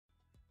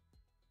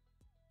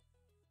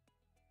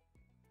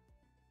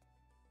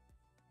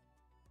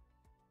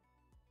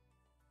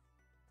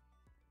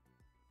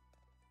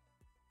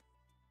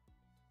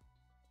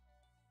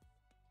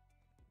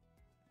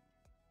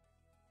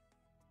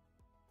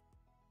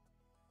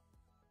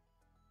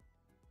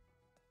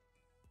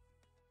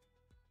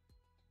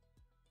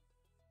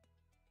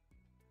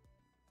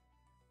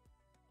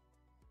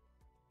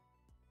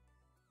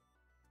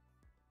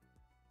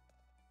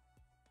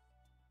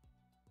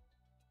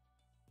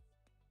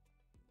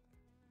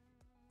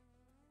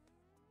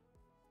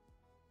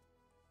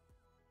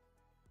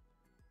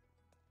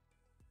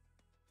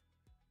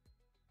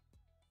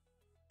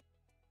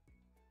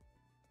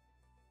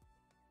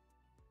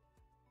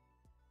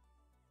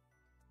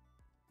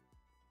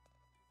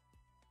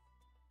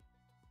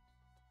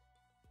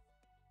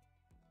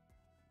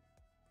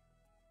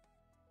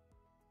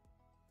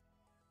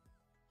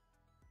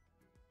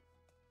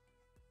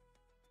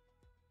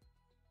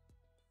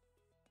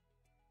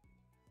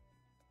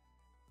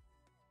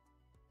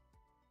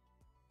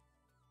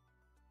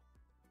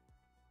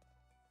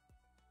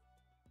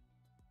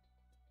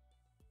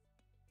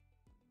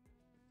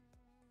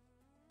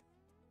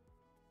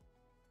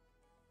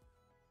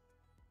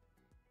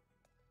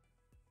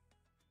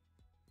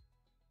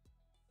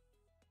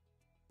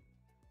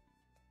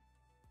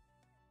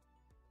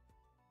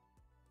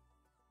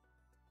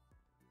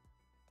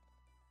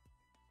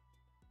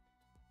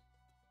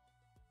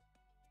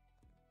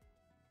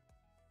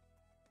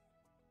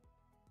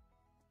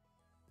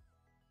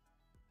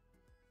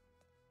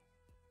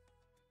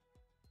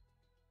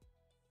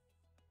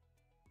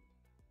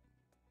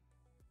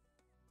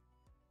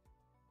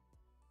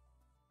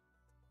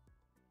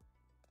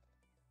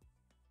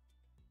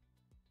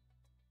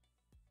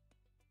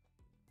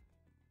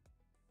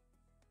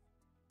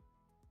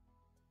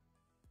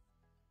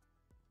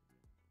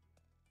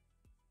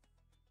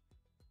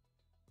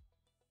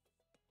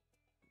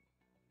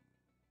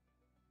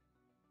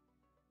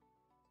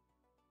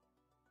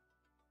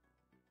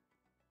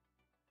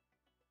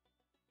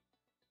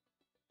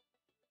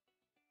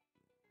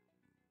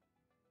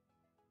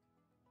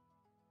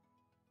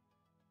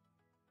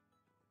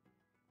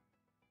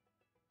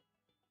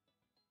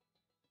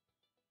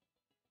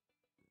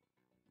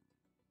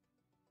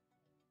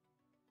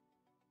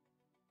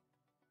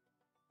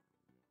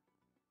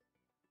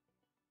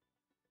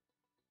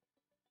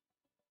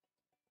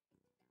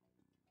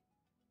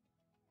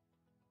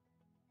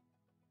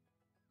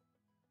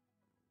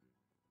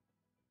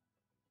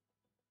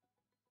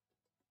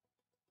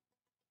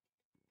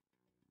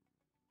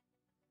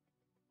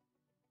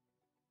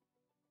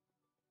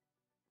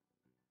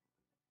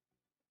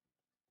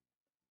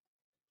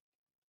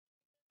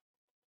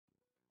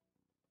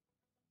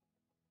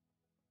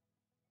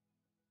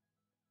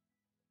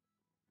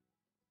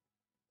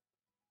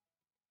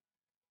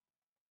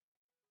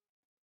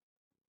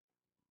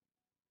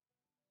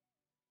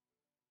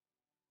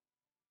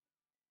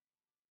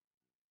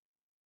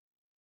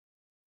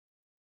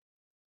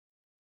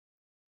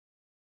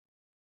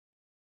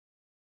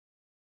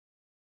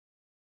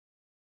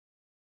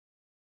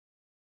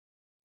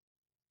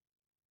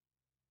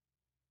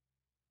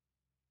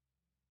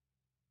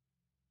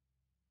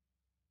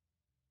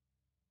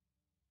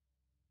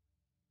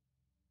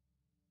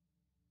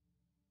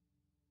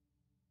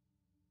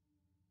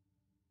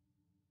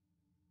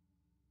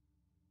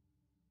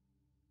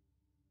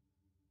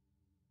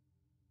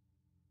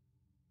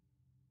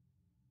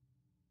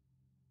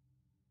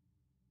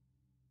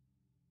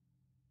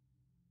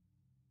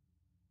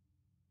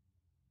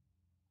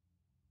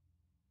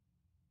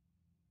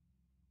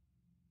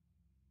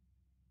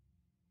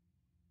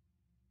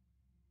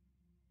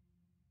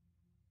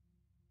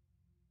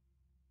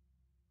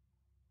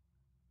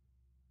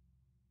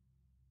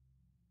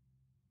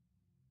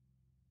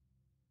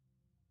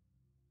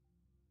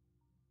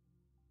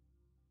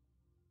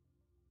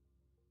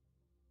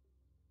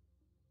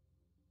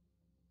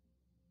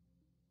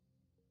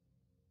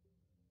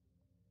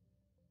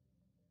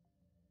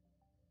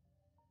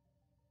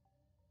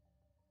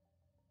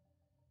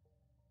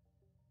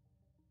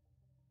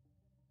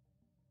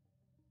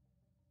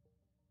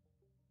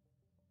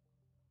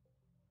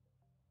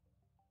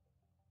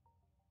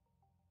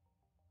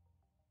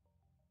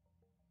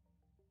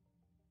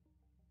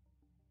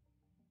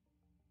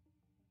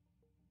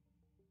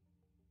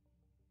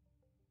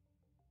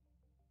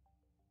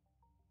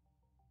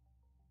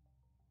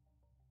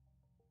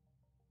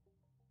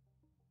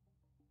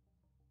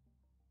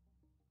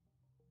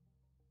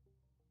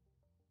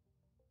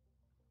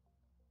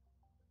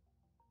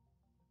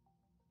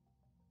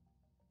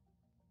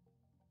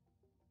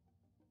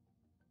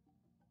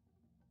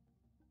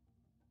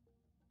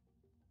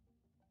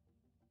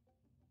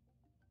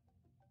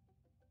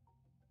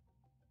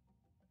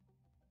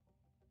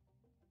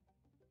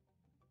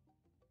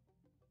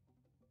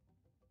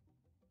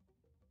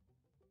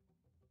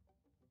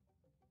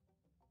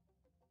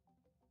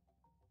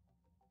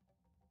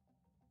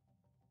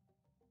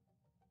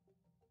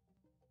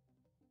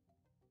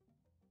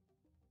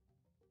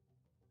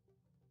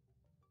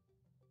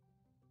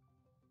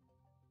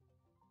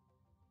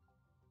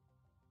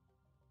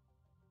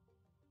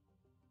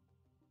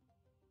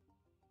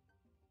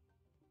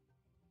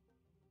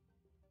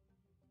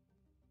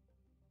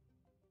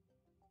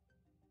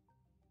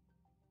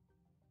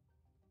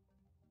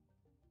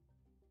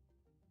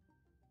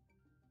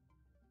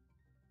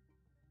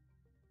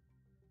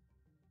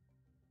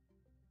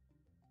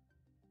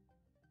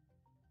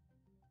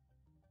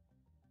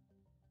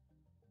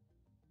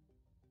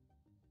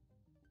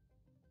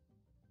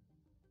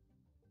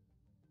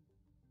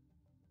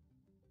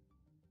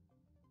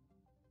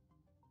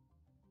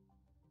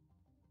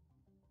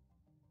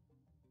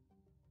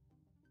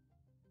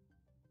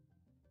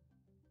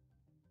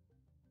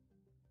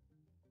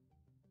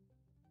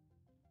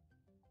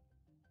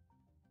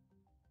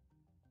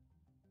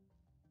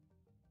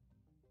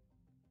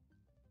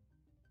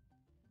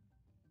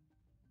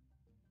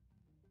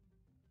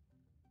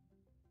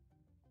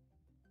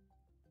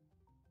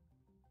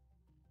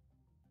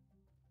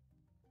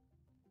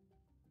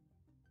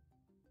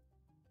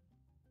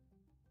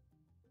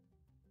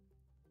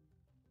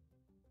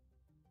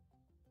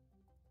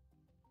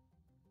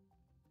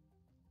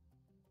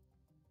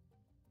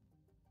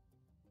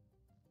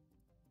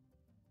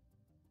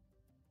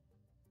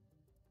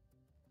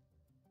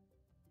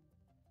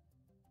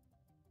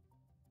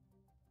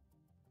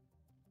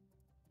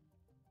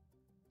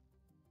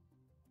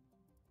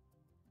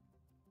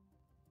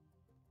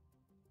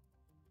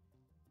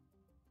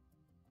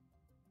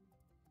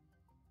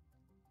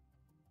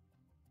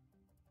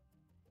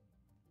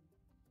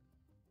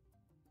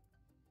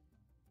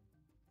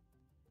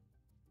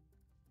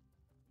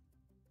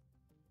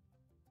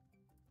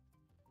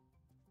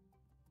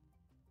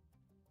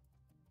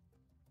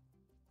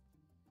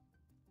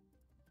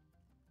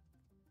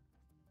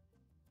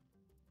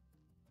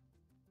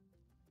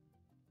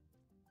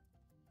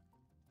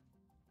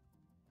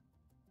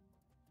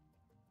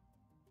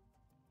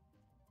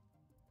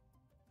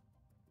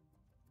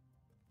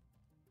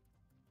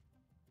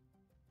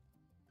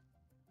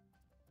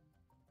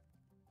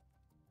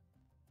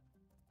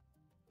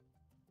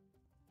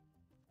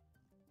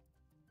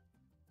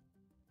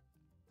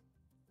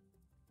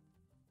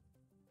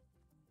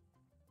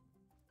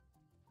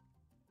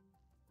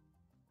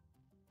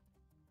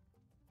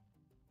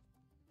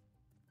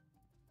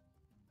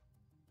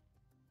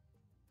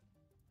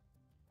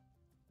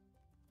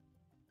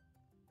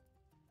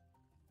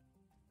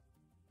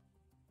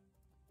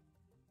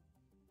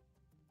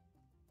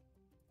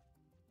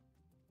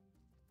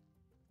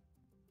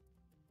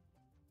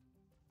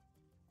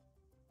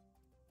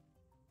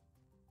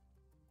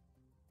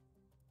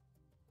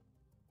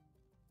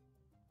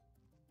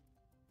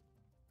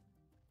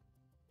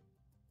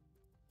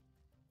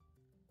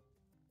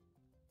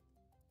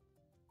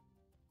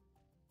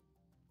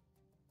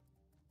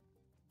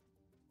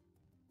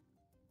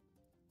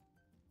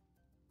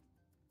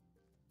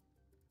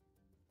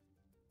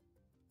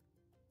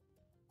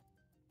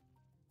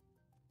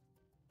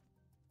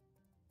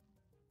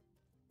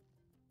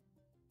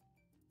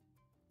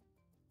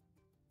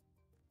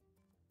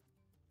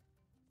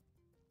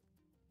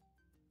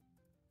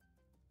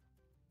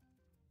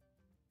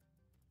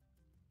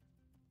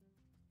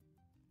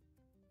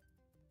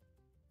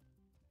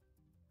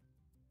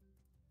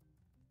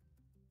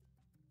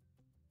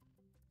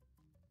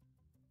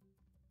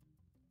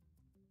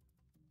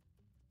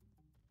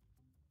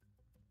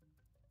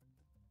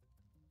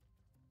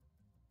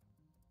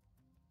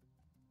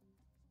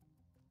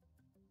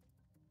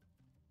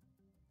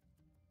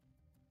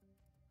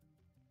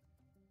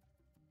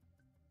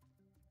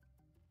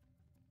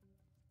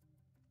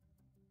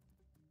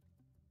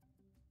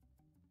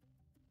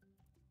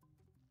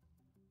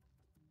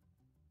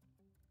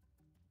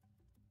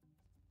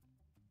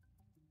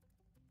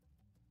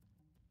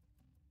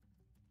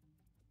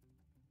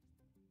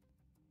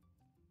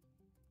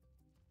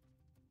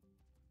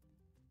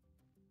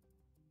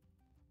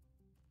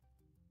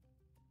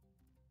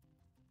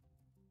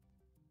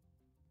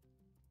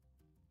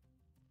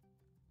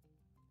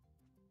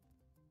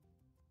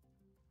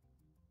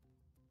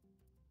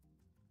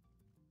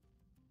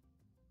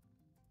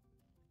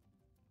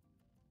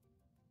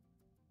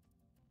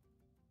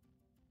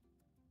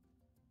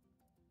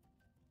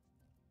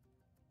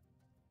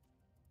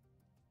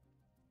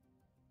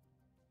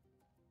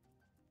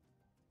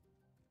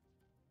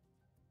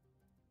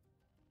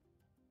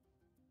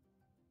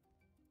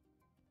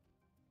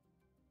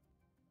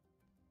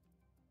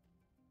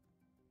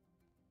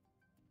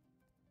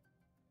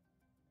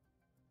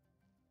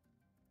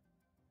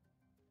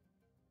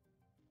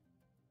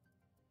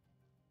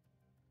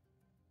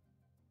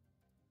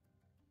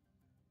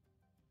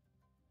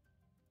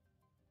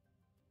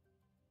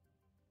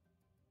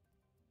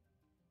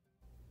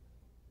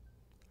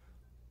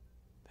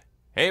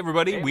Hey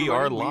everybody, we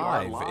are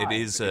live. It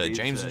is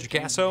James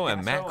Giacasso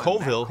and Matt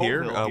Colville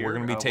here. We're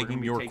going to be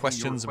taking your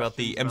questions about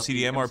the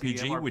MCDM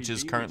RPG, which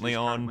is currently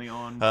on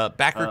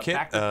Backer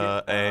Kit,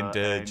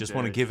 and just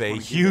want to give a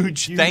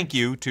huge thank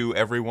you to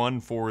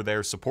everyone for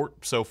their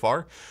support so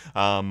far.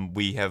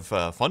 We have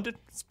funded.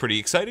 It's pretty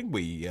exciting.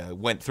 We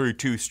went through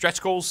 2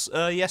 stretch goals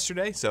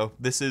yesterday, so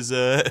this is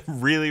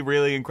really,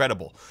 really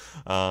incredible.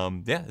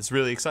 Yeah, it's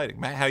really exciting.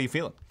 Matt, how are you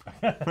feeling?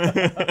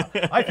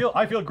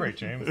 I feel great,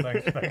 James.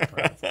 Thanks for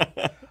asking.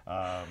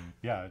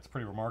 Yeah, it's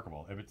pretty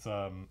remarkable. If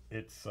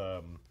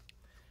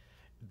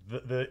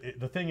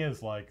the thing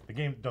is, like, the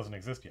game doesn't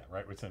exist yet,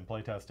 right? It's in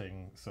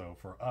playtesting, so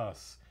for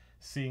us,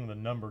 seeing the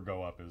number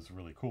go up is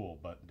really cool.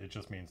 But it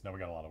just means now we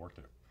got a lot of work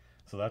to do.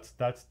 So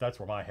that's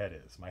where my head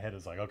is. My head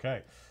is like,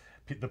 okay,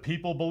 the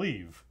people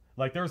believe.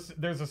 Like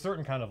there's a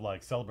certain kind of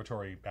like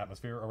celebratory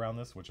atmosphere around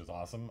this, which is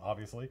awesome,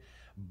 obviously.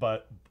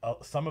 But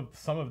some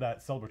of that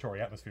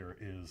celebratory atmosphere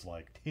is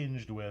like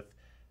tinged with,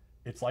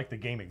 it's like the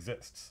game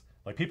exists.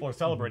 Like people are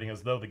celebrating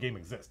as though the game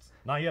exists.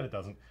 Not yet, it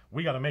doesn't.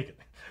 We got to make it,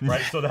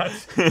 right? So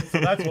that's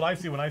what I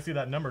see when I see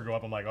that number go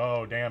up. I'm like,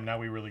 oh damn, now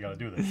we really got to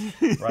do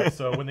this, right?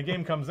 So when the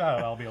game comes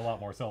out, I'll be a lot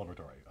more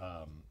celebratory.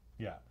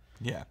 Yeah.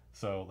 Yeah.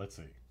 So let's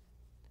see.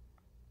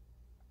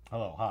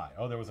 Hello, hi.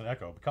 Oh, there was an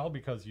echo. Probably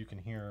because you can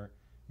hear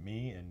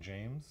me and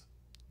James.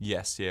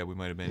 Yes, yeah, we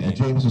might have been. Yeah,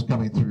 James was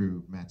coming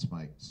through Matt's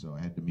mic, so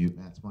I had to mute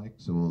Matt's mic.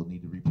 So we'll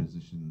need to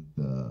reposition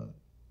the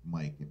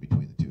mic in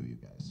between the two of you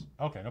guys.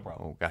 Okay, no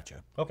problem. Oh,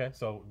 gotcha. Okay,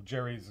 so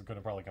Jerry's going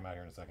to probably come out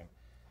here in a second.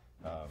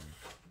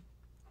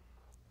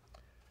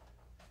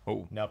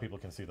 Oh, now people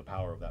can see the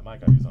power of that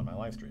mic I use on my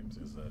live streams.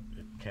 Is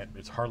that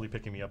it's hardly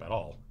picking me up at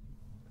all.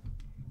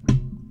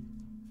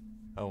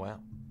 oh wow.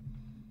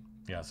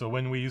 Yeah, so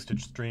when we used to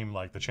stream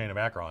like the Chain of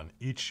Akron,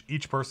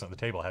 each person at the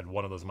table had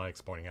one of those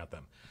mics pointing at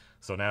them.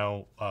 So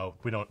now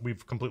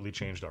we've completely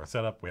changed our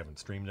setup. We haven't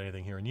streamed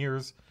anything here in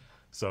years.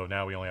 So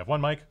now we only have one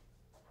mic.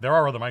 There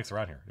are other mics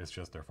around here. It's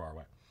just they're far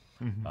away.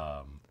 Mm-hmm.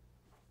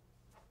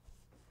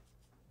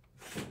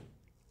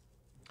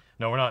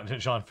 No, we're not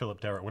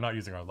Jean-Philippe Terra. We're not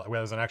using our.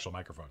 There's an actual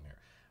microphone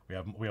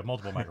here. We have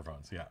multiple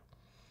microphones. Yeah.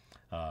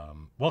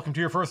 Welcome to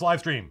your first live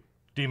stream,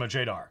 Dima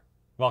Jadar.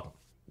 Welcome.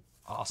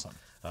 Awesome.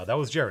 That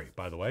was Jerry,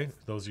 by the way.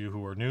 Those of you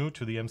who are new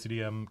to the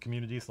MCDM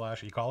community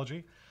 /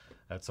 ecology,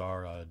 that's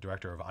our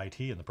director of IT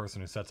and the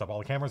person who sets up all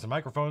the cameras and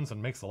microphones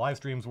and makes the live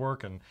streams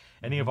work. And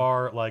any of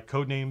our like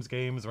Codenames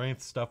games or any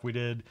stuff we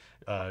did,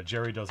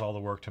 Jerry does all the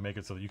work to make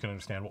it so that you can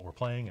understand what we're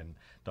playing and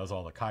does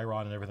all the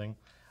Chiron and everything.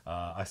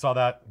 I saw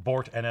that.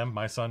 Bort NM,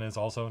 my son is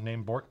also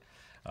named Bort.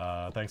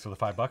 Thanks for the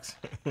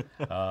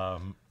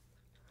 $5.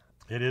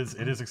 It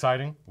is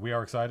exciting. We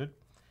are excited.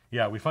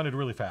 Yeah, we funded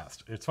really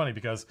fast. It's funny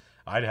because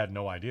I had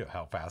no idea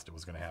how fast it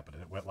was going to happen.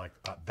 And it went like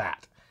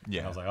that. Yeah.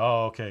 And I was like,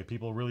 oh, okay,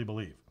 people really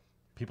believe.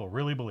 People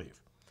really believe.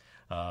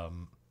 Oh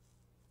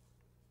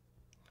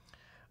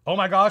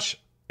my gosh,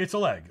 it's a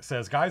leg.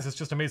 Says, guys, it's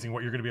just amazing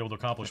what you're going to be able to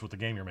accomplish with the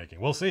game you're making.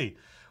 We'll see.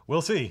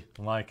 We'll see.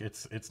 Like,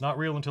 it's not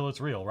real until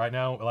it's real. Right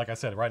now, like I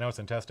said, right now it's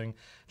in testing.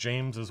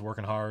 James is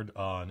working hard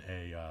on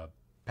a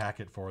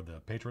packet for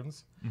the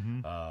patrons.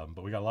 Mm-hmm.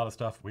 But we got a lot of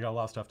stuff. We got a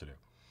lot of stuff to do.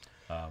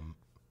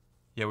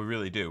 Yeah, we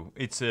really do.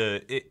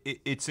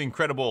 It's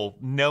incredible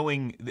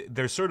knowing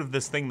there's sort of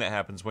this thing that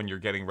happens when you're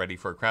getting ready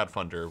for a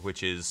crowdfunder,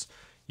 which is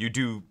you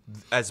do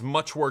as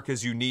much work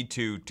as you need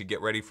to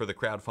get ready for the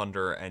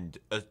crowdfunder, and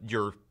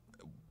you're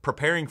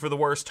preparing for the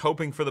worst,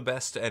 hoping for the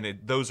best, and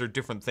those are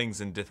different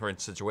things in different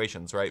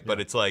situations, right? Yeah.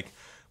 But it's like,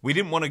 we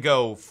didn't want to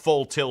go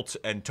full tilt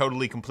and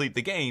totally complete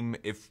the game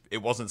if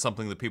it wasn't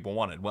something that people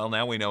wanted. Well,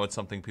 now we know it's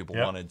something people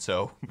wanted,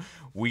 so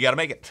we got to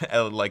make it,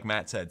 like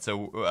Matt said.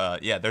 So,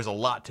 yeah, there's a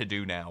lot to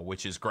do now,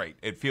 which is great.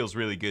 It feels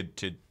really good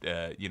to,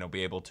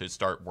 be able to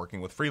start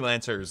working with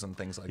freelancers and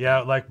things like that.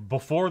 Yeah, like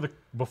before the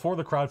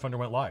crowdfunder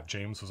went live,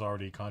 James was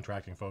already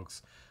contracting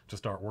folks to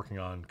start working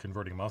on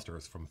converting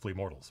monsters from flea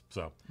mortals.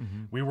 So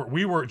we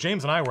were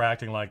James and I were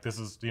acting like this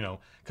is,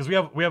 because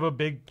we have a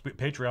big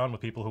Patreon with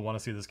people who want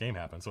to see this game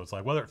happen. So it's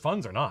like, whether it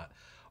funds or not,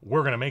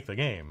 we're going to make the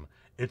game.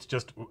 It's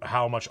just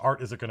how much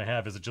art is it going to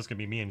have? Is it just going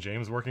to be me and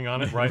James working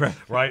on it, right?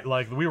 Right.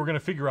 Like we were going to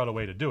figure out a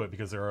way to do it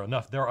because there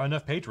are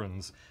enough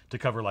patrons to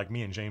cover like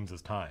me and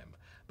James's time.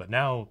 But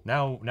now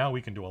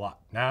we can do a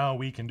lot. Now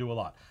we can do a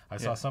lot. I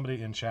saw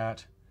somebody in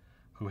chat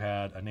who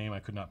had a name I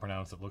could not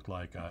pronounce that looked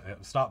like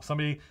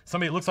somebody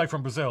it looks like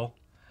from Brazil.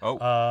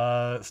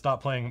 Oh.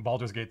 Stop playing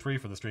Baldur's Gate 3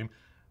 for the stream.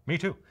 Me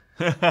too.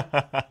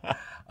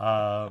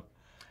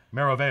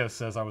 Maraveus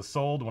says, I was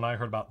sold when I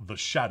heard about The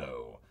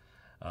Shadow.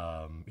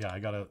 Yeah, I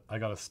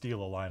gotta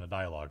steal a line of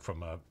dialogue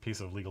from a piece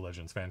of League of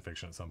Legends fan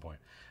fiction at some point.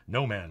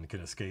 No man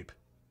can escape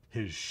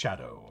his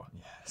shadow.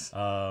 Yes.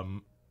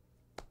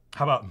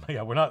 How about,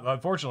 yeah, we're not,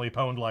 unfortunately,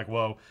 pwned like,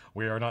 whoa,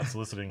 we're not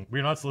soliciting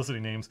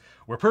names.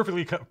 We're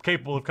perfectly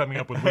capable of coming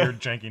up with weird,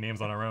 janky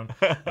names on our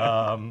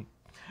own.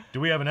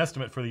 Do we have an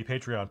estimate for the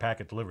Patreon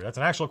packet delivery? That's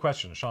an actual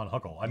question, Sean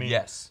Huckle. I mean,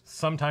 yes.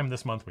 Sometime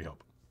this month, we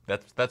hope.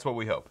 That's what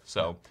we hope.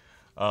 So,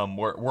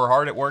 We're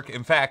hard at work.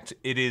 In fact,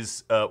 it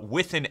is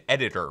with an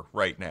editor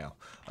right now.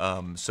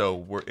 So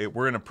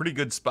we're in a pretty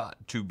good spot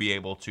to be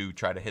able to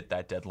try to hit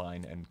that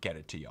deadline and get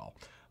it to y'all.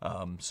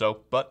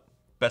 But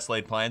best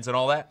laid plans and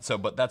all that.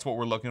 But that's what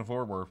we're looking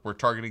for. We're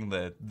targeting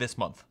this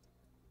month.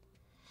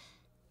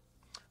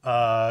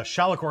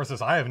 Shalacor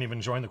says, I haven't even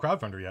joined the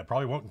crowdfunder yet.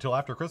 Probably won't until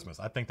after Christmas.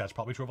 I think that's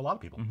probably true of a lot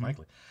of people,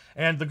 frankly.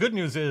 And the good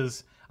news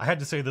is, I had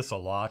to say this a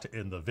lot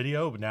in the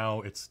video, but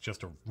now it's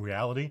just a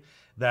reality,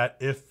 that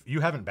if you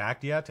haven't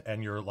backed yet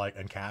and you're like,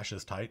 and cash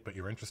is tight, but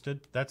you're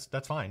interested, that's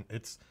fine.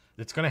 It's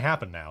going to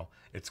happen now.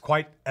 It's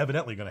quite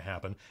evidently going to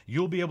happen.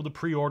 You'll be able to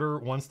pre-order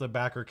once the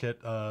backer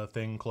kit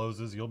thing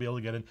closes. You'll be able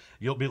to get in.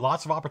 You'll be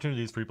lots of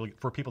opportunities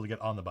for people to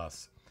get on the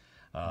bus.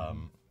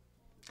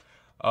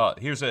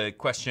 Here's a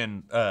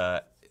question.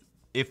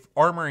 If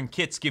armor and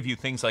kits give you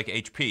things like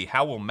HP,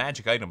 how will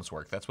magic items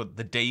work? That's what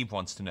the Dave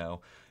wants to know.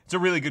 It's a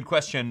really good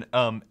question.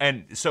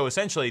 And so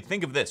essentially,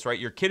 think of this, right?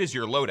 Your kit is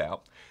your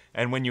loadout.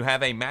 And when you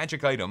have a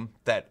magic item,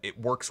 that it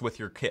works with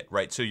your kit,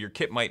 right? So your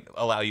kit might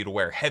allow you to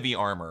wear heavy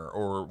armor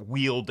or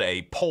wield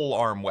a pole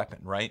arm weapon,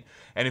 right?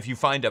 And if you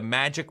find a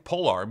magic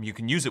pole arm, you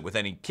can use it with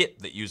any kit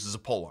that uses a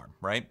pole arm,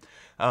 right?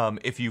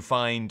 If you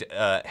find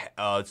a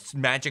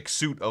magic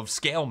suit of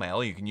scale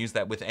mail, you can use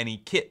that with any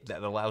kit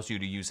that allows you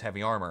to use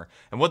heavy armor.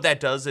 And what that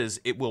does is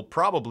it will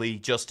probably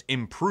just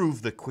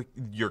improve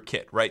your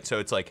kit, right? So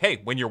it's like,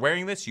 hey, when you're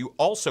wearing this, you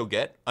also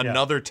get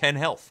another 10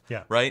 health,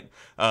 right?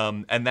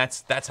 And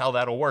that's how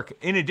that'll work.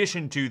 In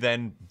addition to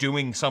then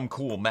doing some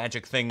cool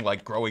magic thing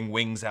like growing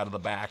wings out of the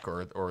back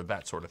or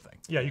that sort of thing.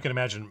 Yeah, you can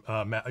imagine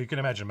a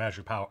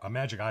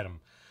magic item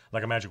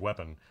like a magic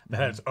weapon that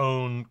had its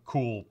own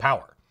cool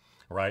power.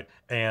 Right,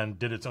 and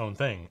did its own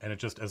thing, and it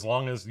just, as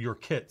long as your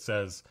kit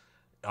says,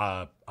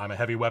 I'm a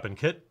heavy weapon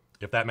kit,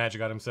 if that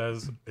magic item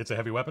says it's a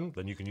heavy weapon,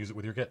 then you can use it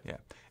with your kit. Yeah,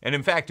 and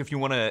in fact, if you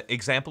want an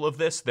example of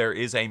this, there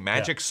is a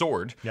magic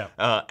sword, Yeah.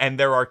 And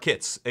there are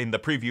kits in the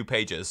preview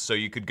pages, so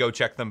you could go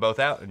check them both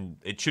out, and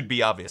it should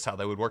be obvious how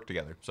they would work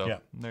together. So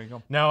there you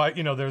go. Now,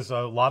 there's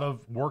a lot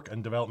of work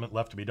and development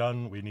left to be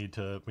done. We need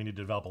to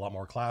develop a lot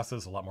more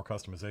classes, a lot more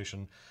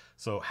customization.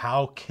 So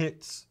how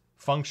kits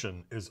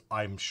function is,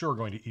 I'm sure,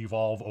 going to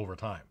evolve over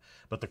time.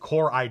 But the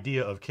core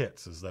idea of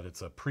kits is that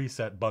it's a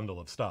preset bundle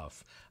of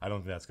stuff. I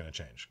don't think that's going to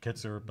change.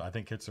 I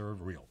think kits are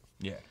real.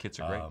 Yeah, kits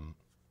are great.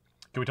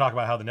 Can we talk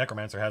about how the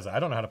Necromancer has, I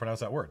don't know how to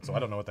pronounce that word, so I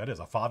don't know what that is,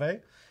 a fave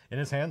in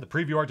his hand? The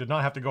preview art did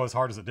not have to go as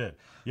hard as it did.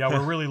 Yeah,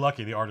 we're really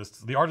lucky, the artists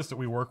that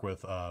we work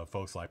with,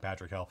 folks like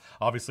Patrick Hell,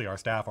 obviously our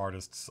staff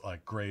artists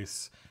like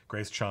Grace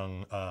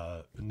Chung,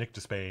 Nick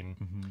Despain,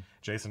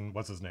 Jason,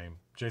 what's his name?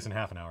 Jason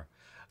Halfanour,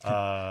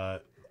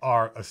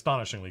 are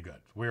astonishingly good.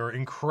 We're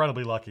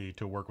incredibly lucky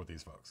to work with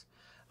these folks.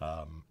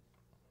 Oh,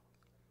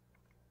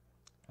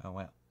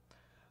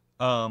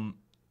 wow.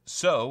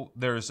 So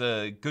there's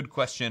a good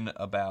question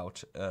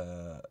about,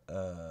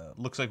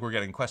 looks like we're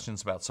getting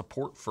questions about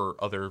support for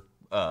other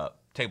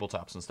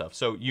tabletops and stuff.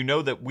 So you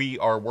know that we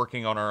are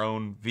working on our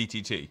own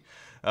VTT,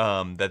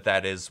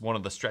 that is one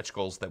of the stretch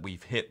goals that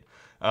we've hit.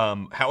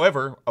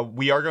 However,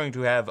 we are going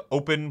to have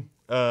open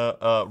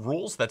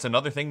rules. That's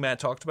another thing Matt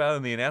talked about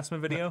in the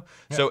announcement video.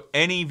 Yeah. So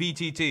any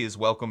VTT is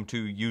welcome to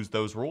use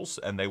those rules,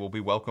 and they will be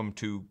welcome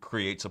to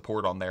create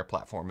support on their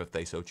platform if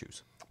they so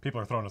choose.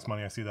 People are throwing us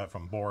money. I see that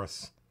from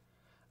Boris,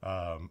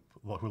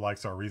 who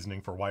likes our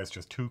reasoning for why it's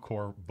just 2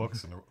 core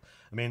books. And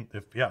I mean,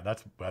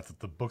 that's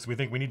the books we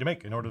think we need to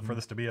make in order for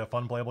this to be a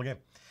fun, playable game.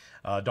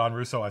 Don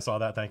Russo, I saw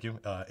that. Thank you.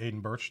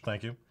 Aiden Birch,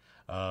 thank you.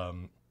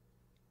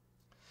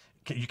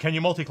 Can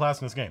you multi-class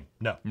in this game?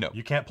 No.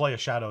 You can't play a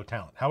shadow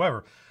talent.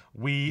 However,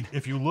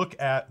 if you look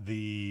at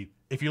the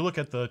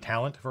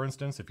talent, for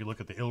instance, if you look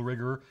at the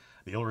Illrigger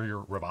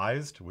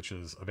Revised, which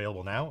is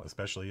available now,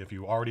 especially if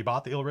you already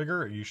bought the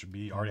Illrigger, you should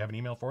already have an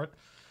email for it.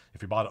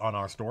 If you bought it on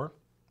our store,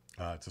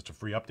 it's just a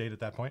free update at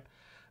that point.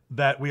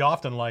 That we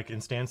often like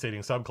instantiating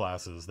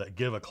subclasses that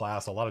give a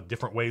class a lot of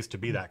different ways to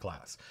be that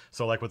class.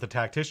 So like with the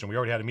Tactician, we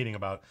already had a meeting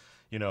about,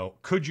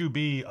 could you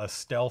be a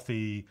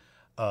stealthy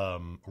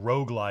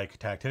roguelike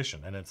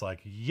tactician? And it's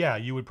like, yeah,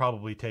 you would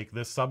probably take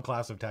this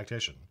subclass of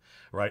tactician,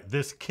 right?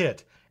 This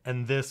kit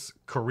and this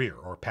career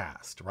or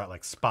past, right?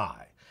 Like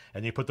spy.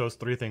 And you put those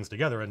 3 things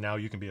together and now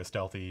you can be a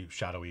stealthy,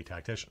 shadowy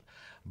tactician.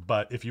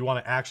 But if you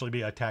want to actually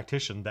be a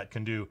tactician that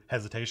can do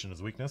hesitation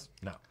as weakness,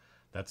 no.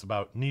 That's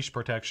about niche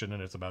protection,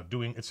 and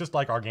it's just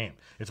like our game.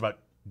 It's about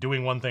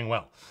doing one thing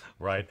well,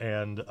 right?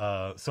 And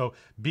so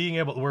being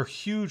able, we're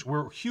huge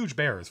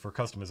bears for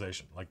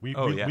customization. Like we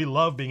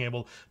love being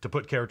able to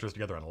put characters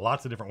together in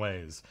lots of different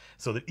ways,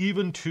 so that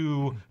even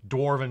 2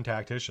 dwarven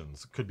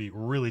tacticians could be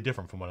really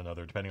different from one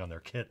another, depending on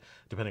their kit,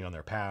 depending on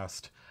their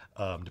past,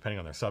 depending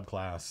on their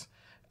subclass,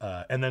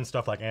 and then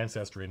stuff like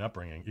ancestry and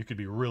upbringing. You could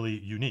be really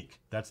unique.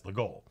 That's the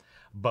goal.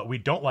 But we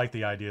don't like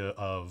the idea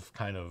of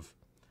kind of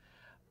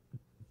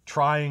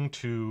trying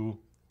to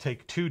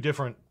take 2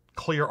 different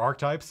clear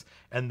archetypes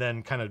and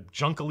then kind of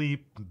junkily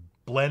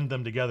blend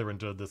them together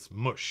into this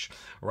mush,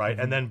 right?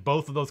 And then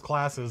both of those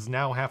classes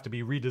now have to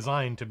be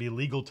redesigned to be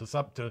legal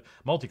to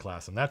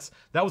multi-class, and that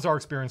was our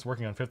experience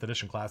working on 5th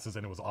edition classes,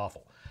 and it was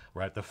awful,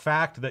 right? The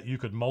fact that you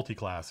could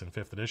multi-class in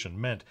 5th edition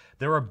meant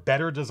there are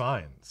better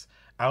designs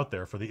out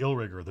there for the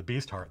Illrigger, the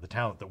Beastheart, the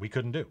talent that we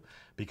couldn't do,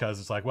 because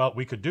it's like, well,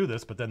 we could do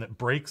this, but then it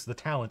breaks the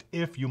talent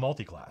if you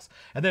multi-class.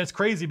 And then it's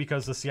crazy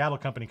because the Seattle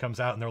company comes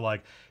out and they're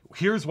like,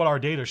 here's what our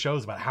data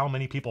shows about how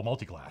many people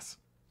multi-class.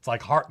 It's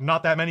like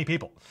not that many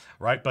people,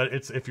 right? But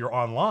if you're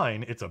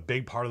online, it's a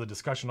big part of the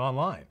discussion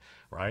online,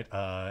 right?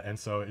 And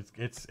so it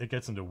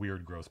gets into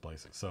weird, gross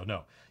places. So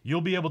no,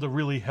 you'll be able to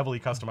really heavily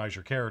customize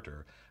your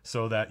character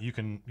so that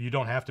you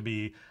don't have to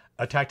be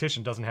a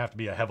tactician, doesn't have to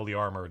be a heavily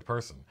armored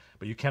person,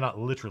 but you cannot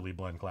literally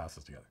blend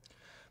classes together.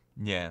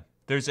 Yeah.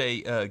 There's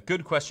a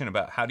good question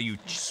about how do you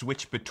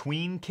switch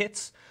between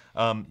kits.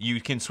 You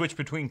can switch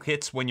between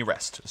kits when you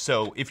rest.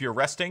 So if you're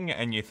resting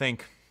and you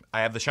think,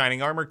 I have the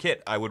Shining Armor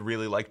kit, I would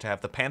really like to have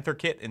the Panther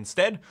kit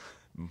instead.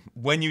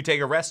 When you take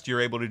a rest,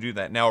 you're able to do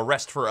that. Now, a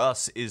rest for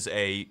us is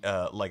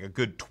like a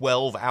good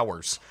 12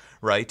 hours,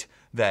 right?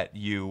 That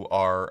you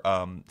are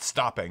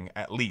stopping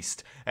at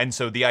least. And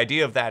so the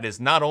idea of that is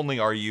not only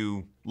are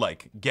you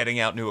like getting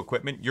out new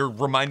equipment, you're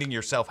reminding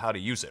yourself how to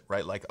use it,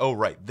 right? Like, oh,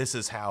 right, this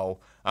is how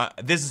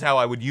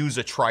I would use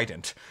a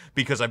trident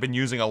because I've been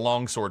using a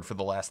longsword for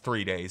the last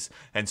 3 days,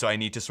 and so I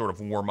need to sort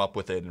of warm up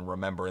with it and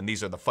remember. And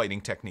these are the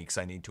fighting techniques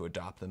I need to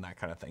adopt and that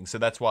kind of thing. So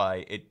that's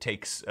why it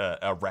takes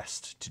a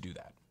rest to do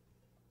that.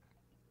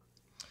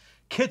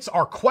 Kits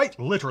are quite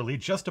literally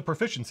just a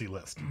proficiency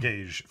list,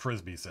 Gage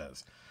Frisbee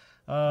says.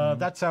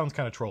 That sounds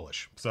kind of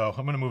trollish, so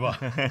I'm going to move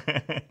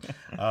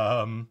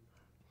on.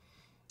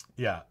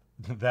 Yeah,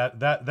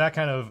 that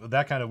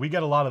kind of we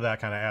get a lot of that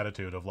kind of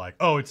attitude of like,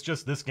 oh, it's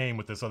just this game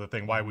with this other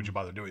thing. Why would you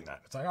bother doing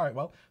that? It's like, all right,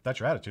 well, that's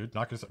your attitude.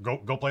 Knock yourself,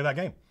 go play that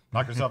game.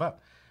 Knock yourself out.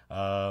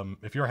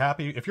 If you're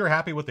happy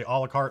with the a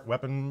la carte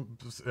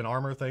weapons and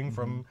armor thing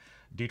from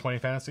D20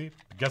 Fantasy,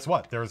 guess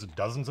what? There's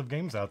dozens of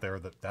games out there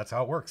that's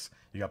how it works.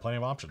 You got plenty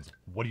of options.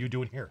 What are you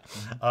doing here?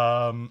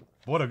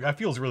 That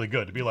feels really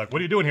good to be like, what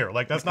are you doing here?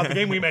 Like, that's not the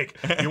game we make.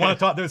 You want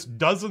to talk? There's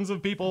dozens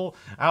of people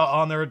out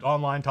on their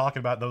online talking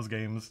about those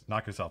games.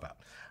 Knock yourself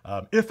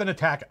out. If an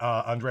attack,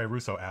 Andre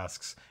Russo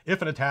asks,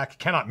 if an attack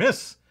cannot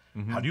miss,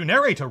 how do you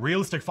narrate a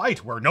realistic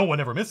fight where no one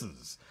ever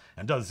misses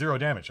and does 0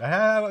 damage?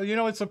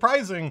 It's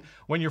surprising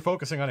when you're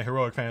focusing on a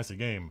heroic fantasy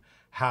game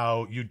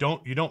how you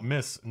don't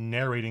miss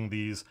narrating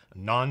these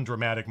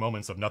non-dramatic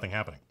moments of nothing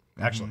happening.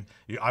 Actually,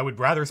 I would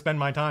rather spend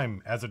my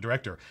time as a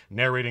director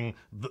narrating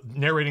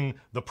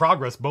the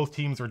progress both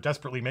teams are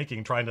desperately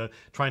making, trying to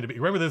be.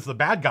 Remember, there's the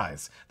bad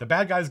guys. The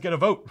bad guys get a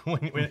vote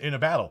in a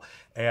battle,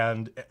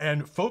 and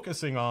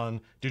focusing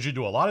on, did you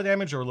do a lot of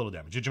damage or a little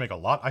damage? Did you make a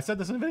lot? I said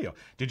this in a video.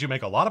 Did you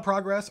make a lot of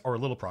progress or a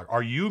little progress?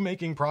 Are you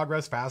making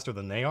progress faster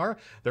than they are?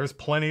 There's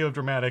plenty of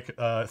dramatic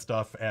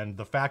stuff, and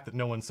the fact that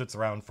no one sits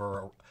around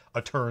for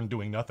a turn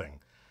doing nothing.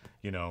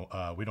 We don't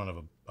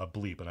have a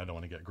bleep, and I don't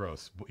want to get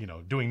gross.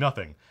 Doing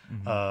nothing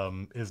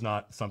is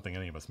not something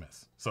any of us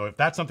miss. So if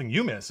that's something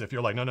you miss, if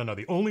you're like, no,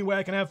 the only way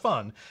I can have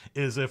fun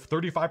is if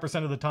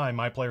 35% of the time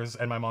my players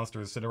and my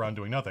monsters sit around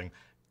doing nothing,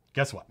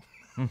 guess what?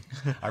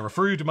 I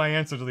refer you to my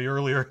answer to the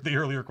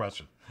earlier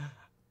question.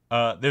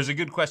 There's a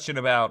good question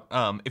about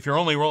if you're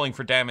only rolling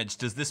for damage,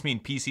 does this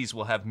mean PCs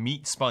will have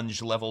meat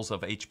sponge levels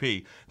of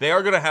HP? They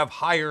are going to have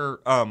higher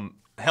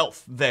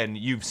health than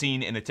you've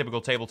seen in a typical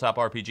tabletop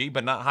RPG,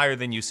 but not higher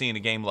than you see in a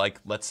game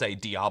like, let's say,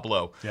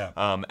 Diablo. Yeah.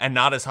 And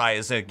not as high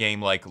as a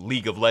game like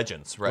League of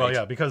Legends, right? Well,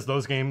 yeah, because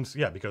those games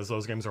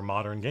are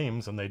modern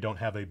games and they don't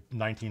have a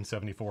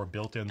 1974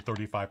 built-in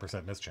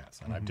 35% mischance.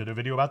 And I did a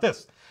video about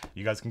this.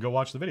 You guys can go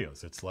watch the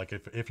videos. It's like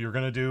if you're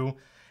gonna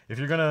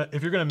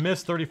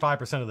miss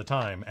 35% of the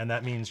time, and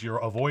that means you're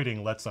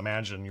avoiding, let's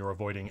imagine you're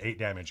avoiding 8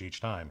 damage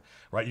each time,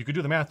 right? You could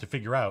do the math to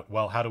figure out,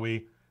 well,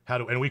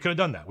 and we could have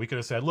done that. We could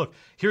have said, look,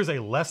 here's a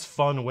less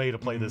fun way to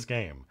play this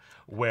game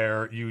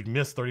where you'd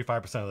miss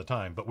 35% of the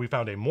time, but we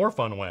found a more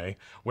fun way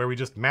where we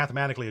just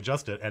mathematically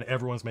adjust it and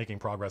everyone's making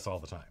progress all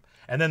the time.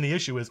 And then the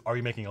issue is, are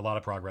you making a lot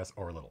of progress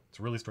or a little? It's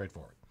really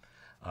straightforward.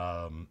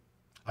 I'm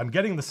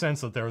getting the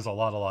sense that there's a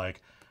lot of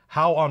like,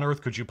 how on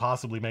earth could you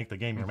possibly make the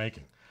game you're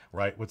making,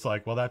 right? It's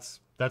like, well, that's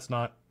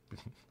not...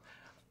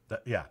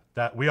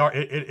 we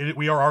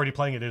are already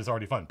playing it. It is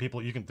already fun.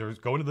 People,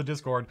 go into the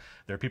Discord.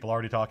 There are people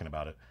already talking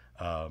about it.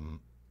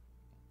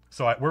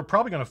 So we're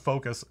probably going to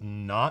focus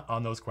not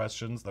on those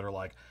questions that are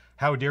like,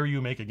 how dare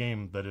you make a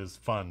game that is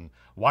fun?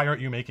 Why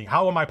aren't you making?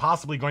 How am I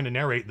possibly going to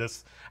narrate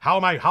this? How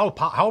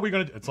are we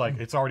going to? It's like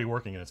it's already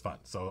working and it's fun.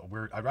 So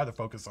I'd rather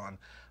focus on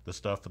the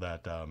stuff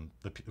that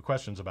the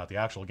questions about the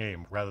actual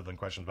game rather than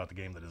questions about the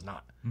game that is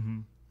not.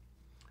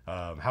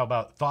 How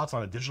about thoughts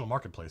on a digital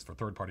marketplace for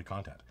third-party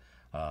content?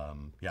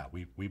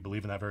 We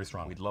believe in that very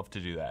strongly. We'd love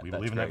to do that. We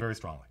believe in that very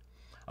strongly.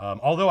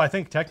 Although I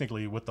think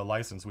technically with the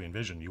license we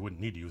envision, you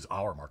wouldn't need to use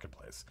our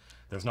marketplace.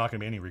 There's not going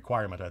to be any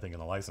requirement, I think, in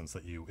the license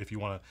that you, if you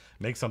want to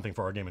make something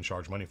for our game and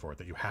charge money for it,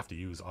 that you have to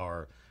use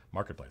our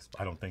marketplace.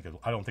 I don't think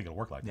it'll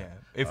work like that.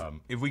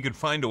 If we could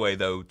find a way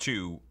though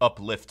to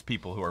uplift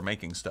people who are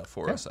making stuff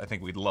for us, I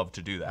think we'd love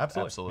to do that.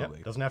 Absolutely.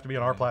 Yeah. Doesn't have to be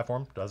on our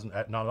platform. Doesn't,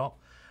 not at all.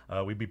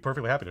 We'd be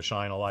perfectly happy to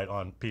shine a light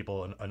on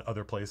people and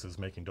other places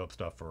making dope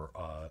stuff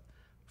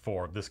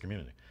for this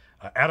community.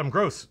 Adam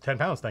Gross, 10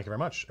 pounds. Thank you very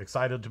much.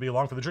 Excited to be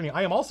along for the journey.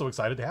 I am also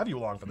excited to have you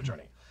along for the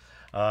journey.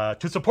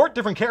 To support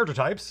different character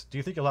types, do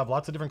you think you'll have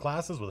lots of different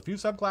classes with a few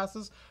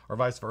subclasses, or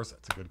vice versa?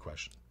 It's a good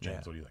question.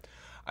 James, what do you think?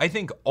 I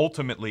think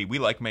ultimately we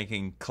like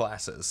making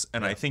classes,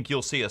 and I think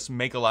you'll see us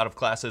make a lot of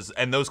classes,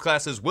 and those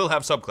classes will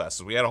have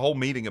subclasses. We had a whole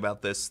meeting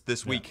about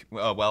this week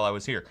while I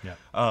was here.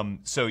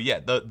 So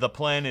the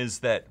plan is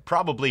that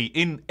probably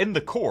in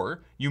the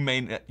core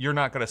you're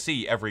not going to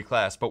see every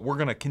class, but we're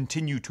going to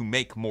continue to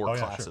make more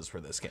classes for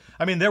this game.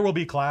 I mean, there will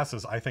be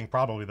classes I think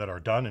probably that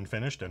are done and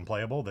finished and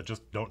playable that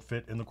just don't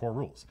fit in the core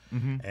rules,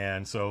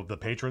 and so the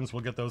patrons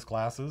will get those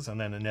classes, and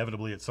then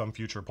inevitably at some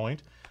future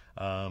point.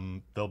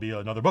 There'll be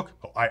another book.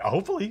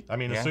 Hopefully, I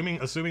mean,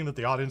 assuming that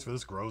the audience for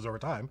this grows over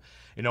time.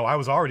 You know, I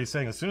was already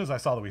saying as soon as I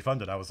saw that we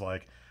funded, I was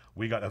like,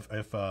 we got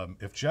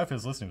if Jeff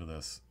is listening to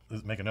this,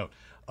 make a note.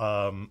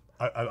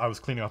 I was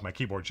cleaning off my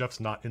keyboard. Jeff's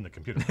not in the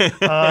computer.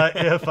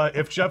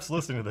 If Jeff's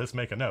listening to this,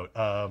 make a note.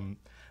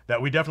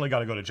 That we definitely got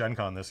to go to Gen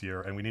Con this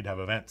year, and we need to have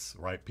events,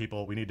 right?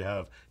 We need to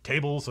have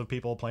tables of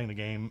people playing the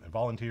game and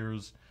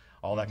volunteers,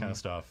 all that kind of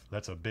stuff.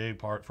 That's a big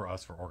part for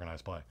us for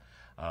organized play.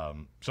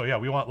 So yeah,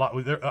 we want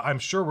I'm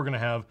sure we're going to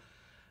have,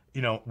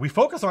 we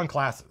focus on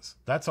classes.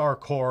 That's our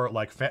core,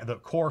 the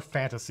core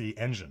fantasy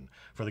engine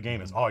for the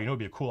game is, it'd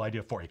be a cool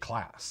idea for a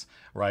class,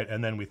 right?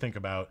 And then we think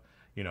about,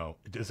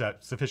 is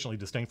that sufficiently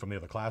distinct from the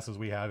other classes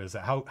we have? Is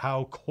that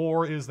how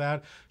core is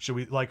that? Should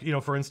we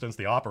for instance,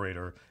 the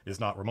operator is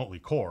not remotely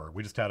core.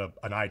 We just had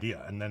an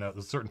idea, and then at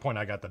a certain point,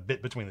 I got the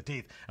bit between the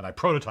teeth, and I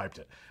prototyped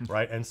it,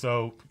 right? And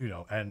so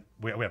and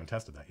we haven't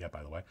tested that yet,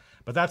 by the way.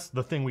 But that's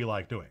the thing we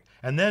like doing.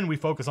 And then we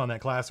focus on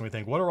that class, and we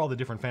think, what are all the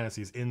different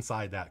fantasies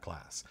inside that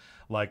class?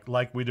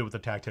 Like we did with the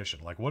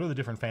tactician. Like, what are the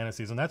different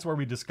fantasies? And that's where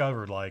we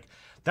discovered,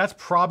 that's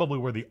probably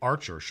where the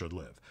archer should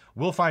live.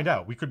 We'll find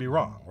out. We could be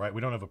wrong, right?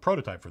 We don't have a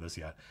prototype for this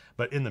yet.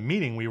 But in the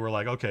meeting, we were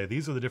like, okay,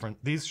 these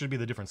should be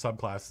the different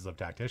subclasses of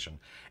tactician.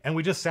 And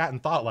we just sat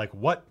and thought,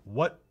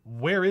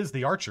 where is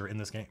the archer in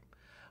this game?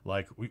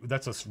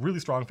 That's a really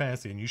strong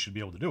fantasy, and you should be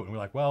able to do it. And we're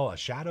like, well, a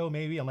shadow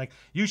maybe? I'm like,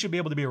 you should be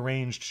able to be a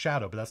ranged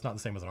shadow, but that's not the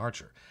same as an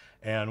archer.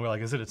 And we're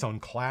like, is it its own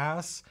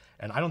class?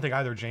 And I don't think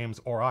either James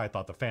or I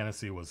thought the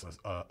fantasy was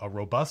a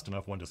robust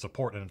enough one to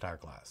support an entire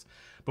class.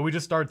 But we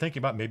just started thinking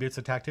about maybe it's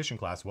a tactician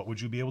class. What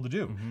would you be able to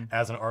do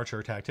as an archer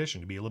or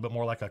tactician? To be a little bit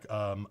more like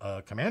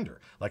a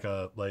commander,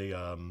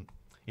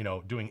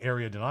 doing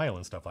area denial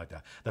and stuff like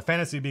that. The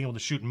fantasy of being able to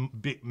shoot and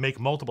make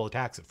multiple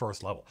attacks at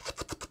first level.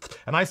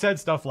 And I said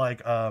stuff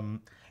like,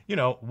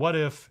 what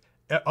if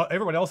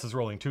everyone else is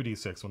rolling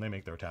 2d6 when they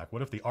make their attack?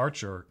 What if the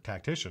archer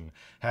tactician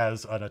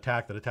has an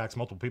attack that attacks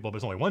multiple people, but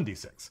it's only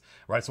 1d6,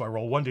 right? So I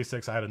roll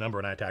 1d6, I had a number,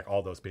 and I attack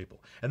all those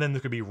people. And then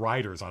there could be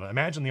riders on it.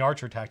 Imagine the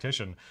archer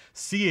tactician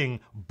seeing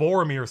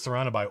Boromir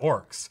surrounded by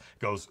orcs,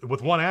 goes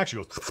with one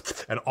action,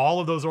 and all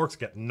of those orcs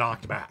get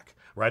knocked back.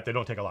 Right, they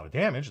don't take a lot of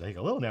damage. They take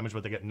a little damage,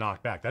 but they get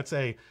knocked back. That's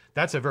a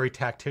very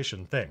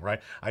tactician thing, right?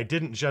 I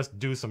didn't just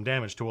do some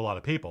damage to a lot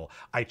of people.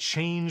 I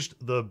changed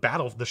the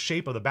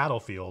shape of the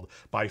battlefield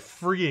by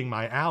freeing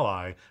my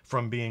ally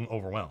from being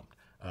overwhelmed.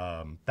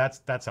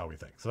 That's how we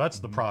think. So that's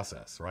the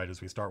process, right?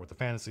 As we start with the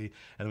fantasy,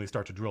 and then we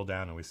start to drill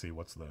down, and we see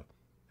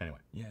anyway.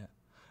 Yeah.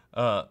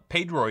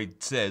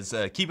 Pedroid says,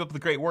 keep up the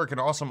great work and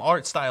awesome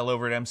art style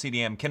over at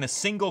MCDM. Can a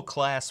single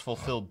class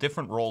fulfill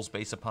different roles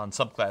based upon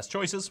subclass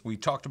choices? We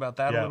talked about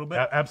that a little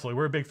bit. Absolutely.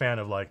 We're a big fan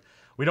of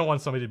we don't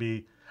want somebody to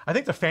be, I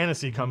think the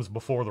fantasy comes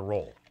before the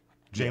role.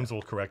 James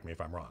will correct me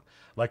if I'm wrong.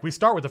 We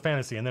start with the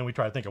fantasy, and then we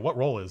try to think of what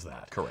role is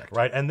that. Correct.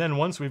 Right? And then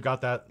once we've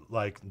got that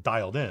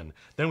dialed in,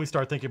 then we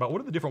start thinking about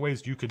what are the different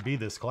ways you could be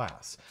this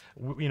class.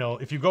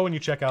 If you go and you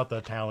check out the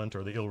talent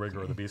or the ill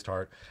rigger or the beast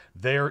heart,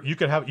 you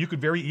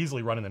could very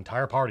easily run an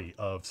entire party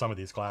of some of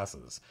these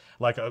classes.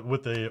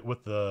 With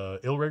the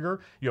ill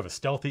rigger, you have a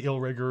stealthy ill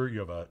rigger, you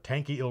have a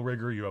tanky ill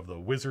rigger, you have the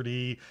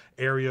wizardy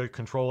area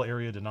control,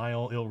 area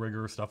denial ill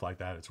rigger, stuff like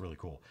that. It's really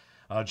cool.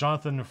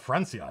 Jonathan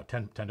Francia,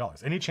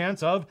 $10. Any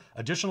chance of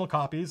additional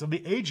copies of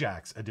the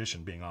Ajax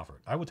edition being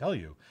offered? I will tell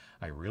you,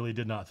 I really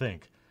did not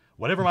think.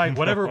 Whatever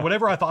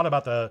I thought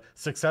about the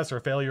success or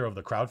failure of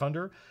the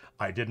crowdfunder,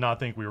 I did not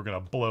think we were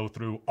going to blow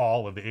through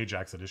all of the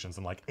Ajax editions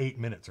in 8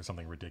 minutes or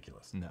something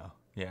ridiculous. No.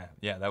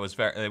 Yeah, that was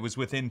it was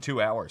within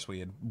 2 hours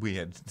we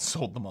had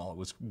sold them all. It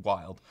was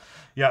wild.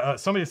 Yeah,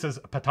 somebody says,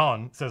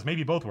 Patan says,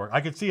 maybe both work. I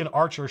could see an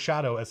archer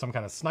shadow as some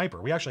kind of sniper.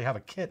 We actually have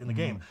a kit in the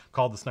game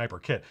called the sniper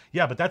kit.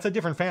 Yeah, but that's a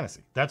different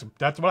fantasy. That's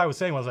what I was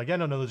saying. I was like, yeah,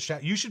 no,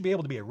 you should be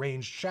able to be a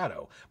ranged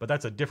shadow, but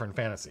that's a different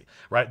fantasy,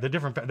 right?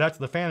 That's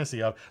the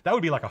fantasy of, that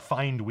would be like a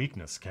find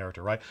weakness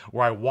character, right?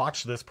 Where I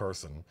watch this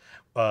person,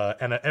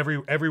 and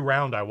every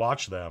round I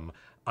watch them,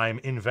 I'm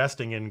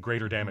investing in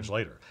greater damage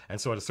later. And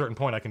so at a certain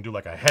point, I can do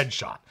like a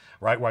headshot,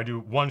 right? Where I do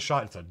one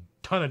shot, it's a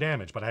ton of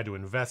damage, but I had to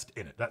invest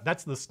in it.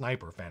 That's the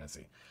sniper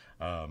fantasy.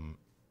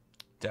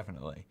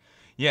 Definitely.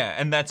 Yeah,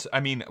 and that's, I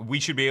mean, we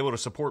should be able to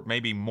support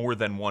maybe more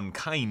than one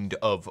kind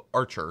of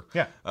archer.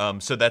 Yeah.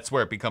 So that's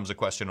where it becomes a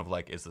question of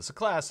like, is this a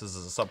class? Is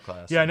this a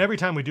subclass? Yeah, and every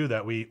time we do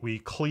that,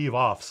 we cleave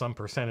off some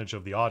percentage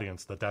of the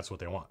audience that's what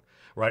they want,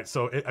 right?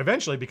 So it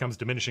eventually becomes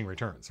diminishing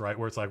returns, right?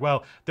 Where it's like,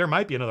 well, there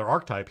might be another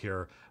archetype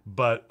here,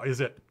 but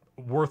is it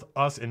worth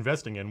us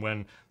investing in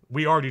when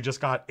we already just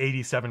got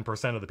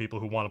 87% of the people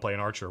who want to play an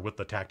archer with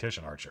the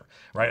tactician archer,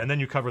 right? And then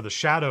you cover the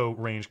shadow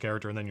range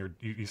character, and then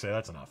you say,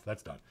 that's enough,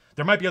 that's done.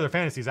 There might be other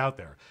fantasies out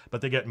there,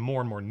 but they get more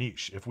and more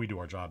niche if we do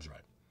our jobs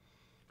right.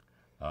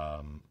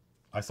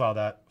 I saw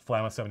that.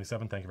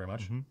 Flamma77, thank you very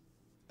much.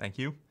 Thank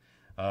you.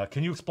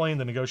 Can you explain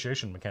the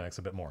negotiation mechanics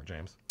a bit more,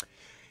 James?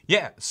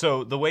 Yeah,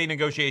 so the way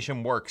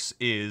negotiation works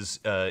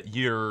is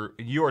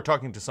you are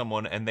talking to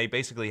someone and they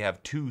basically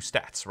have two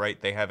stats, right?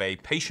 They have a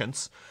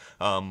patience,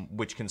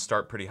 which can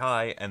start pretty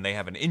high, and they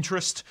have an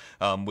interest,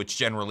 which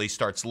generally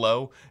starts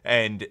low,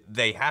 and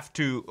they have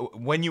to,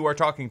 when you are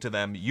talking to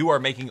them, you are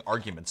making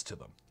arguments to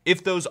them.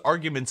 If those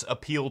arguments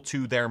appeal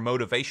to their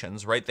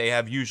motivations, right, they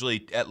have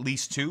usually at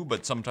least two,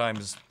 but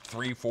sometimes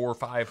 3, 4,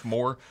 5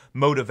 more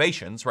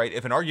motivations, right?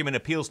 If an argument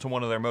appeals to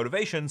one of their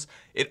motivations,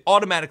 it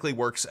automatically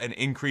works and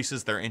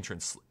increases their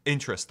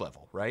interest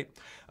level, right?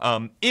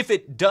 If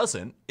it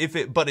doesn't,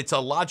 but it's a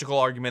logical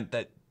argument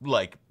that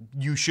like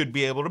you should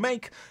be able to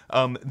make,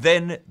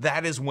 then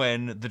that is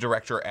when the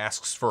director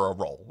asks for a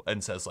roll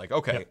and says like,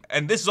 okay,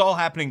 and this is all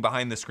happening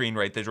behind the screen,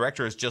 right? The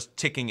director is just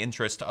ticking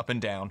interest up and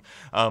down.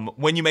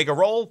 When you make a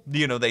roll,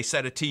 you know, they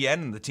set a TN,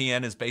 and the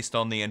TN is based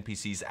on the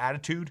NPC's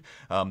attitude.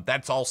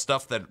 That's all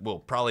stuff that will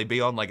probably be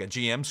on like a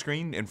GM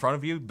screen in front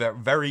of you.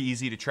 Very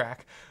easy to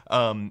track.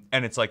 And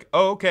it's like,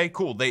 oh, okay,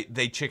 cool. They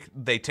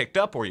ticked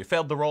up, or you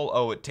failed the roll.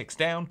 Oh, it ticks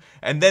down.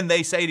 And then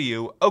they say to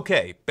you,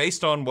 okay,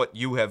 based on what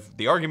you have,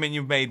 the argument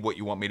you've made, what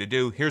you want me to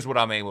do, here's what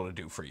I'm able to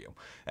do for you.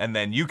 And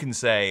then you can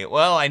say,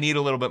 well, I need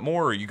a little bit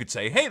more, or you could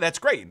say, hey, that's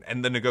great.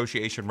 And the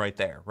negotiation right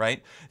there,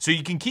 right? So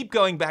you can keep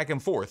going back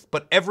and forth,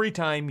 but every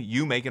time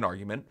you make an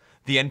argument,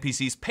 the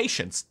NPC's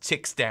patience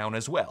ticks down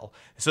as well.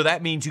 So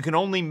that means you can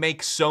only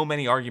make so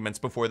many arguments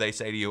before they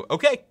say to you,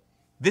 okay,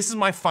 this is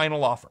my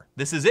final offer.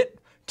 This is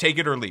it. Take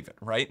it or leave it,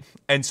 right?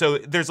 And so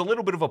there's a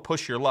little bit of a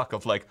push your luck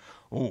of like,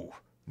 ooh,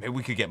 maybe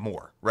we could get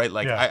more, right?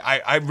 Like,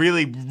 I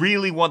really,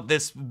 really want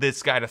this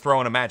guy to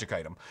throw in a magic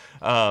item.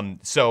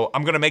 So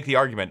I'm going to make the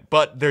argument.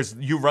 But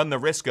you run the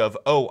risk of,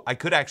 oh, I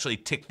could actually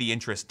tick the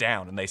interest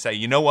down. And they say,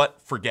 you know what?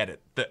 Forget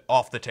it.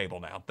 Off the table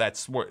now.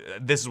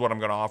 This is what I'm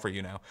going to offer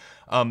you now.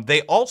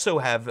 They also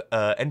have,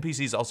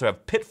 NPCs also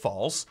have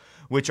pitfalls,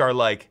 which are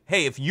like,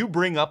 hey, if you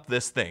bring up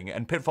this thing,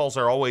 and pitfalls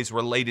are always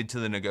related to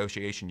the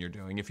negotiation you're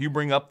doing. If you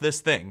bring up this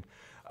thing,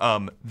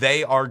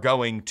 they are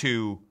going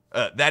to,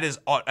 that is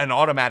an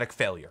automatic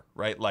failure,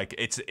 right? Like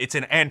it's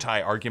an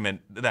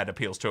anti-argument that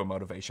appeals to a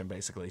motivation,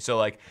 basically. So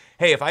like,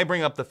 hey, if I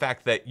bring up the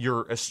fact that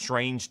your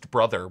estranged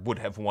brother would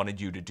have wanted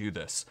you to do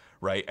this,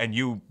 right? And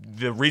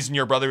the reason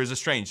your brother is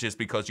estranged is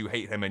because you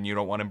hate him and you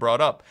don't want him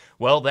brought up.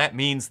 Well, that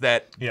means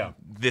that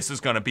this is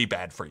going to be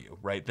bad for you,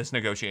 right? This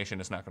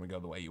negotiation is not going to go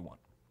the way you want.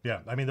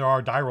 Yeah, I mean, there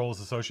are die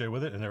rolls associated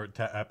with it, and it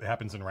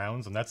happens in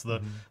rounds, and that's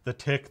the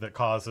tick that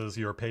causes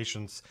your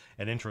patience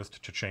and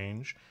interest to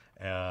change.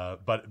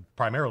 But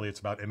primarily, it's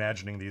about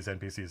imagining these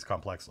NPCs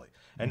complexly,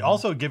 and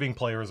also giving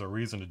players a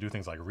reason to do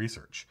things like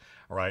research,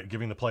 right?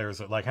 Giving the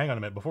players like, hang on a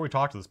minute, before we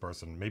talk to this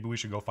person, maybe we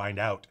should go find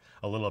out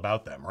a little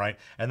about them, right?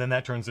 And then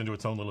that turns into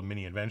its own little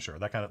mini adventure.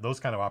 Those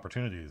kind of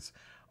opportunities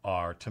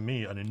are, to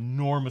me, an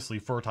enormously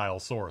fertile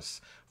source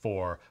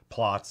for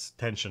plots,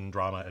 tension,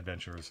 drama,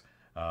 adventures.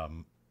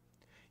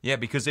 Yeah,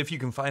 because if you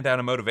can find out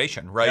a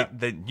motivation, right,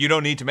 then you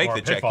don't need to make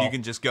the check. You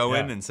can just go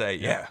in and say,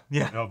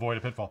 avoid a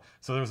pitfall.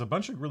 So there's a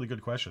bunch of really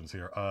good questions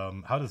here.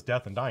 How does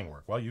death and dying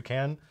work? Well, you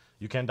can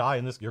die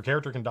in this. Your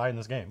character can die in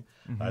this game.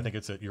 I think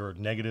it's at your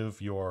negative,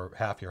 your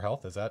half your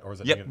health. Is that, or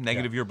is it? Yep,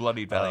 negative your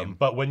bloodied value.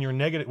 But when you're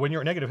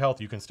at negative health,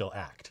 you can still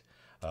act.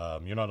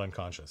 You're not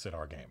unconscious in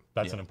our game.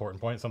 That's an important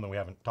point. Something we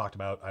haven't talked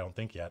about, I don't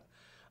think yet.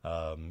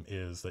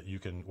 Is that you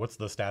can, what's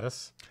the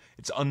status?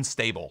 It's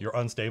unstable. You're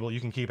unstable.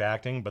 You can keep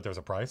acting, but there's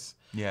a price.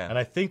 Yeah. And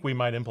I think we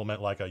might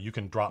implement like you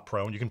can drop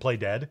prone, you can play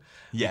dead.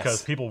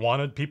 Yes.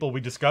 Because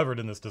we discovered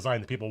in this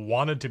design that people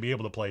wanted to be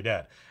able to play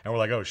dead. And we're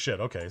like, oh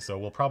shit, okay, so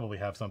we'll probably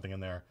have something in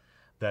there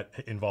that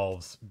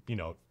involves,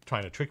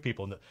 trying to trick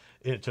people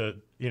so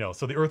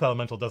the earth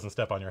elemental doesn't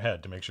step on your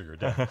head to make sure you're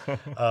dead.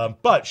 But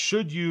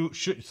but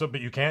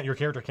you can't, your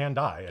character can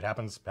die. It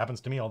happens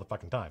to me all the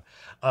fucking time.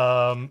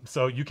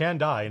 So you can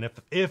die. And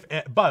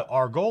but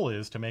our goal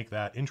is to make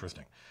that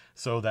interesting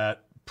so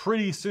that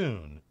pretty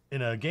soon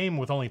in a game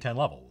with only 10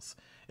 levels,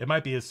 it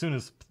might be as soon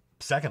as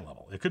second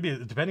level. It could be,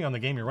 depending on the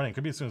game you're running, it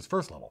could be as soon as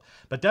first level.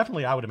 But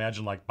definitely I would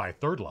imagine like by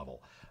third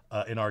level,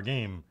 in our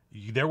game,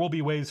 there will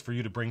be ways for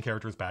you to bring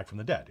characters back from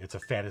the dead. It's a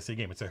fantasy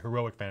game. It's a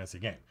heroic fantasy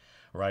game,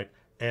 right?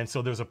 And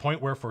so there's a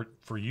point where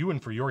for you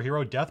and for your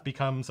hero, death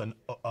becomes an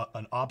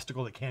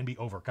obstacle that can be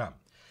overcome.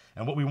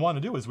 And what we want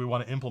to do is we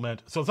want to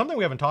implement. So something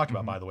we haven't talked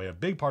about, by the way, a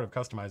big part of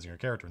customizing your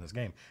character in this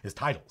game is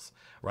titles,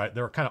 right?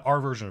 They're kind of our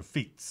version of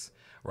feats,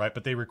 right?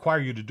 But they require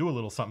you to do a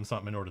little something,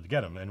 something in order to get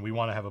them. And we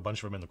want to have a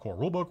bunch of them in the core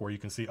rulebook where you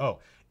can see, oh,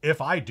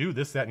 if I do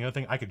this, that, and the other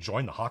thing, I could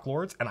join the Hawk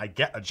Lords and I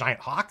get a giant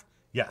hawk.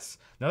 Yes.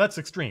 Now that's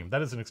extreme.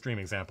 That is an extreme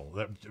example.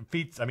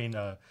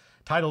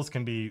 Titles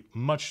can be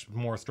much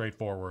more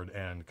straightforward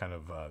and kind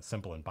of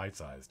simple and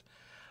bite-sized.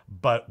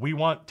 But we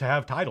want to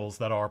have titles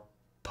that are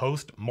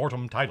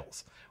post-mortem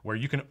titles, where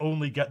you can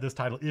only get this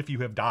title if you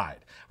have died,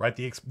 right?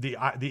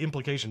 The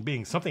implication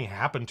being something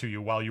happened to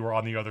you while you were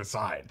on the other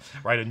side,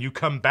 right? And you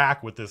come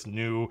back with this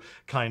new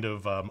kind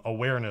of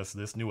awareness,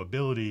 this new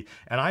ability.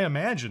 And I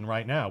imagine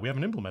right now, we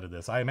haven't implemented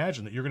this, I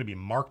imagine that you're going to be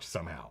marked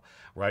somehow,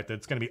 right? That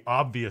it's going to be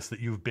obvious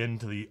that you've been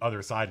to the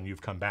other side and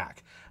you've come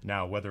back.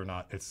 Now, whether or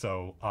not it's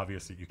so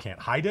obvious that you can't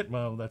hide it,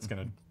 well, that's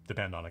going to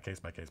depend on a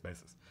case-by-case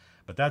basis.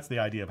 But that's the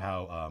idea of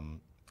how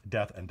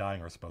death and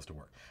dying are supposed to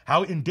work.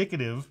 How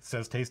indicative,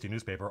 says Tasty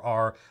Newspaper,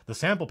 are the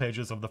sample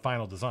pages of the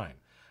final design?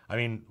 I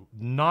mean,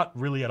 not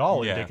really at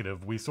all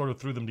indicative. We sort of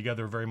threw them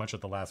together very much at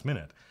the last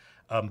minute.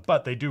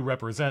 But they do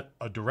represent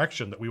a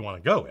direction that we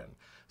want to go in.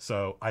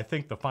 So I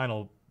think the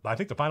final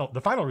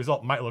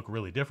result might look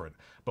really different,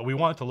 but we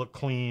want it to look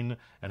clean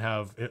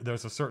and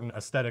there's a certain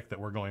aesthetic that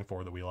we're going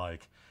for that we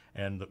like,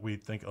 and that we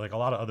think, like a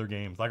lot of other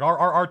games, like our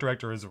art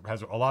director has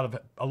a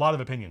lot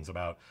of opinions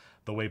about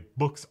the way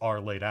books are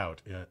laid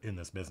out in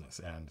this business.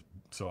 And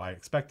so I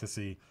expect to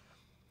see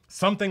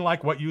something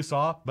like what you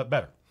saw, but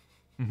better.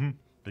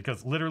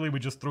 Because literally we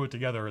just threw it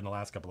together in the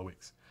last couple of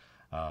weeks.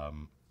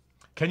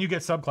 Can you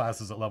get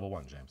subclasses at level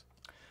 1, James?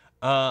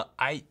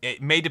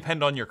 It may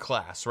depend on your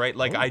class, right?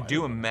 Like, I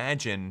do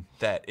imagine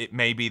that it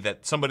may be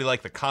that somebody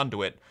like the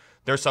Conduit,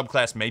 their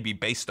subclass may be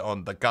based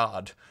on the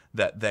god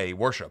that they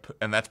worship,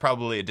 and that's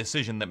probably a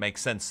decision that makes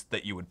sense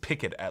that you would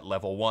pick it at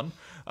level 1.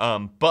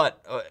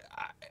 But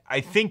I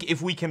think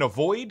if we can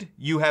avoid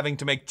you having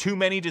to make too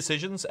many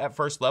decisions at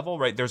first level,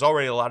 right? There's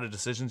already a lot of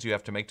decisions you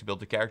have to make to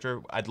build a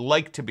character. I'd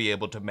like to be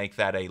able to make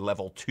that a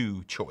level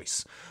 2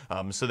 choice,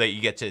 so that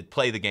you get to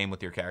play the game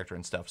with your character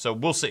and stuff. So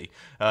we'll see.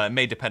 It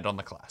may depend on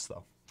the class,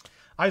 though.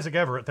 Isaac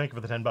Everett, thank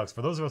you for the $10.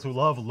 For those of us who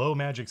love low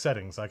magic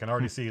settings, I can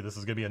already see this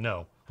is going to be a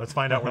no. Let's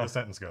find out where the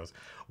sentence goes.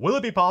 Will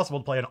it be possible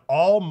to play an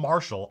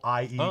all-martial,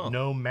 i.e.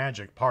 no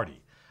magic party?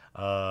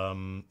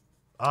 That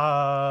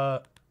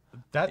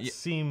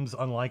seems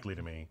unlikely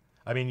to me.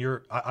 I mean,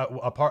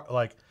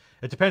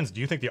 it depends. Do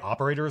you think the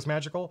operator is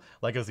magical?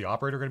 Like, is the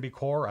operator going to be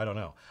core? I don't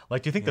know.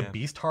 Like, do you think the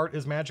Beast Heart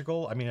is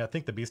magical? I mean, I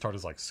think the Beast Heart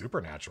is like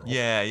supernatural.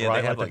 Yeah.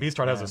 Right? Like the Beast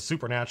Heart has a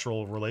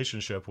supernatural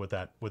relationship with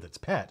its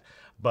pet,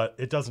 but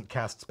it doesn't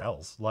cast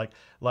spells. I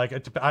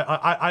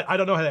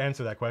don't know how to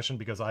answer that question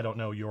because I don't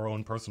know your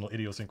own personal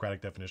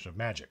idiosyncratic definition of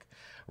magic,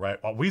 right?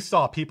 We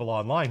saw people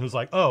online who's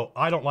like, "Oh,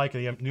 I don't like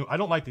the new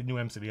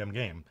MCDM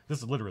game." This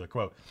is literally a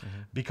quote,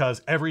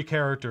 because every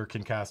character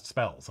can cast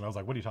spells, and I was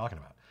like, "What are you talking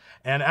about?"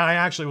 And I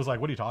actually was like,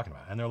 "What are you talking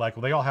about?" And they're like,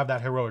 "Well, they all have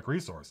that heroic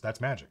resource.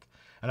 That's magic."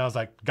 And I was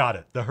like, "Got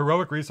it. The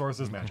heroic resource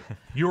is magic."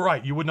 You were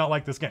right. You would not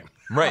like this game.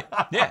 Right.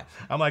 Yeah.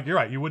 I'm like, you're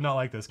right. You would not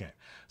like this game.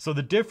 So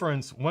the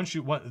difference,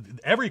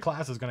 every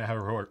class is going to have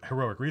a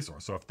heroic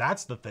resource. So if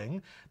that's the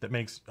thing that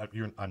makes,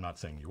 I'm not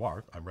saying you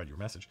are, I read your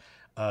message,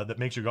 that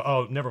makes you go,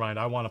 oh, never mind,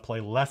 I want to play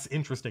less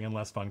interesting and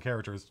less fun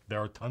characters, there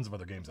are tons of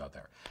other games out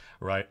there,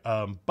 right?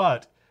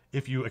 But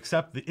if you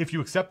accept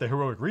the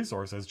heroic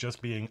resource as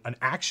just being an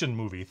action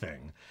movie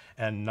thing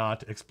and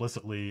not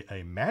explicitly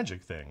a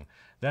magic thing,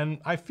 then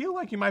I feel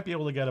like you might be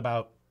able to get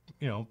about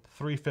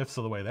 3/5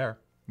 of the way there.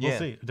 We'll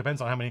see. It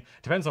depends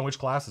on which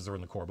classes are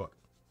in the core book.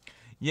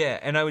 Yeah,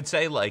 and I would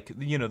say,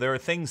 there are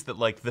things that,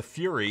 like, the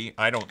Fury,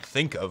 I don't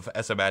think of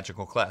as a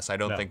magical class. I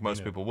don't think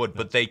most people would,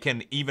 but they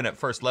can, even at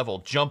first level,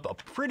 jump a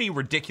pretty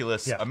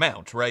ridiculous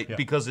amount, right? Yeah.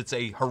 Because it's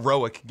a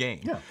heroic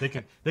game. Yeah,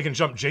 they can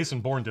jump Jason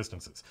Bourne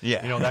distances.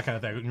 Yeah. That kind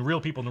of thing. And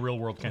real people in the real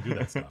world can't do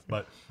that stuff.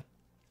 But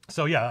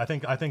so yeah, I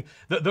think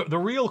the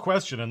real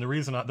question, and the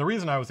reason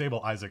I was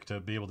able, Isaac, to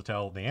be able to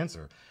tell the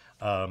answer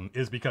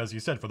is because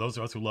you said, for those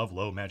of us who love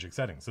low magic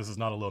settings, this is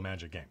not a low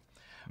magic game.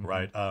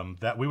 Right,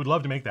 that we would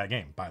love to make that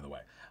game, by the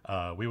way.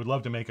 We would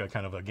love to make a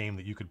kind of a game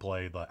that you could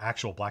play the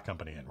actual Black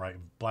Company in, right?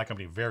 Black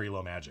Company, very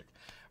low magic,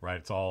 right?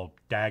 It's all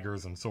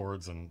daggers and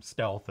swords and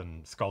stealth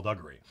and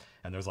skullduggery,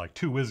 and there's like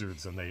 2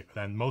 wizards,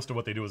 and most of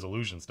what they do is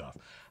illusion stuff.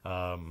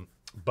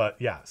 But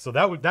yeah, so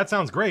that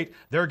sounds great.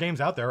 There are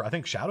games out there. I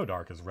think Shadow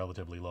Dark is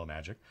relatively low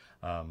magic.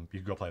 You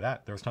could go play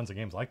that. There's tons of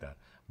games like that.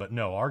 But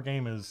no, our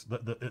game is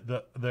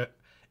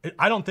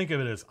I don't think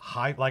of it as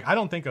high. Like, I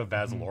don't think of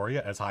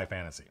Vaseloria as high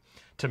fantasy.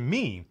 To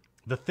me,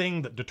 the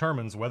thing that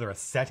determines whether a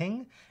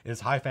setting is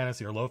high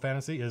fantasy or low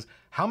fantasy is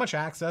how much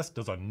access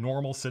does a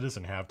normal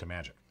citizen have to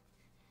magic,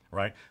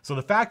 right? So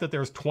the fact that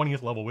there's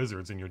 20th level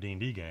wizards in your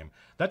D&D game,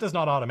 that does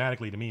not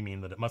automatically to me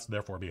mean that it must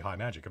therefore be high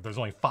magic if there's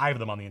only 5 of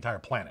them on the entire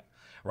planet,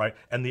 right?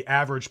 And the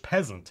average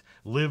peasant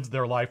lives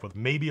their life with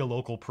maybe a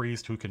local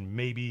priest who can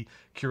maybe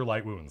cure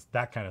light wounds,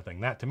 that kind of thing.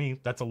 That to me,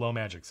 that's a low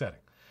magic setting,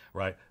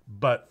 right?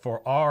 But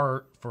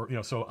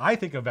so I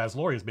think of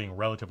Vaslori as being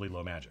relatively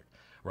low magic,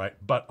 right?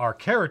 But our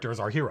characters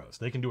are heroes.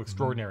 They can do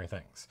extraordinary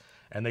things.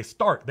 And they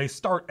start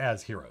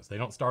as heroes. They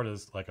don't start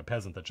as like a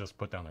peasant that just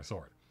put down their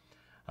sword.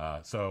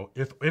 So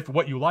if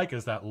what you like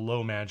is that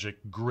low magic,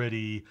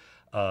 gritty,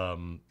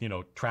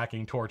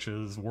 tracking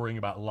torches, worrying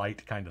about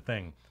light kind of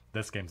thing,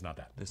 this game's not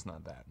that. It's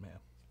not that,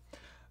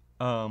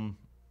 man.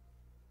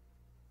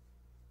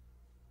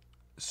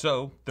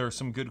 So there are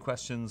some good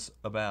questions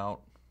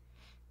about.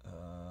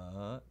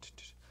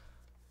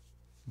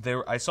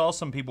 I saw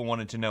some people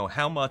wanted to know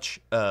how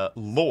much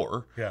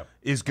lore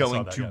is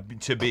going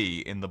to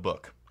be in the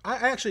book. I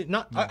actually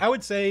not. I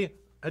would say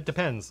it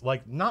depends.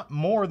 Like not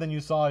more than you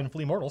saw in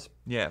Flea Mortals.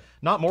 Yeah.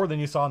 Not more than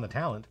you saw in the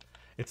Talent.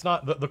 It's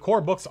not the core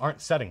books aren't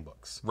setting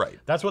books. Right.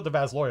 That's what the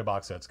Vasloria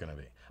box set's going to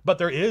be. But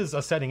there is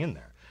a setting in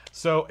there.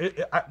 So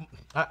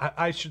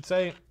I should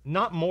say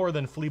not more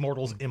than Flea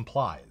Mortals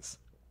implies.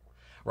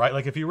 Right?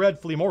 Like if you read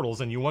Flea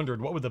Mortals and you wondered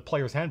what would the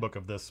player's handbook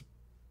of this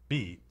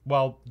be,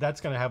 well,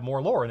 that's going to have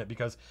more lore in it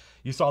because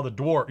you saw the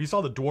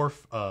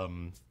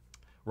dwarf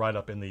write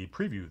up in the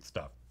preview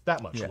stuff.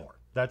 That much lore.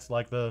 That's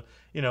like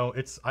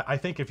I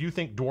think if you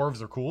think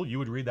dwarves are cool, you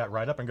would read that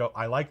write up and go,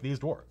 I like these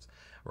dwarves,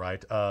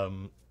 right?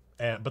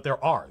 But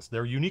they're ours.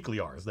 They're uniquely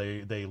ours.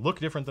 They look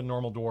different than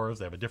normal dwarves.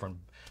 They have a different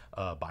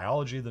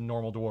biology than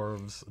normal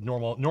dwarves,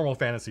 normal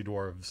fantasy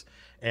dwarves,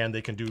 and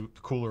they can do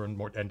cooler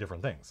and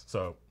different things.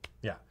 So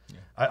yeah.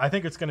 I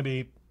think it's going to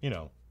be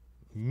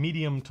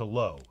medium to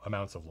low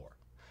amounts of lore.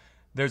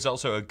 There's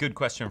also a good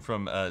question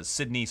from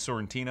Sydney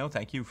Sorrentino.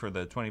 Thank you for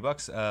the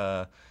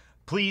 $20.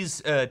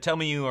 Please tell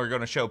me you are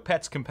going to show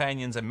pets,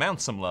 companions, and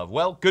mounts some love.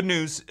 Well, good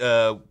news.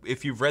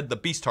 If you've read the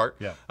Beast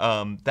Heart,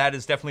 that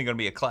is definitely going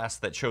to be a class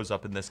that shows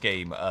up in this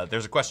game.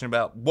 There's a question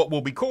about what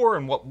will be core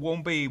and what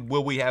won't be.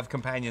 Will we have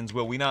companions?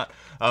 Will we not?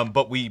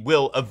 But we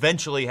will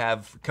eventually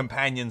have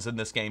companions in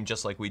this game,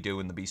 just like we do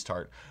in the Beast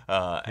Heart.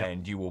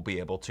 And you will be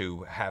able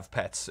to have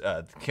pets.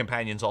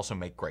 Companions also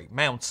make great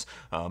mounts.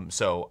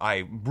 So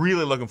I'm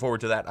really looking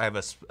forward to that. I have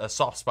a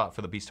soft spot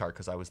for the Beast Heart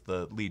because I was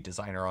the lead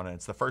designer on it.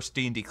 It's the first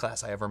D&D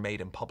class I ever made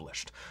and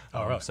published.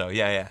 Oh, really? So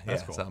yeah.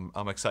 That's cool. So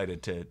I'm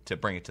excited to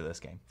bring it to this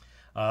game.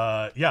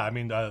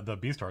 The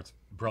Beast Heart's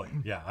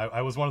brilliant. Yeah,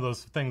 I was one of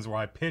those things where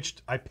I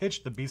pitched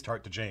the Beast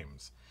Heart to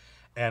James,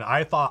 and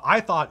I thought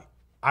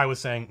I was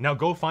saying, now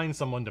go find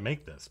someone to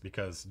make this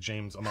because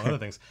James, among other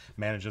things,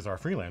 manages our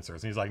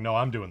freelancers, and he's like, no,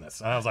 I'm doing this,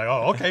 and I was like,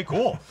 oh, okay,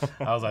 cool.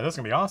 I was like, this is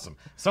gonna be awesome.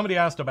 Somebody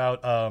asked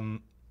about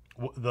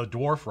the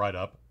dwarf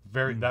write-up.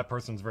 That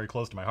person's very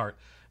close to my heart.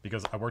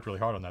 Because I worked really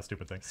hard on that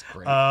stupid thing. It's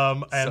great.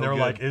 And so they were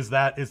like, is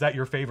that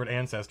your favorite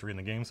ancestry in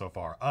the game so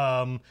far?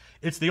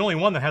 It's the only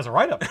one that has a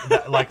write-up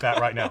like that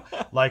right now.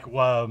 Like,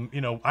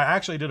 I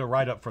actually did a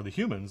write-up for the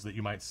humans that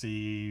you might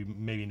see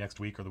maybe next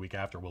week or the week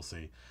after. We'll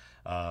see.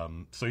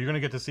 So you're going to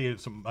get to see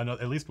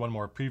at least one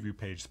more preview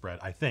page spread,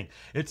 I think.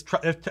 It's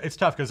tough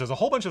because there's a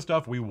whole bunch of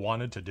stuff we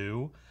wanted to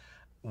do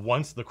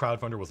once the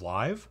crowdfunder was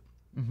live.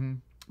 Mm-hmm.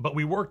 But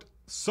we worked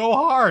so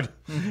hard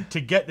to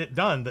get it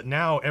done that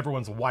now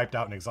everyone's wiped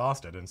out and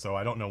exhausted, and so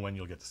I don't know when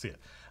you'll get to see it.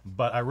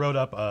 But I wrote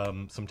up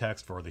some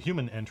text for the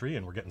human entry,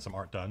 and we're getting some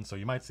art done, so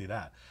you might see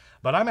that.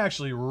 But I'm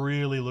actually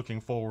really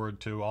looking forward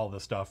to all the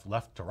stuff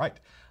left to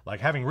write. Like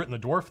having written the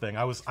dwarf thing,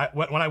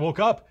 when I woke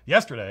up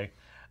yesterday,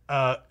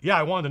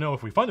 I wanted to know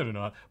if we funded it or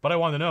not, but I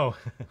wanted to know,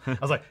 I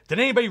was like, did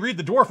anybody read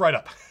the dwarf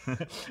write-up?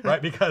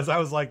 Right? Because I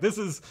was like, this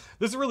is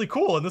really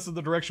cool, and this is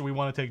the direction we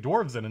want to take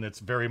dwarves in, and it's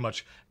very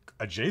much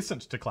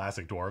adjacent to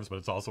classic dwarves, but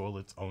it's also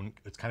it's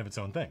kind of its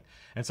own thing.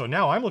 And so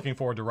now I'm looking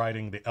forward to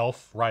writing the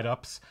elf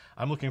write-ups.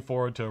 I'm looking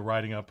forward to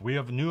writing up, we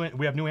have new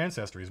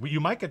ancestries. You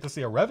might get to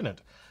see a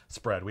Revenant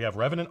spread. We have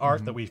Revenant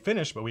art that we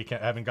finished, but we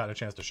haven't gotten a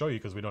chance to show you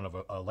because we don't have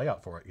a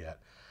layout for it yet.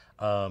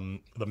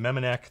 The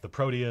Memenek, the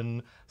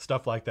Protean,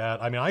 stuff like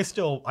that. I mean, I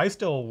still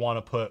want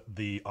to put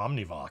the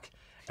Omnivok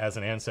as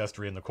an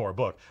ancestry in the core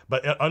book,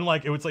 but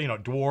unlike it would say,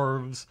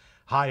 dwarves,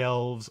 high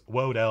elves,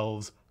 woad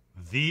elves,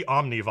 the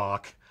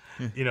Omnivok,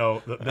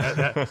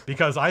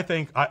 because I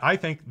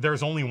think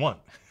there's only one.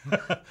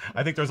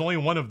 I think there's only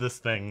one of this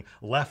thing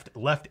left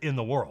in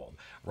the world,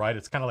 right?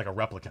 It's kind of like a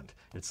replicant.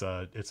 It's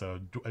a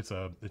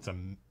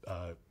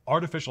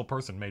artificial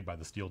person made by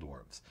the Steel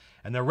Dwarves,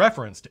 and they're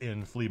referenced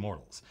in Flea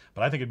Mortals.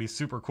 But I think it'd be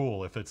super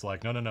cool if it's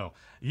like, no,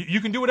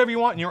 you can do whatever you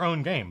want in your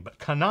own game, but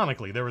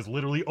canonically there is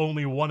literally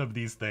only one of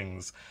these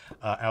things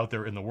out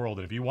there in the world,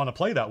 and if you want to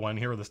play that one,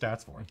 here are the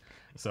stats for it.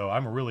 So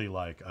I'm really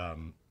like,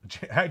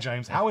 hi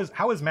James, how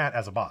is Matt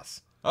as a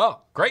boss?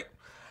 Oh, great.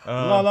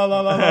 La. No,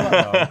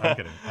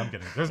 I'm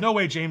kidding. There's no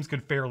way James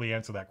could fairly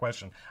answer that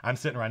question. I'm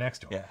sitting right next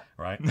to him. Yeah.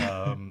 Right.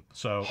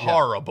 So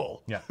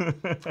horrible. Yeah.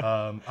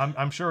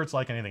 I'm sure it's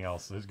like anything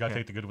else. It's got to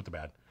take the good with the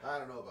bad. I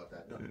don't know about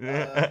that.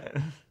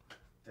 No.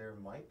 There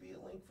might be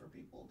a link for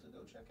people to go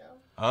check out.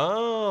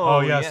 Oh,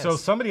 yeah. yes. So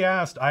somebody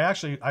asked. I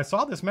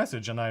saw this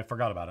message and I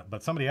forgot about it.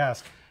 But somebody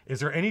asked, "Is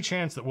there any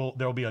chance that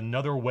there'll be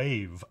another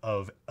wave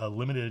of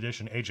limited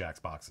edition Ajax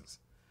boxes?"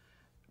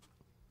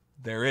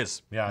 There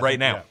is. Yeah, right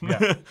now.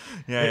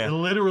 Yeah. It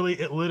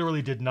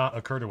literally did not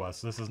occur to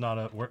us. This is not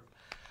a.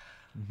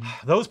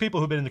 Those people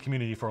who've been in the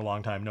community for a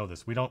long time know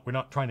this. We're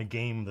not trying to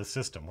game the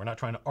system. We're not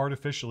trying to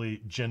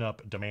artificially gin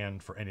up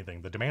demand for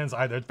anything. The demand's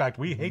either. In fact,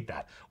 we hate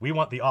that. We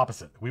want the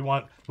opposite. We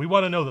want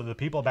to know that the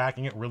people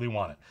backing it really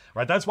want it.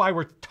 Right. That's why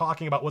we're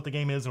talking about what the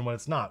game is and what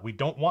it's not. We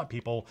don't want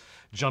people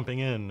jumping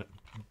in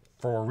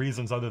for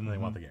reasons other than they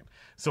want the game.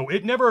 So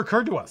it never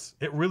occurred to us.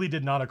 It really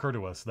did not occur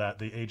to us that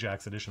the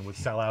Ajax edition would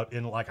sell out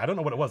in I don't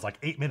know what it was,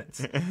 8 minutes.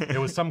 It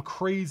was some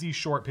crazy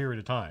short period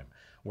of time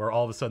where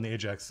all of a sudden the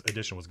Ajax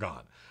edition was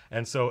gone.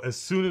 And so as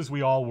soon as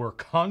we all were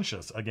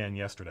conscious again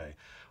yesterday,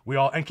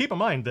 and keep in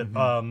mind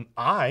that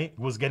I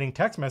was getting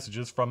text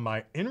messages from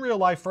my in real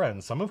life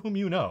friends, some of whom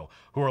you know,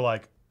 who are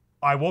like,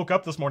 I woke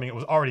up this morning, it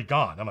was already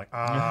gone. I'm like,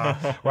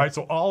 right?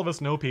 So all of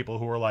us know people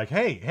who are like,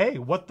 hey,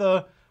 we're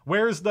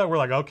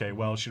like, okay,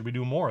 well, should we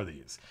do more of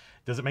these?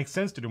 Does it make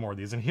sense to do more of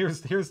these? And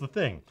here's the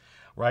thing,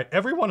 right?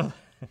 Every one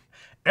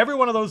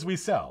of those we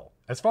sell,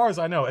 as far as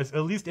I know, at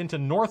least into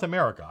North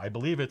America. I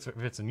believe if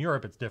it's in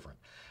Europe, it's different.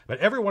 But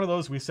every one of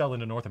those we sell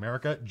into North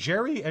America,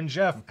 Jerry and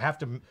Jeff have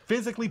to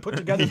physically put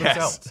together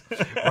themselves,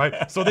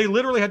 right? So they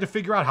literally had to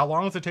figure out how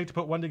long does it take to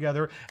put one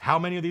together, how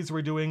many of these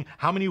we're doing,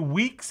 how many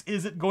weeks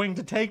is it going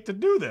to take to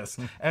do this?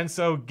 And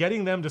so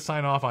getting them to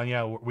sign off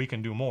on, we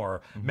can do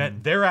more,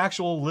 meant their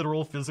actual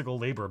literal physical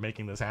labor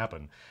making this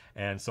happen.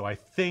 And so I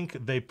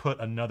think they put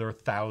another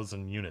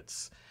 1,000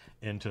 units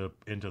into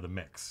the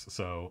mix.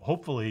 So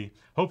hopefully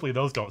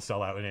those don't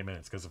sell out in 8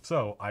 minutes, because if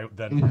so,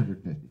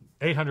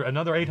 850.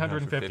 Another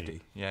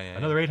 850.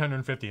 Another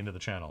 850 into the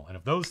channel. And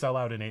if those sell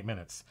out in 8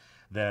 minutes,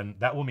 then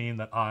that will mean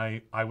that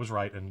I was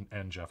right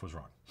and Jeff was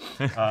wrong.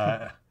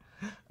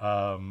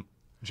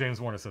 James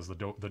Warner says the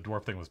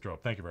dwarf thing was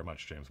dope. Thank you very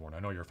much, James Warner.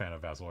 I know you're a fan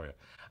of Vasloria.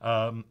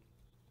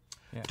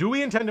 Do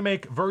we intend to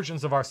make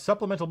versions of our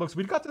supplemental books?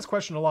 We got this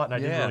question a lot, and I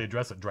didn't really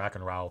address it.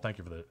 Draken Rowell, thank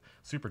you for the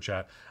super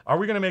chat. Are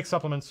we going to make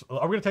supplements?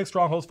 Are we going to take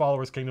Strongholds,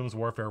 Followers, Kingdoms,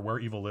 Warfare, Where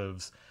Evil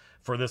Lives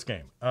for this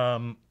game?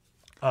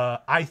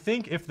 I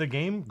think if the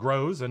game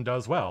grows and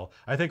does well,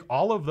 I think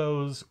all of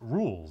those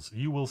rules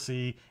you will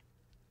see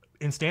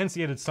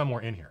instantiated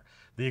somewhere in here.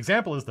 The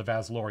example is the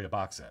Vasloria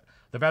box set.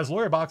 The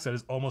Vasloria box set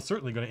is almost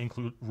certainly going to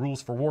include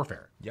rules for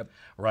Warfare. Yep.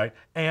 Right?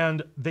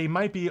 And they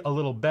might be a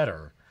little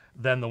better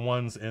than the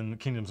ones in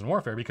Kingdoms and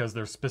Warfare because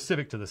they're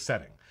specific to the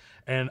setting.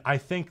 And I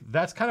think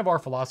that's kind of our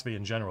philosophy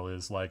in general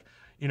is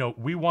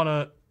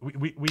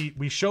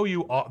we show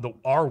you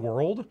our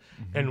world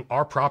and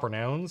our proper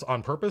nouns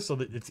on purpose so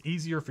that it's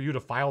easier for you to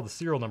file the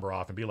serial number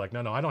off and be like,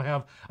 no, I don't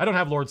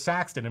have Lord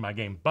Saxton in my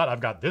game, but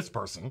I've got this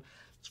person,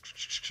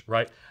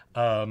 right?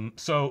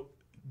 So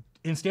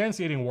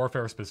instantiating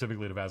Warfare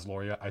specifically to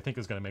Vasloria, I think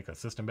is going to make the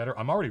system better.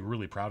 I'm already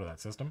really proud of that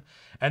system.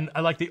 And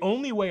the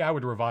only way I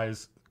would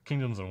revise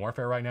Kingdoms and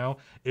Warfare right now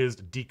is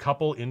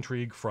decouple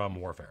intrigue from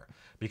warfare,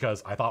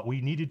 because I thought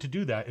we needed to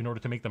do that in order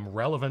to make them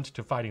relevant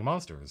to fighting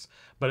monsters.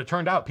 But it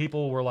turned out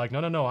people were like,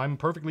 no, I'm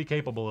perfectly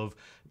capable of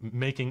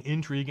making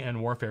intrigue and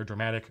warfare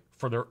dramatic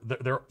for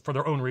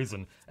their own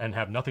reason and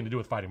have nothing to do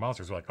with fighting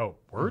monsters. We're like, oh,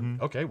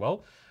 word? Okay,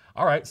 well,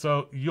 all right.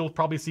 So you'll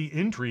probably see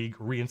intrigue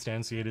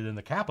reinstantiated in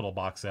the Capital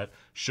box set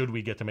should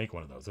we get to make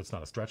one of those. It's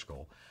not a stretch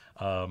goal.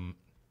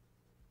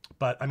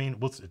 But I mean,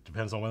 it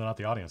depends on whether or not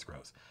the audience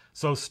grows.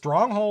 So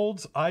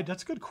Strongholds,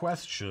 that's a good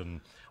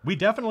question. We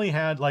definitely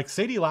had,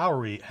 Sadie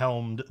Lowery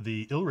helmed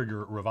the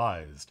Illrigger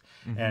Revised.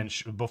 And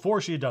before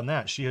she had done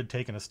that, she had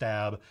taken a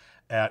stab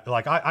at,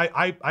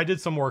 I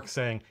did some work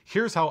saying,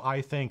 here's how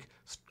I think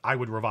I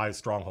would revise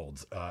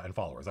Strongholds and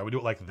Followers. I would do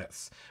it like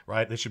this,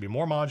 right? It should be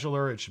more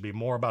modular. It should be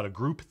more about a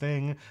group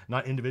thing,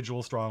 not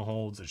individual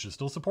strongholds. It should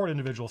still support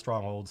individual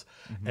strongholds.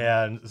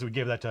 And so we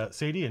gave that to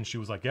Sadie, and she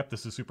was like, yep,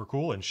 this is super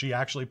cool. And she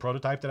actually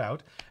prototyped it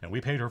out, and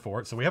we paid her for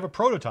it. So we have a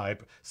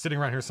prototype sitting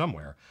around here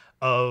somewhere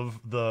of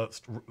a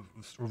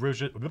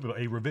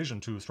revision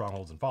to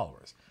Strongholds and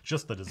Followers,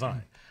 just the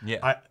design.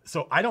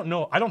 So I don't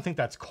know. I don't think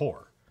that's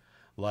core.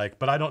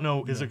 But I don't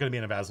know, is it going to be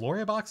in a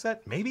Vasloria box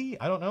set? Maybe.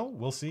 I don't know.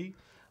 We'll see.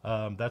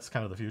 That's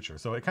kind of the future.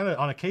 So it kind of,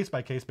 on a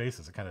case-by-case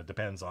basis, it kind of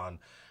depends on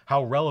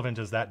how relevant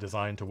is that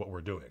design to what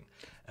we're doing.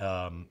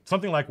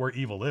 Something like Where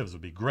Evil Lives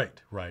would be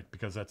great, right?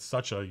 Because that's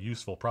such a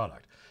useful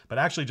product. But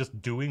actually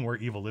just doing Where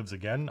Evil Lives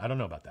again, I don't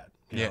know about that.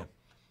 You know?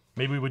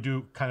 Maybe we would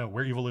do kind of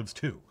Where Evil Lives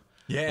 2.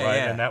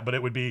 But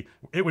it would be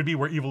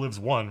Where Evil Lives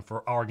 1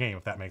 for our game,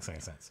 if that makes any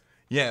sense.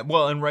 Yeah,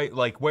 well, and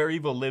Where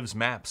Evil Lives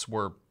maps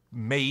were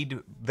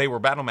they were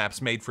battle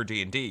maps made for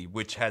D&D,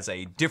 which has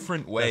a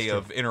different way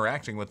of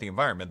interacting with the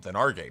environment than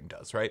our game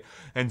does, right?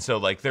 And so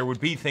there would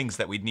be things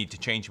that we'd need to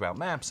change about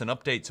maps and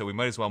update, so we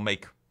might as well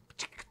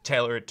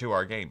tailor it to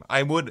our game.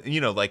 I would,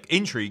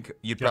 intrigue,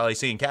 you'd probably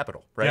see in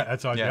Capital, right? Yeah,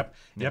 that's all. Yep.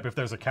 If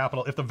there's a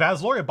Capital, if the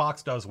Vasloria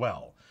box does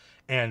well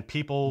and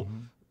people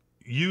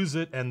use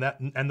it, and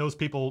those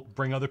people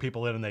bring other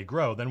people in and they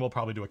grow, then we'll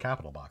probably do a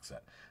capital box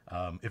set.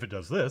 If it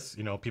does this,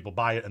 people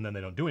buy it and then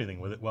they don't do anything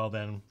with it, well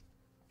then.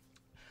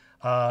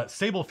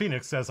 Sable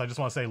Phoenix says, I just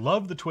want to say,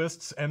 love the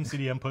twists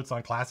MCDM puts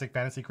on classic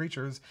fantasy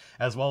creatures,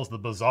 as well as the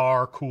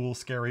bizarre, cool,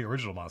 scary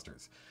original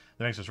monsters.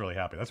 That makes us really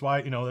happy. That's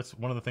why, that's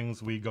one of the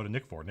things we go to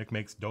Nick for. Nick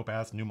makes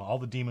dope-ass new, all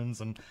the demons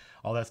and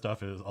all that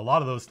stuff. A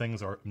lot of those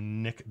things are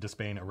Nick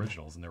Despain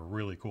originals, and they're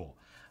really cool.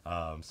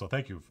 So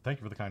thank you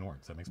for the kind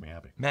words. That makes me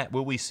happy. Matt,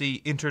 will we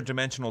see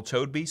interdimensional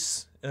toad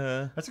beasts?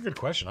 That's a good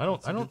question. I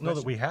don't know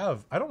that we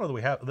have. I don't know that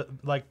we have.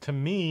 Like, to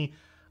me,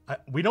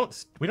 we don't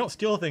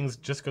steal things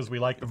just because we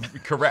like them.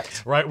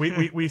 Correct. Right?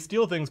 We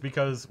steal things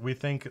because we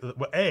think,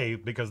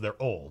 because they're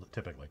old,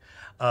 typically,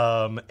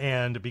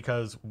 and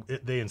because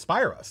they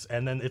inspire us,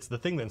 and then it's the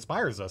thing that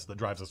inspires us that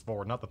drives us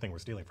forward, not the thing we're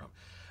stealing from,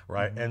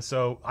 right? And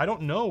so I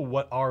don't know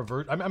what our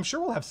I'm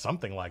sure we'll have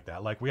something like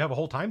that. Like, we have a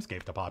whole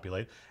timescape to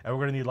populate, and we're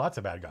going to need lots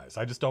of bad guys.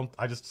 I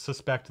just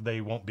suspect they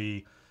won't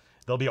be.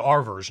 They'll be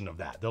our version of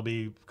that. They'll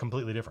be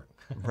completely different.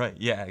 Right.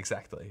 Yeah.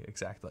 Exactly.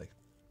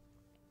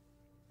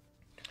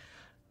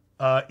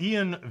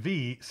 Ian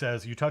V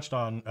says, you touched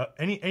on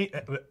any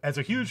as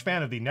a huge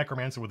fan of the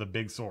necromancer with a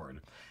big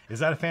sword. Is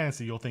that a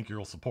fantasy you'll think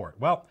you'll support?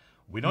 Well,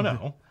 we don't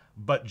know,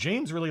 but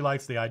James really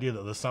likes the idea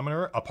that the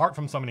summoner, apart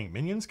from summoning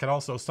minions, can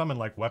also summon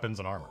like weapons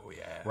and armor. Oh,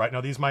 yeah. Right now,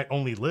 these might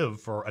only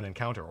live for an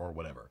encounter or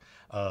whatever,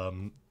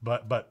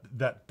 but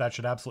that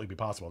should absolutely be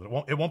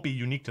possible. It won't be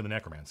unique to the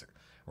necromancer,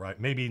 right?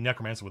 Maybe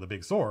necromancer with a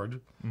big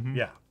sword,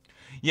 yeah.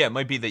 Yeah, it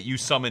might be that you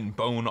summon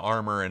bone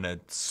armor and a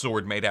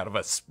sword made out of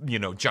a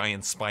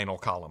giant spinal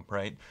column,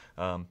 right?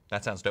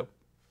 That sounds dope.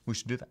 We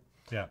should do that.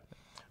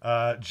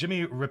 Yeah.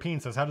 Jimmy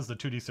Rapine says, how does the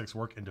 2d6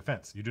 work in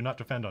defense? You do not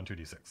defend on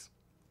 2d6.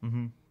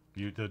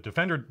 The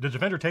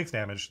defender takes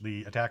damage,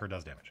 the attacker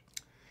does damage.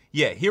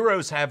 Yeah,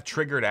 heroes have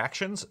triggered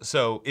actions.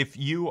 So if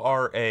you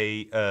are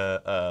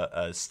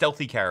a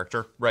stealthy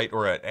character, right,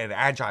 or an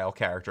agile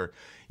character,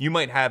 you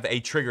might have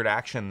a triggered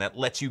action that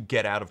lets you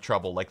get out of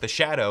trouble. Like the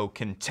Shadow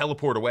can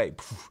teleport away,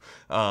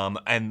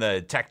 and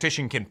the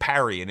Tactician can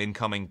parry an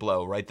incoming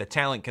blow, right? The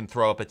Talent can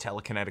throw up a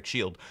telekinetic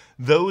shield.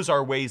 Those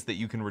are ways that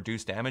you can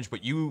reduce damage,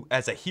 but you,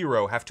 as a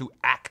hero, have to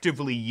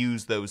actively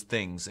use those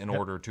things in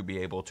order to be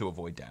able to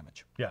avoid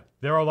damage. Yeah,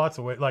 there are lots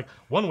of ways. Like,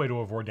 one way to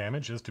avoid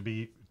damage is to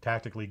be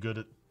tactically good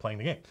at playing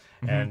the game,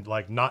 and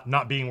like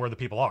not being where the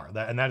people are.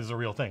 That is a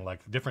real thing. Like,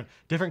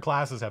 different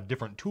classes have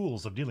different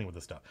tools of dealing with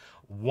this stuff.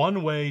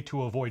 One way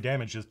to avoid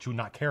damage is to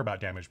not care about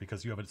damage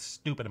because you have a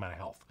stupid amount of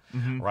health,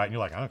 right? And you're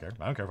like, I don't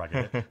care if I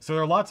get hit. So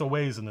there are lots of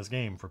ways in this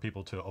game for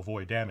people to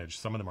avoid damage.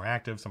 Some of them are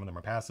active, some of them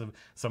are passive,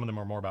 some of them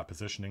are more about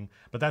positioning.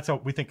 But that's how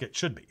we think it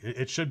should be.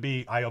 It should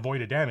be, I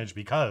avoided damage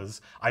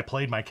because I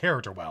played my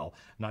character well,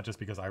 not just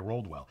because I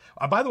rolled well.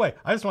 By the way,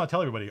 I just want to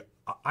tell everybody,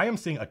 I am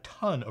seeing a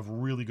ton of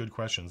really good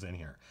questions in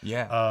here.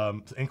 Yeah.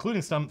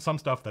 Including some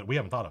stuff that we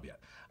haven't thought of yet.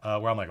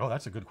 Where I'm like, oh,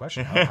 that's a good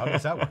question. How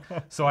does that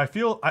work? So I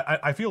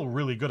feel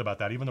really good about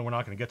that. Even though we're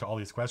not going to get to all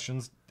these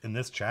questions in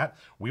this chat,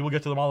 we will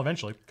get to them all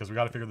eventually because we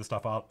got to figure this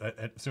stuff out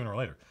sooner or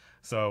later.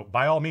 So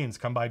by all means,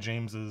 come by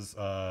James's.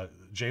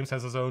 James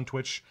has his own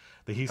Twitch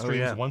that he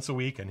streams once a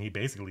week, and he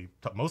basically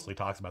mostly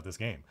talks about this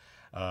game.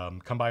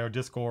 Come by our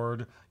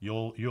Discord.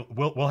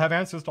 We'll have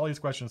answers to all these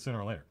questions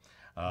sooner or later.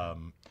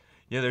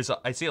 Yeah,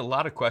 I see a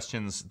lot of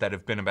questions that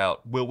have been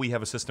about, will we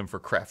have a system for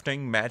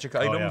crafting magic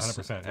items?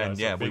 Oh, yeah,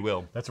 100%. And we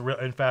will. That's a real.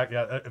 In fact,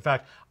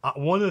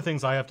 one of the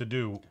things I have to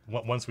do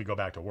once we go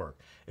back to work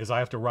is I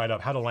have to write up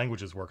how do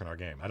languages work in our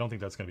game. I don't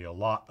think that's going to be a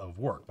lot of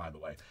work, by the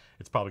way.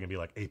 It's probably going to be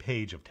like a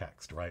page of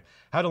text, right?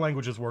 How do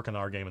languages work in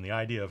our game, and the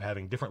idea of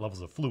having different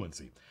levels of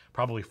fluency,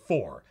 probably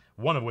 4.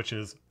 One of which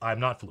is I'm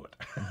not fluent,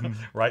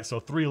 right?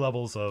 So 3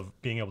 levels of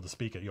being able to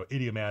speak it,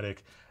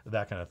 idiomatic,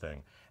 that kind of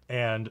thing.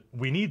 And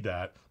we need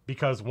that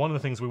because one of the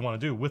things we want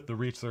to do with the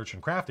research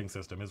and crafting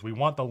system is we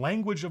want the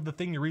language of the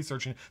thing you're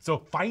researching. So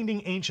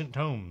finding ancient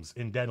tomes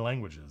in dead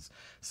languages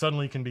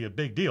suddenly can be a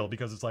big deal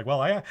because it's like,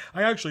 well, I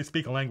actually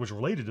speak a language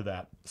related to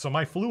that. So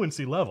my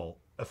fluency level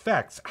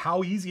affects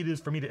how easy it is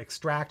for me to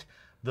extract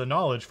the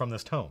knowledge from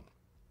this tome.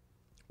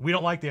 We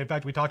don't like in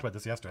fact, we talked about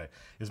this yesterday,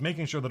 is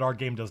making sure that our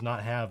game does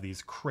not have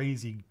these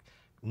crazy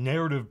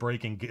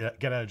narrative-breaking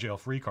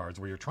get-out-of-jail-free cards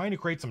where you're trying to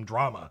create some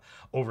drama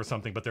over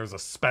something, but there's a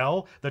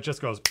spell that just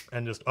goes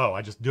and just,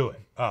 I just do it.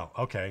 Oh,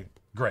 okay,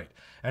 great.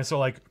 And so,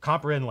 like,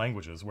 comprehend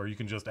languages where you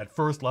can just, at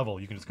first level,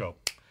 you can just go,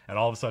 and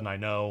all of a sudden I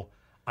know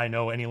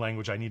any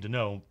language I need to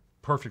know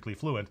perfectly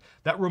fluent.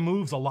 That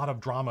removes a lot of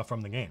drama from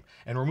the game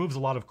and removes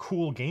a lot of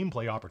cool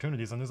gameplay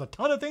opportunities, and there's a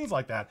ton of things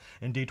like that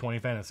in D20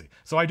 Fantasy.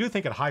 So I do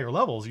think at higher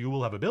levels you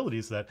will have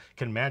abilities that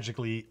can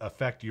magically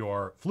affect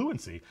your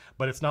fluency,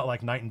 but it's not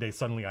like night and day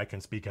suddenly I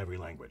can speak every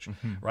language,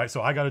 right?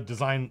 So I got to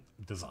design.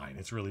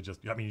 It's really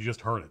just, you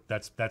just heard it.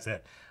 That's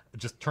it.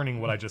 Just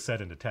turning what I just said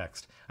into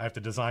text. I have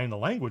to design the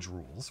language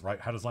rules, right?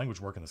 How does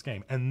language work in this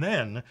game? And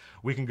then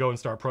we can go and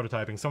start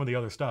prototyping some of the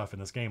other stuff in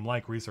this game,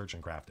 like research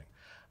and crafting.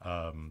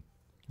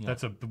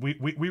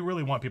 We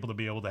really want people to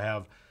be able to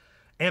have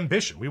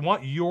ambition. We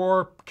want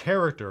your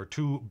character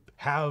to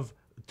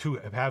to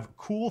have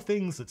cool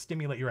things that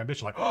stimulate your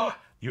ambition. Like, oh,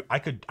 I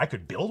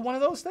could build one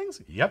of those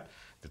things. Yep,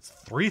 it's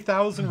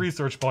 3,000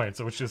 research points,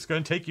 which is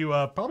going to take you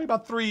probably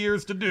about 3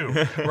 years to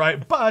do,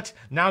 right? But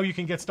now you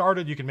can get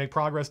started. You can make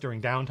progress during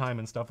downtime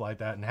and stuff like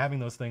that. And having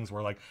those things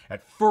where, like,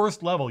 at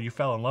first level you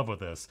fell in love with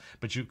this,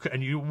 but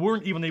you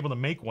weren't even able to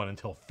make one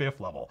until 5th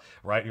level,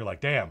 right? You're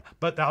like, damn.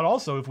 But that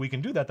also, if we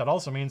can do that, that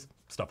also means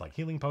stuff like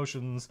healing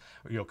potions,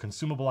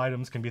 consumable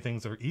items can be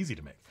things that are easy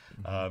to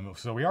make.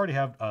 So we already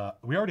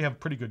have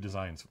pretty good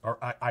designs or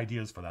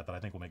ideas for that I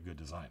think will make good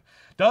design.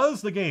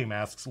 Does the game,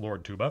 asks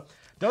Lord Tuba,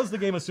 does the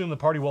game assume the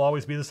party will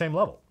always be the same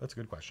level? That's a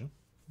good question.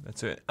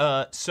 That's it.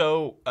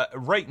 So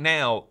right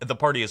now, the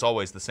party is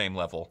always the same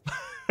level.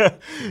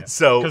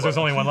 So because there's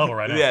only one level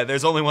right now. Yeah,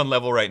 there's only one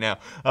level right now.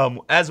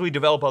 As we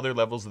develop other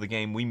levels of the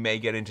game, we may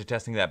get into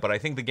testing that, but I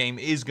think the game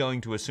is going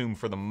to assume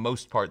for the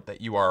most part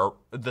that you are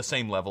the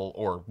same level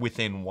or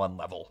within one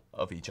level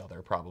of each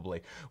other,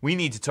 probably. We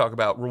need to talk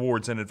about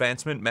rewards and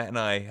advancement. Matt and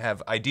I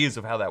have ideas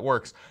of how that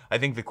works. I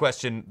think the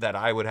question that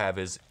I would have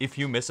is, if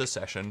you miss a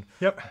session,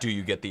 do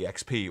you get the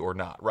XP or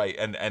not, right?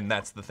 And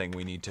that's the thing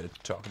we need to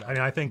talk about. I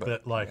mean, I think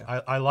that, like, yeah.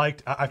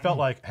 I felt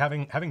like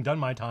having done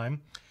my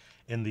time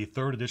in the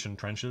 3rd edition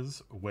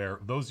trenches, where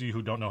those of you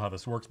who don't know how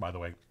this works, by the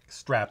way,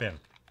 strap in.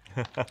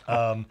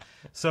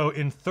 So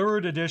in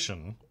 3rd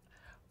edition,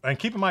 and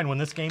keep in mind when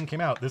this game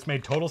came out, this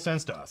made total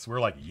sense to us. We're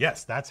like,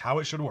 yes, that's how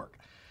it should work.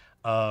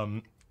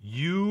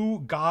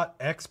 You got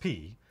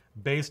XP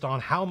based on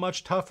how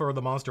much tougher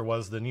the monster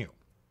was than you,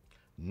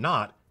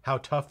 not how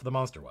tough the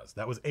monster was.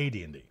 That was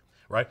AD&D,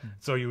 right?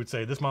 So you would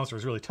say this monster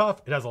is really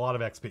tough. It has a lot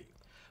of XP.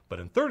 But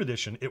in 3rd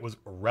edition, it was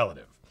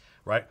relative,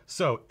 right?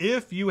 So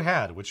if you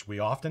had, which we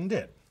often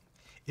did,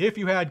 if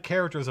you had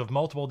characters of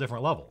multiple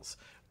different levels,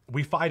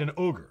 we fight an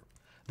ogre.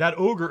 That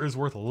ogre is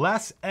worth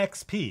less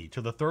XP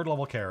to the 3rd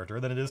level character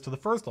than it is to the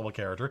 1st level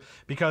character,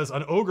 because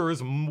an ogre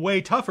is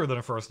way tougher than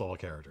a 1st level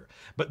character.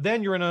 But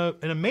then you're in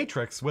a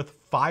matrix with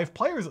 5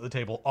 players at the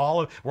table.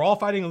 We're all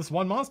fighting this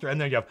one monster,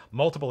 and then you have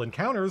multiple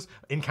encounters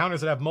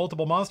that have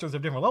multiple monsters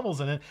of different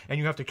levels in it, and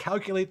you have to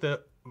calculate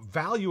the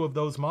value of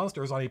those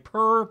monsters on a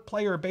per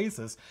player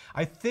basis.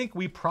 I think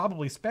we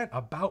probably spent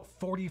about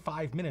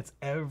 45 minutes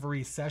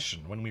every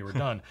session when we were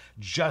done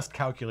just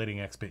calculating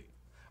XP.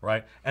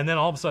 Right? And then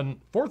all of a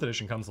sudden, 4th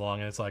edition comes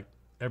along, and it's like,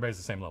 everybody's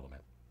the same level, man.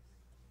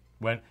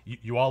 When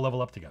you all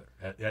level up together.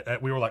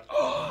 We were like,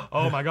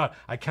 oh my God,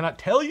 I cannot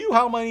tell you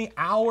how many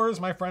hours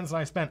my friends and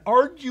I spent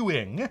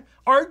arguing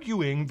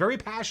very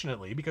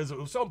passionately, because it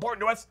was so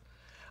important to us,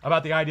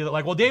 about the idea that,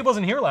 like, well, Dave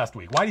wasn't here last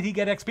week. Why did he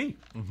get XP?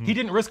 Mm-hmm. He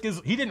didn't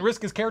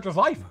risk his character's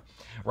life,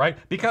 right?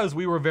 Because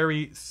we were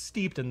very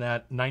steeped in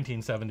that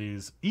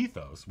 1970s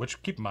ethos,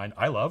 which, keep in mind,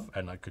 I love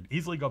and I could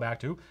easily go back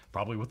to,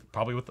 probably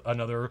with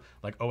another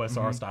like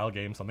OSR style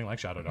game, something like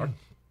Shadow Dark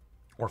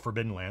or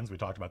Forbidden Lands. We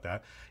talked about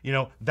that.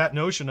 That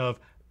notion of,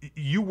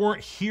 you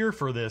weren't here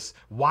for this.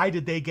 Why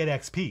did they get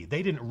XP?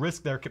 They didn't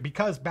risk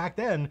because back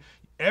then,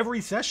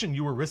 every session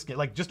you were risking,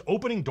 like just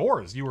opening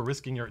doors, you were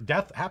risking your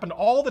death. Happened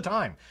all the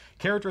time.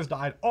 Characters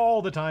died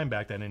all the time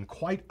back then in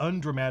quite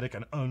undramatic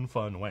and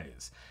unfun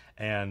ways.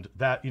 And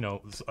that,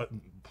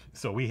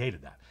 so we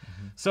hated that.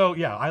 So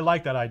yeah, I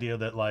like that idea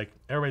that, like,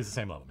 everybody's the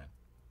same level, man.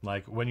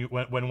 Like when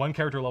one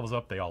character levels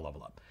up, they all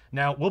level up.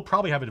 Now we'll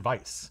probably have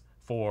advice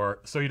so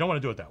you don't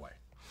want to do it that way.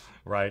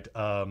 Right.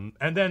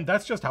 And then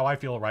that's just how I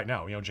feel right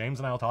now. James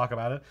and I will talk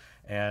about it,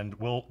 and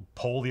we'll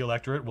poll the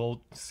electorate.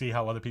 We'll see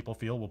how other people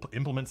feel. We'll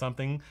implement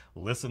something,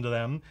 listen to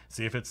them,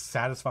 see if it's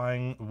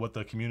satisfying what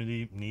the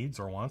community needs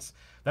or wants.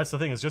 That's the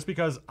thing, is just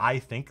because I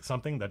think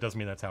something, that doesn't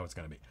mean that's how it's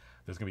going to be.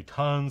 There's going to be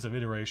tons of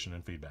iteration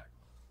and feedback.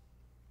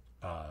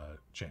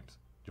 James,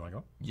 do you want to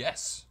go?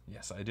 Yes,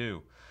 I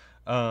do.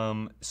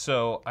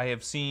 So I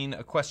have seen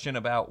a question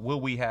about, will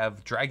we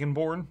have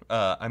Dragonborn?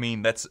 I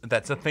mean, that's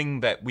a thing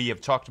that we have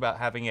talked about,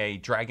 having a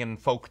dragon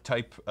folk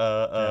type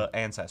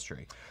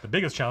ancestry. The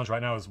biggest challenge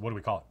right now is, what do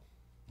we call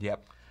it?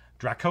 Yep.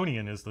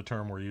 Draconian is the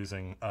term we're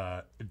using,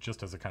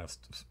 just as a kind of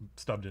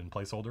stubbed in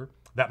placeholder.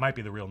 That might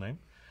be the real name.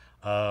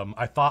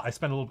 I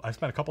spent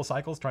a couple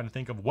cycles trying to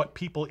think of what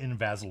people in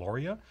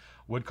Vasloria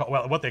would call.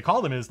 Well, what they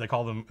call them is, they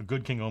call them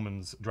Good King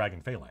Omen's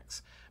Dragon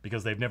Phalanx,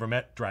 because they've never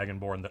met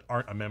Dragonborn that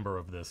aren't a member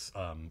of this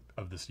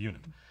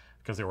unit,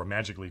 because they were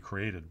magically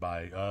created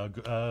by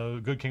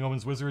Good King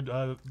Omen's wizard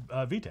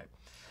Vitae.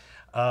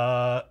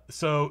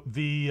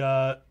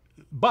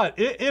 But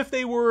if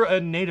they were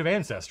a native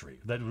ancestry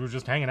that were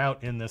just hanging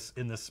out in this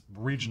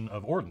region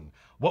of Orden,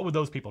 what would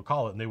those people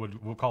call it? And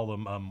we'll call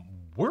them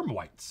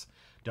Wormwights.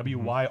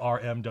 Wyrmwight.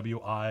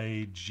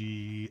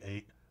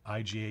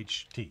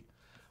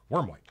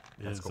 Wormwight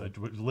is cool.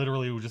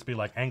 Literally would just be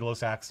like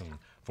Anglo-Saxon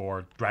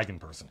for dragon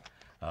person.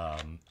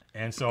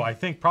 And so I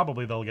think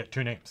probably they'll get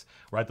 2 names,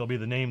 right? There'll be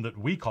the name that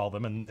we call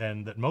them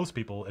and that most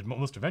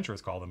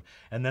adventurers call them.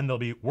 And then there'll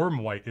be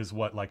Wormwight is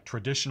what, like,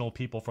 traditional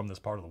people from this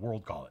part of the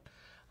world call it.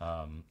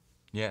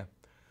 Yeah.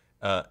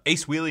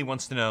 Ace Wheelie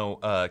wants to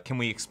know, can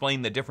we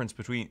explain the difference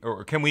between,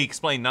 or can we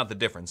explain not the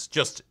difference,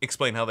 just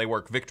explain how they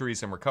work,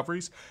 victories and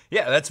recoveries?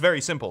 Yeah, that's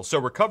very simple. So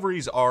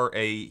recoveries are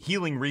a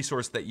healing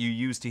resource that you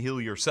use to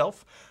heal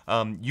yourself.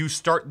 You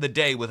start the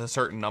day with a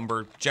certain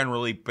number,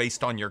 generally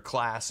based on your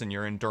class and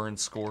your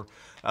endurance score.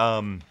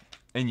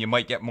 And you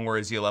might get more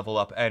as you level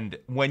up. And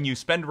when you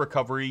spend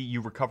recovery,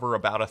 you recover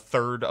about a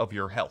third of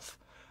your health.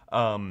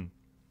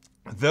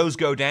 Those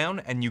go down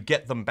and you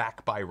get them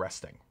back by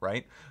resting,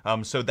 right?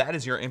 So that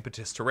is your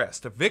impetus to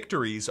rest.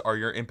 Victories are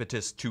your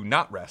impetus to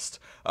not rest.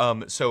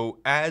 So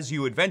as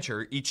you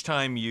adventure, each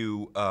time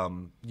you,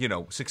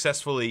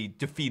 successfully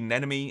defeat an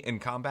enemy in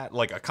combat,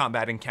 like a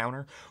combat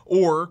encounter,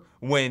 or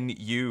when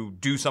you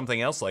do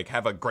something else, like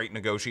have a great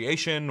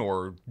negotiation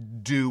or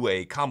do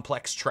a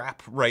complex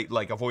trap, right?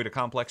 Like avoid a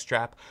complex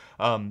trap,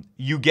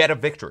 you get a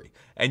victory.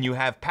 And you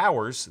have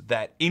powers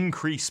that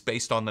increase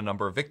based on the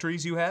number of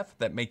victories you have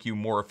that make you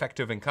more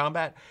effective in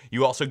combat.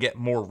 You also get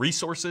more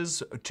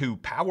resources to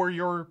power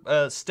your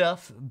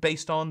stuff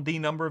based on the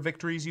number of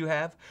victories you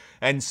have.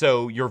 And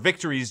so your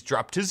victories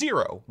drop to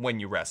 0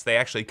 when you rest. They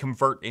actually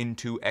convert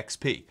into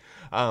XP.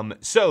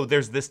 So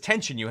there's this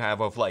tension you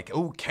have of like,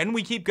 oh, can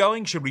we keep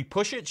going? Should we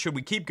push it? Should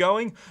we keep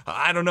going?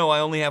 I don't know. I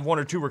only have 1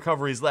 or 2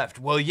 recoveries left.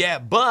 Well, yeah,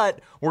 but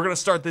we're going to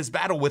start this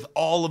battle with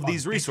all of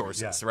these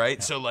resources, right?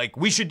 Yeah. So like,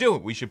 we should do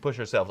it. We should push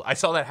ourselves. I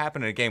saw that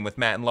happen in a game with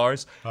Matt and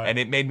Lars, and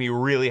it made me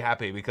really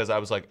happy because I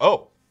was like,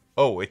 oh,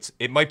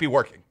 it might be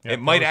working. Yeah,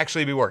 it might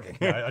actually be working.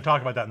 Yeah, I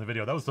talk about that in the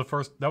video. That was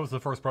the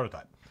first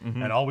prototype,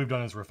 and all we've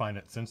done is refine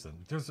it since then.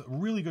 There's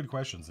really good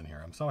questions in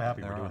here. I'm so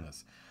happy we're doing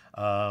this.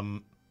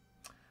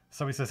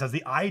 Somebody says, has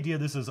the idea,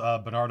 this is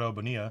Bernardo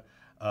Bonilla,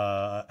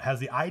 has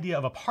the idea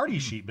of a party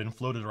sheet been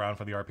floated around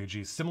for the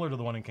RPG similar to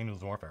the one in Kingdoms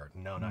of Warfare?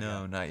 No,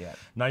 not yet.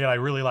 Not yet. I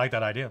really like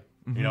that idea.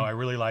 You know, I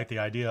really like the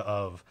idea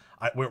of,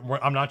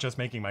 I'm not just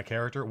making my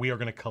character. We are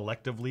going to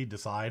collectively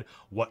decide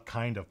what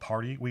kind of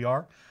party we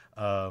are.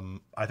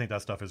 I think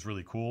that stuff is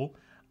really cool.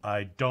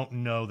 I don't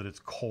know that it's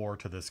core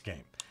to this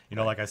game. You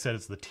know, like I said,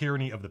 it's the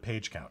tyranny of the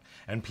page count.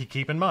 And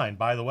keep in mind,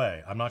 by the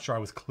way, I'm not sure I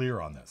was clear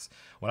on this.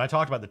 When I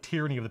talked about the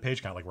tyranny of the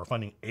page count, like we're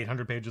funding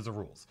 800 pages of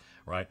rules,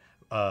 right?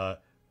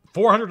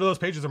 400 of those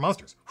pages are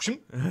monsters.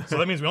 So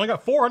that means we only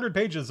got 400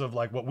 pages of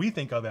like what we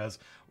think of as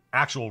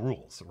actual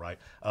rules, right?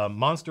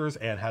 Monsters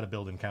and how to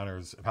build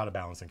encounters, how to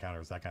balance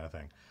encounters, that kind of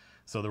thing.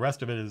 So the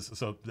rest of it is,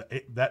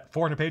 that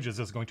 400 pages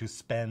is going to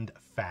spend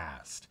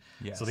fast.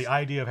 Yes. So the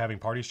idea of having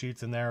party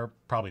sheets in there,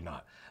 probably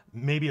not.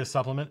 Maybe a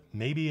supplement,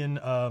 maybe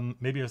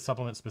a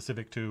supplement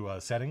specific to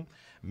setting,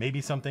 maybe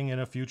something in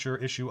a future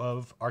issue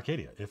of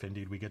Arcadia, if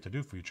indeed we get to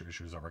do future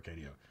issues of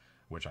Arcadia,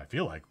 which I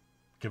feel like,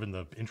 given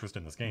the interest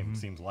in this game,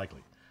 seems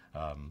likely,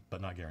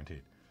 but not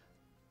guaranteed.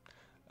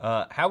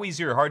 How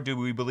easy or hard do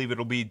we believe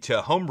it'll be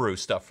to homebrew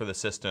stuff for the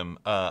system?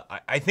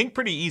 I think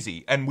pretty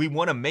easy, and we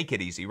want to make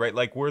it easy, right?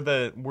 Like we're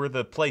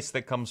the place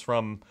that comes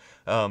from,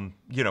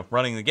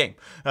 running the game,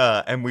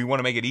 and we want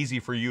to make it easy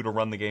for you to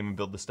run the game and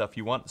build the stuff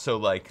you want. So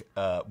like,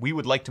 we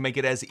would like to make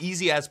it as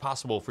easy as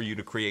possible for you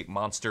to create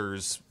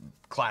monsters,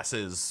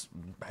 classes,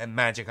 and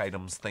magic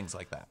items, things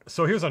like that.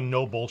 So here's a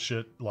no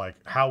bullshit, like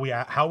how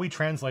we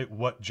translate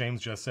what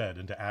James just said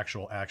into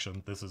actual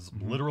action. This is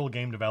literal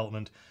game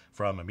development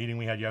from a meeting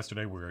we had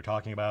yesterday. We were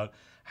talking about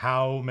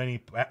now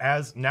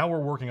we're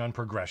working on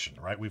progression,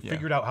 right? We've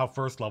figured out how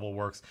first level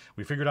works.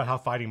 We figured out how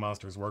fighting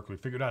monsters work. We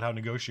figured out how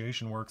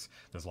negotiation works.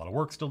 There's a lot of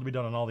work still to be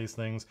done on all these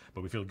things,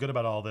 but we feel good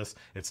about all this.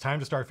 It's time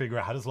to start figuring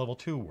out, how does level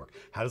 2 work?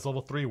 How does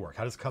level 3 work?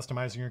 How does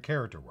customizing your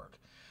character work?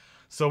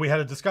 So we had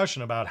a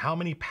discussion about how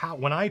many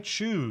when I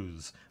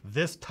choose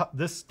this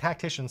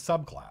tactician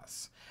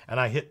subclass and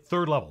I hit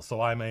 3rd level.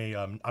 So I'm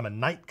a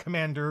knight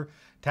commander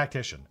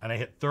tactician and I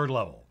hit 3rd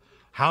level.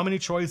 How many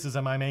choices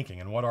am I making,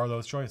 and what are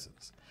those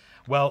choices?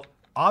 Well,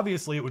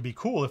 obviously it would be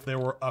cool if there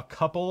were a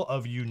couple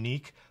of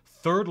unique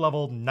 3rd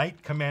level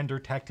knight commander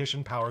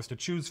tactician powers to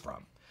choose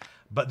from.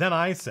 But then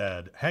I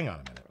said, hang on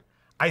a minute.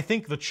 I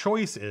think the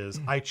choice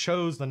is I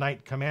chose the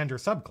knight commander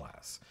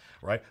subclass.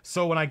 Right?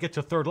 So when I get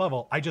to 3rd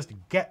level, I just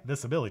get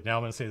this ability. Now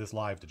I'm going to say this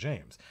live to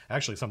James.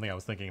 Actually, something I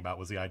was thinking about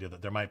was the idea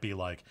that there might be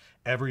like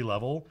every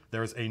level,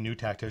 there's a new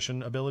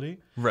tactician ability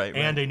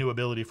and a new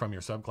ability from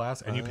your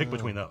subclass, and you pick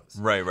between those.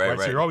 Right.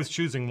 So you're always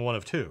choosing one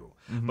of 2,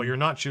 but you're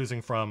not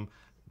choosing from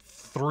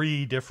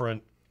 3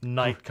 different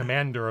knight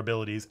commander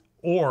abilities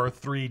or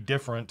 3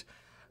 different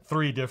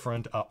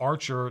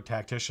archer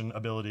tactician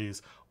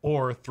abilities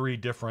or 3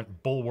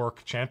 different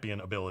bulwark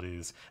champion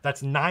abilities.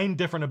 That's 9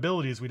 different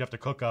abilities we'd have to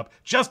cook up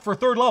just for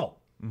 3rd level,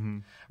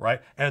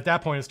 right? And at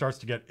that point, it starts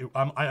to get.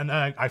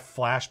 I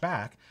flash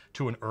back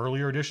to an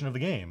earlier edition of the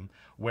game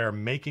where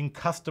making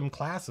custom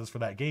classes for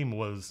that game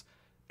was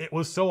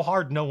so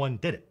hard, no one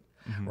did it.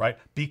 right?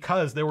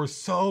 Because there were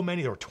so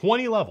many, there were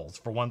 20 levels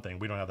for one thing.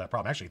 We don't have that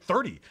problem. Actually,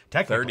 30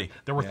 technically. 30.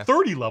 There were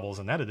 30 levels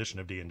in that edition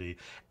of D&D,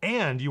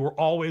 and you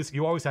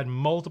always had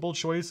multiple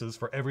choices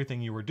for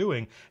everything you were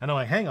doing. And I'm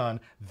like, hang on,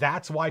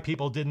 that's why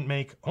people didn't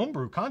make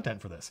homebrew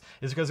content for this.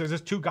 Is because there's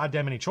just too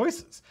goddamn many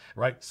choices,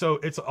 right? So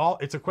it's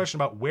a question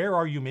about where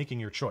are you making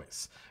your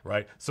choice,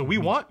 right? So we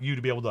want you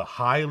to be able to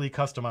highly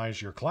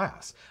customize your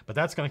class, but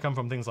that's going to come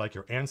from things like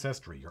your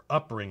ancestry, your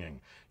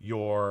upbringing,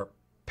 your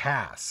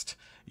past,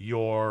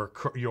 your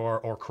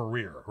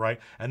career, right?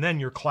 And then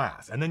your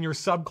class, and then your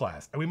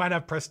subclass. And we might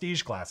have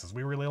prestige classes.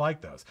 We really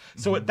like those.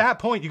 So at that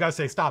point, you got to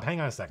say, stop, hang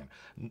on a second.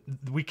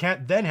 We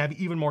can't then have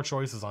even more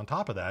choices on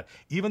top of that,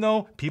 even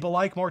though people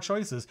like more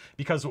choices,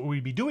 because what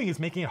we'd be doing is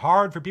making it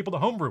hard for people to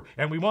homebrew,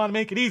 and we want to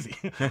make it easy,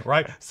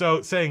 right?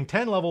 So saying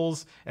 10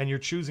 levels and you're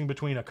choosing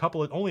between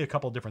only a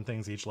couple of different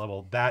things each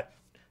level, that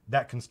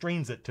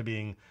constrains it to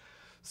being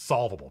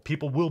solvable.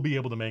 People will be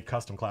able to make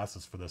custom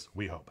classes for this,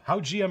 we hope. How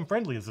GM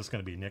friendly is this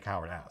going to be, Nick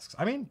Howard asks.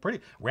 I mean, pretty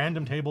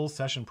random tables,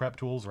 session prep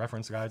tools,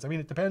 reference guides. I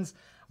mean, it depends.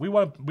 We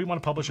want to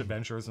publish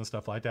adventures and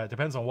stuff like that. It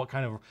depends on what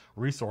kind of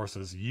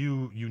resources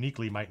you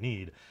uniquely might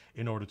need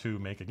in order to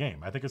make a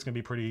game. I think it's going to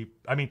be pretty,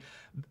 I mean,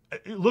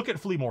 look at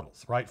Flea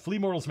Mortals, right? Flea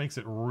Mortals makes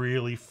it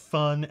really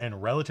fun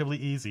and relatively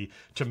easy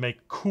to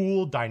make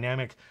cool,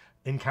 dynamic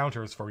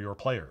encounters for your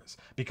players,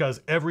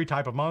 because every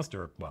type of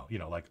monster, well,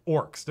 like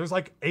orcs, there's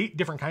like 8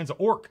 different kinds of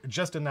orc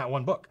just in that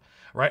one book,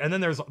 right? And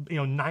then there's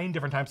 9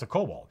 different types of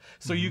kobold.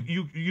 So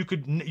you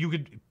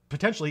could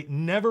potentially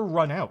never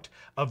run out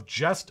of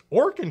just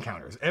orc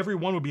encounters. Every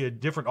one would be a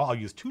different, I'll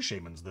use 2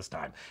 shamans this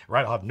time,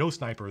 right? I'll have no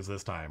snipers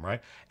this time,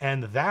 right?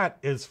 And that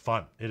is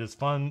fun. It is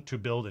fun to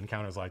build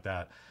encounters like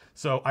that.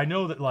 So I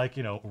know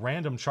that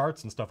random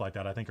charts and stuff like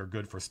that I think are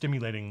good for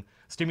stimulating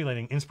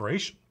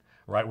inspiration,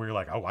 right? Where you're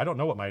like, oh, I don't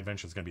know what my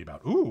adventure is going to be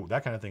about. Ooh,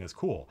 that kind of thing is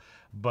cool.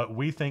 But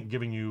we think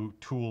giving you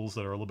tools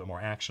that are a little bit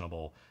more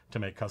actionable to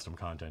make custom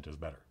content is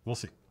better. We'll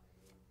see.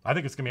 I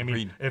think it's going to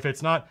be, if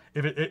it's not,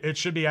 it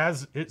should be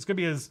it's going to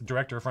be as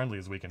director friendly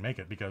as we can make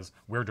it, because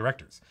we're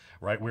directors,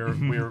 right? I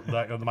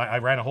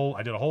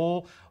did a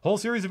whole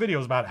series of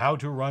videos about how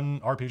to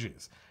run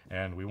RPGs,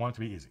 and we want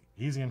it to be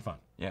easy and fun.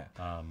 Yeah.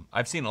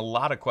 I've seen a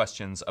lot of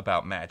questions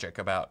about magic,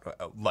 about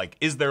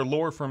is there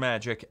lore for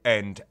magic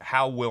and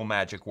how will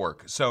magic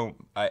work? So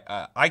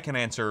I can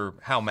answer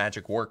how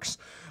magic works,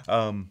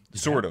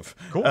 sort of.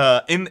 Cool.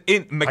 In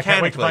mechanically, I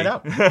can't wait to find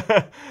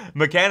out.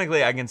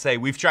 Mechanically, I can say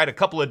we've tried a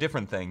couple of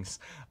different things,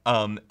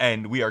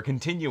 and we are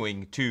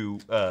continuing to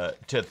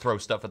throw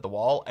stuff at the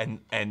wall,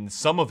 and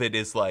some of it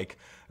is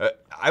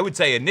I would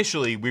say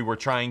initially we were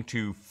trying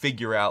to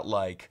figure out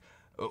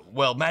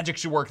well, magic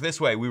should work this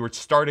way. We were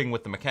starting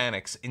with the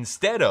mechanics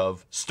instead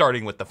of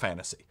starting with the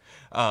fantasy.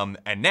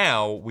 And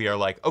now we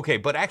are okay,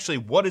 but actually,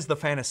 what is the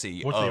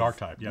fantasy? What's the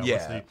archetype?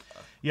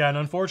 Yeah. And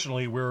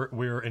unfortunately,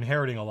 we're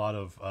inheriting a lot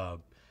of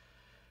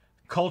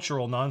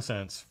cultural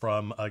nonsense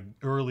from a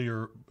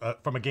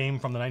game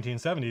from the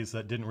 1970s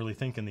that didn't really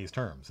think in these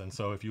terms. And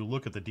so if you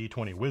look at the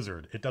D20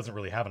 Wizard, it doesn't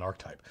really have an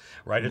archetype,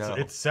 right?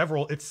 It's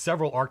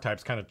several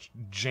archetypes kind of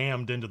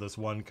jammed into this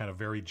one kind of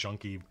very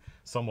junky,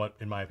 somewhat,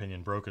 in my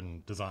opinion,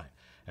 broken design.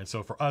 And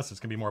so for us, it's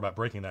going to be more about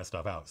breaking that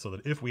stuff out, so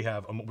that if we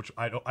have, which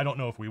I don't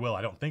know if we will,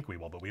 I don't think we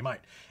will, but we might.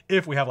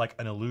 If we have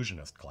an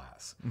illusionist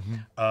class,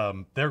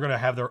 they're going to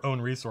have their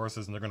own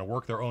resources and they're going to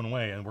work their own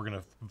way, and we're going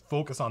to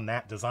focus on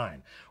that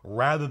design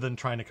rather than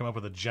trying to come up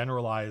with a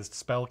generalized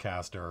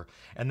spellcaster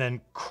and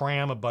then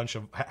cram a bunch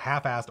of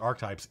half-assed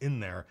archetypes in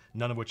there,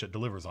 none of which it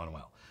delivers on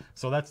well.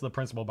 So that's the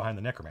principle behind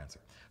the Necromancer.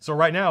 So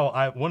right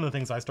now, one of the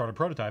things I started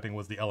prototyping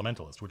was the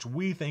Elementalist, which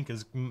we think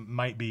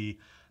might be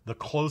the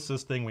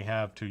closest thing we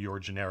have to your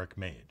generic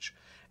mage.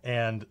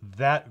 And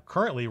that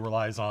currently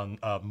relies on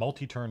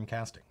multi-turn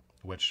casting,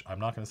 which I'm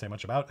not going to say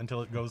much about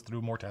until it goes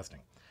through more testing.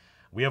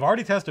 We have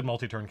already tested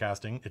multi-turn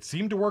casting. It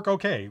seemed to work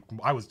okay.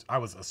 I was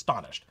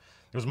astonished.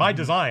 It was my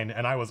design,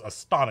 and I was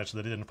astonished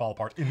that it didn't fall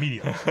apart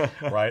immediately.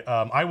 Right?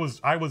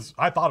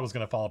 I thought it was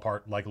going to fall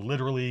apart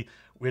literally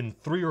in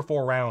 3 or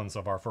 4 rounds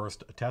of our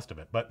first test of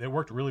it, but it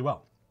worked really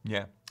well.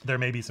 Yeah. There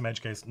may be some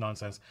edge case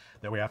nonsense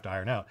that we have to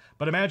iron out.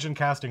 But imagine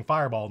casting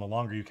Fireball, and the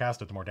longer you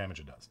cast it, the more damage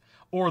it does.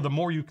 Or the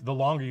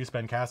longer you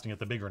spend casting it,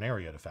 the bigger an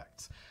area it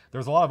affects.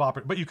 There's a lot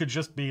of but you could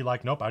just be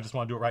nope, I just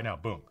want to do it right now.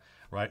 Boom.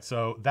 Right?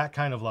 So that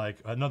kind of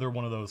another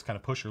one of those kind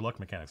of push your luck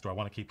mechanics. Do I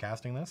want to keep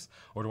casting this,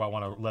 or do I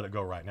want to let it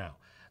go right now?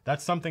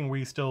 That's something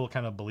we still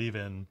kind of believe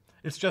in.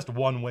 It's just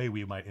one way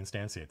we might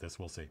instantiate this.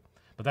 We'll see.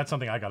 But that's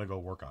something I got to go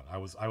work on. I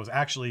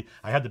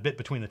had the bit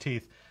between the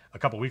teeth a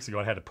couple weeks ago.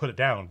 I had to put it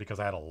down because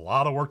I had a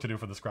lot of work to do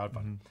for this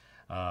crowdfunding.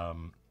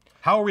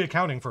 How are we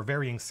accounting for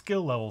varying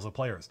skill levels of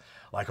players?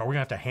 Are we gonna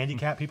have to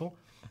handicap people?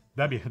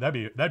 That'd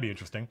be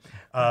interesting.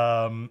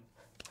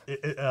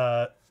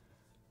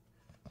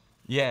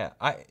 Yeah.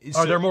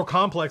 Are there more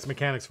complex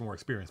mechanics for more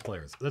experienced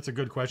players? That's a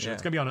good question. Yeah.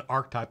 It's going to be on an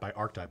archetype by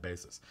archetype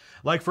basis.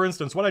 Like, for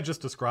instance, what I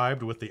just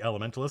described with the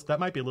Elementalist, that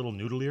might be a little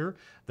noodlier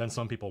than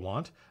some people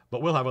want,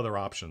 but we'll have other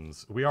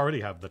options. We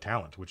already have the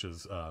Talent, which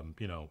is,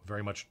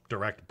 very much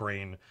direct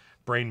brain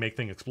make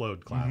thing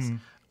explode class.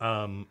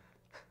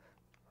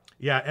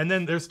 Yeah, and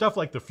then there's stuff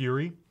like the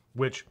Fury,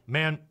 which,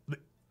 man,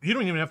 you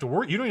don't even have to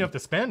worry. You don't even have to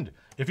spend.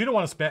 If you don't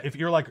want to spend, if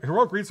you're like,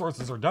 heroic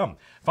resources are dumb,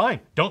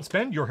 fine. Don't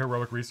spend your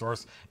heroic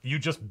resource. You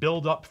just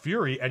build up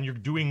Fury, and you're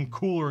doing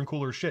cooler and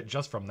cooler shit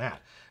just from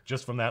that.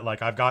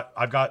 Like, I've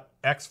got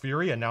X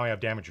Fury, and now I have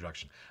damage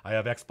reduction. I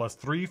have X plus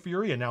 3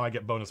 Fury, and now I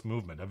get bonus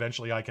movement.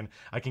 Eventually, I can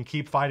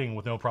keep fighting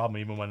with no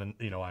problem, even when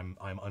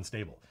I'm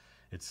unstable.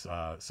 It's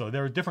so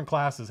there are different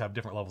classes have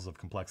different levels of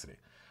complexity,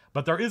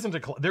 but there isn't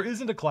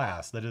a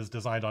class that is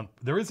designed on.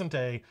 There isn't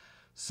a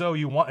so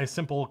you want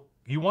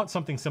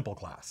something simple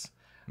class.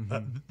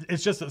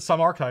 It's just that some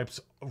archetypes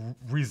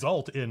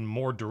result in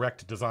more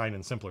direct design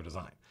and simpler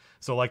design.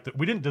 So like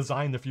we didn't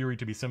design the Fury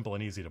to be simple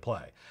and easy to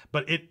play,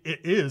 but it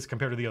is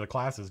compared to the other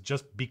classes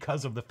just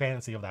because of the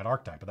fantasy of that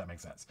archetype, if that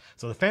makes sense.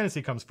 So the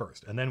fantasy comes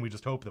first, and then we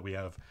just hope that we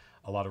have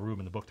a lot of room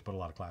in the book to put a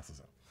lot of classes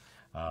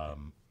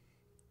in.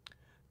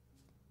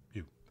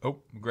 Oh,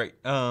 great.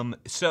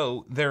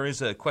 So there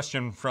is a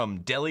question from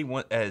Deli.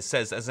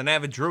 Says, as an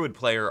avid Druid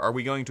player, are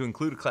we going to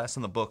include a class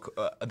in the book,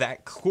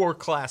 that core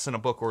class in a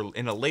book or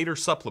in a later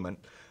supplement?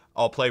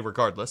 I'll play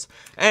regardless.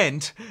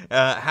 And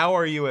how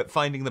are you at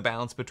finding the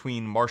balance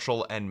between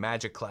martial and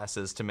magic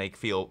classes to make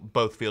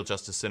both feel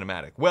just as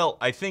cinematic? Well,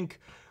 I think,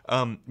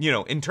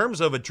 in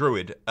terms of a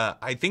Druid,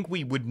 I think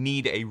we would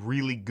need a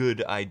really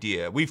good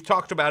idea. We've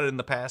talked about it in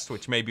the past,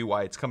 which may be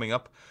why it's coming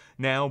up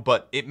now,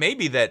 but it may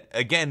be that,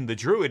 again, the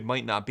Druid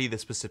might not be the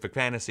specific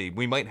fantasy.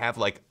 We might have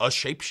like a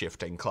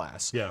shape-shifting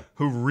class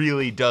who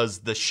really does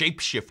the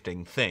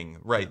shape-shifting thing,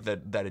 right,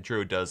 that a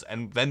Druid does.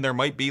 And then there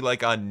might be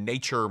like a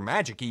nature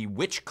magic-y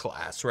witch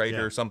class, right,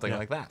 or something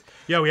like that.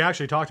 Yeah, we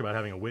actually talked about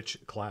having a witch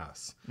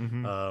class.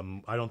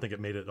 I don't think it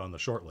made it on the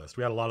short list.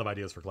 We had a lot of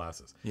ideas for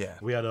classes. Yeah.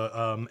 We had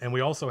and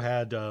we also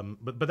had,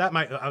 but that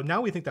might,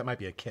 now we think that might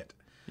be a kit.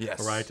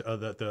 Yes. Right?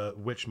 That the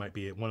witch might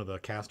be one of the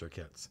caster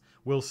kits.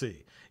 We'll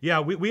see. Yeah,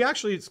 we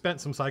actually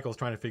spent some cycles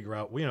trying to figure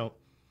out,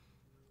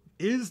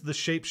 is the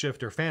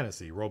shapeshifter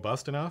fantasy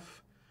robust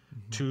enough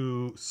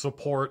to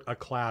support a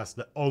class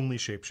that only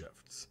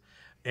shapeshifts?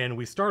 And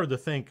we started to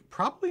think,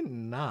 probably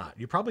not.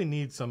 You probably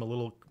need some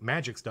little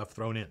magic stuff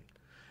thrown in.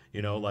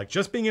 Like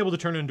just being able to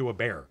turn into a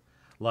bear.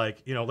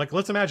 Like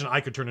let's imagine I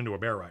could turn into a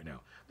bear right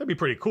now. That'd be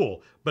pretty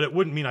cool, but it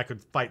wouldn't mean I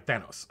could fight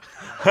Thanos.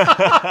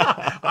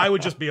 I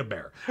would just be a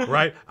bear,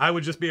 right? I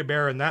would just be a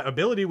bear, and that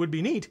ability would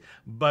be neat,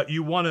 but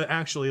you want to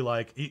actually,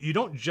 you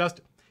don't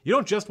just want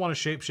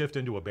to shapeshift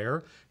into a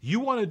bear.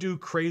 You want to do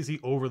crazy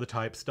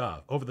over-the-top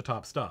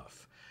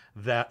stuff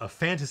that a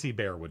fantasy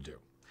bear would do.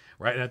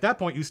 Right, and at that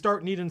point, you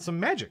start needing some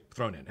magic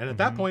thrown in. And at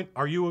that point,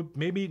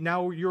 maybe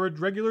now you're a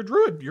regular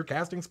druid, you're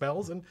casting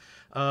spells, and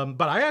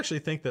but I actually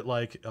think that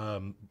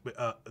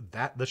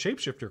that the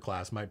shapeshifter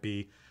class might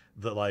be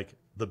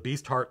the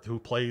beast heart who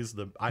plays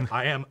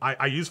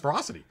I use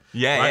ferocity.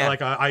 Right?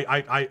 Like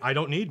I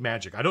don't need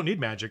magic.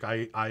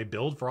 I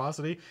build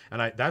ferocity,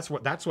 and that's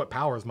what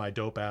powers my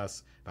dope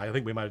ass. I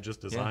think we might have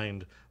just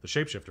designed the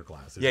shapeshifter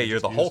class. You're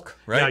the Hulk,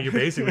 right? Yeah, you're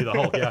basically the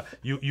Hulk. Yeah,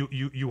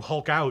 you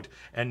Hulk out,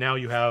 and now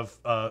you have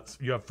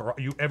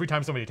every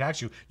time somebody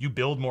attacks you, you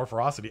build more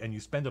ferocity, and you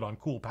spend it on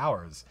cool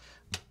powers.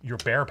 Your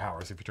bear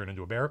powers if you turn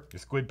into a bear,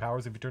 your squid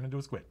powers if you turn into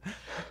a squid.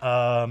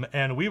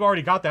 And we've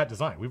already got that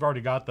design. We've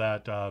already got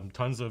that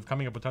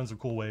coming up with tons of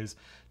cool ways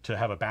to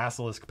have a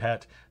basilisk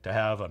pet, to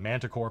have a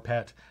manticore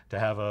pet, to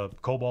have a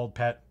kobold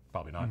pet.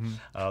 Probably not.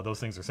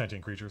 Those things are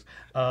sentient creatures.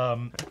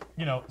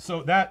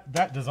 So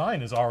that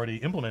design is already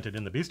implemented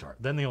in the beast heart.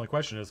 Then the only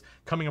question is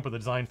coming up with a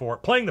design for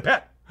playing the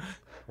pet.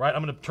 Right?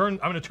 I'm gonna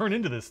turn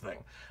into this thing.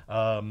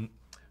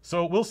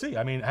 So we'll see.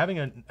 I mean, having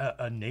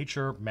a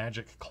nature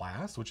magic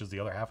class, which is the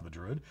other half of the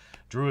druid.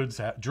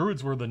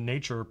 Druids were the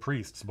nature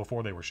priests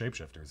before they were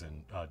shapeshifters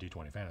in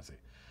D20 Fantasy.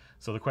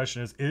 So the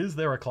question is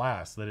there a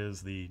class that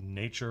is the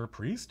nature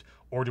priest,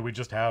 or do we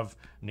just have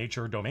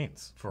nature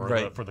domains for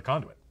the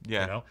conduit?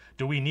 Yeah.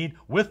 Do we need,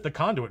 with the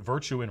conduit,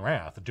 virtue and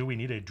wrath, do we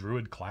need a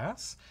druid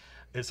class?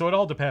 So it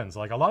all depends.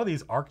 Like a lot of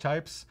these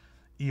archetypes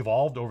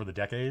evolved over the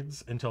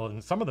decades and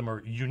some of them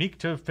are unique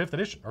to 5th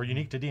edition or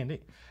unique to D&D.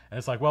 And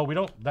it's like, well,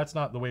 that's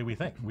not the way we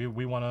think. We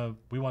want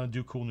to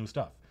do cool new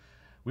stuff.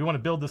 We want to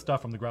build this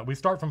stuff from the ground. We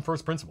start from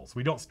first principles.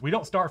 We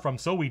don't start from,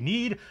 so we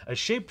need a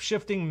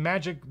shape-shifting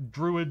magic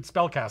druid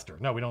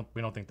spellcaster. No, we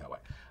don't think that way.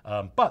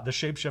 But the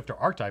shapeshifter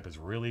archetype is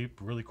really,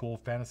 really cool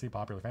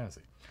popular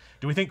fantasy.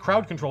 Do we think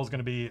crowd control is going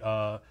to be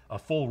a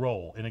full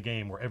role in a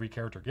game where every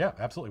character? Yeah,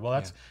 absolutely. Well,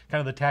 that's kind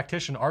of the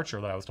tactician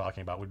archer that I was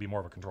talking about would be more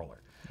of a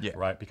controller. Yeah.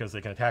 Right? Because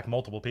they can attack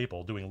multiple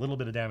people, doing a little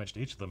bit of damage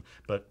to each of them,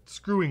 but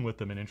screwing with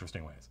them in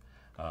interesting ways.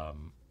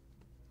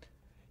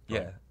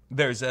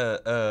 There's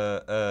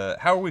how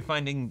are we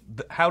finding?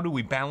 How do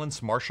we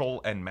balance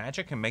martial and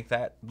magic and make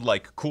that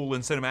like cool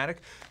and cinematic?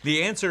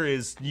 The answer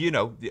is,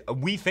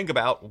 we think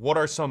about what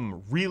are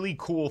some really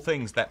cool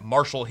things that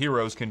martial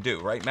heroes can do,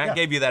 right? Matt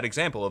gave you that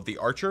example of the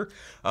archer.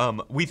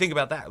 We think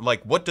about that,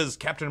 like what does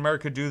Captain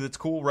America do that's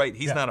cool, right?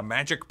 He's not a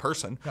magic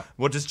person.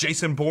 What does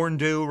Jason Bourne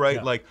do,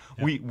 right? Like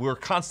we're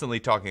constantly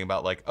talking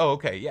about like, oh,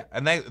 okay, yeah,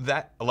 and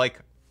that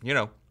like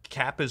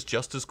Cap is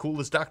just as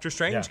cool as Doctor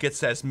Strange,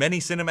 gets as many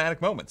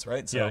cinematic moments,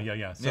 right? So,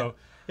 yeah. So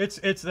it's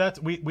that's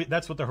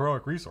that's what the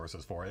heroic resource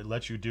is for. It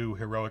lets you do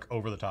heroic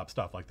over the top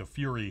stuff, like the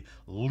Fury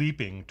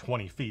leaping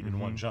 20 feet in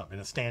one jump, in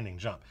a standing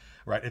jump,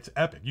 right? It's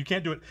epic. You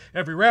can't do it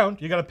every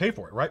round. You got to pay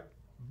for it, right?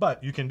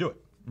 But you can do it.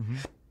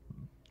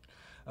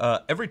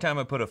 Every time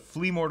I put a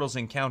Flea Mortals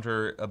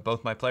encounter,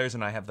 both my players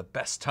and I have the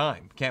best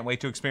time. Can't wait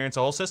to experience a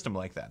whole system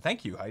like that.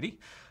 Thank you, Heidi.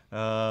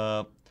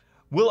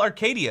 Will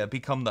Arcadia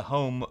become the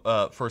home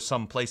for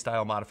some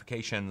playstyle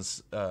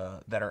modifications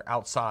that are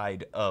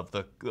outside of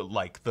the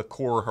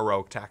core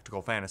heroic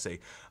tactical fantasy?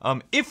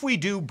 If we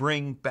do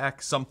bring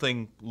back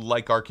something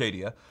like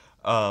Arcadia,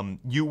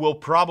 you will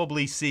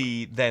probably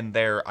see then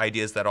their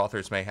ideas that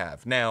authors may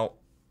have. Now,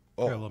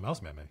 A little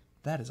mouse man,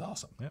 that is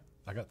awesome. Yeah,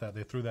 I got that.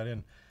 They threw that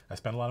in. I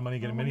spent a lot of money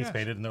getting minis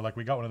painted, and they're like,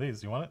 "We got one of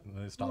these. You want it?" And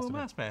they just tossed it in.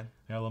 Mouse man.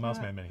 Yeah, a little mouse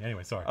man mini.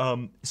 Anyway,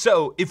 sorry.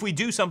 So if we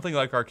do something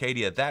like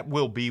Arcadia, that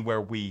will be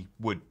where we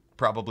would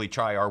probably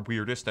try our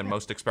weirdest and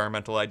most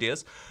experimental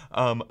ideas.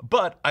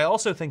 But I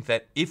also think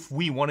that if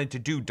we wanted to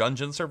do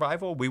dungeon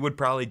survival, we would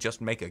probably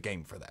just make a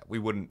game for that. We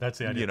wouldn't, That's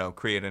the idea.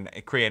 create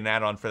an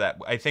add-on for that.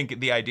 I think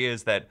the idea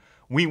is that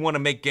we want to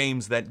make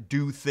games that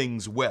do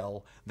things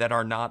well, that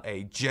are not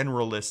a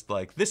generalist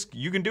like this.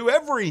 You can do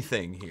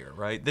everything here,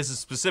 right? This is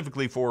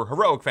specifically for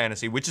heroic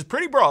fantasy, which is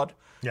pretty broad.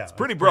 Yeah, it's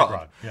pretty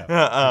broad.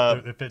 Yeah,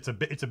 it's a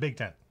big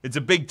tent. It's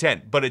a big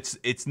tent, but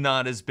it's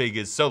not as big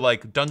as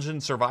like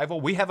dungeon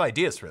survival. We have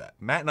ideas for that.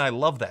 Matt and I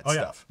love that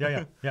stuff.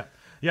 Yeah.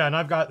 And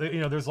I've got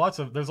there's lots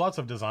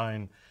of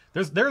design.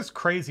 There's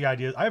crazy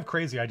ideas. I have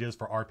crazy ideas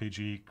for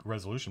RPG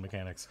resolution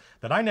mechanics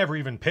that I never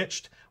even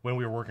pitched when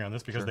we were working on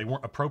this because they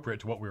weren't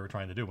appropriate to what we were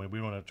trying to do. We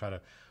don't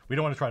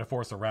want to try to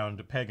force a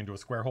round peg into a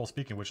square hole.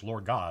 Speaking of which,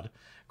 Lord God,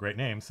 great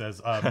name,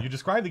 says you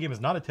describe the game as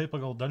not a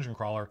typical dungeon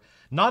crawler,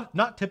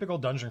 not typical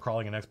dungeon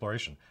crawling and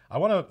exploration. I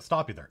want to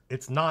stop you there.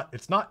 It's not.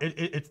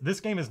 This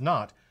game is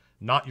not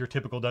your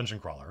typical dungeon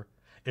crawler.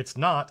 It's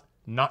not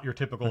your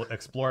typical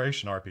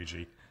exploration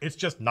RPG. It's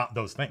just not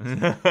those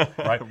things,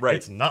 right? Right.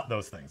 It's not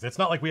those things. It's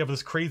not like we have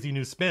this crazy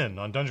new spin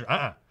on dungeon.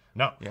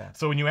 No. Yeah.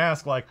 So when you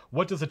ask, like,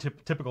 what does a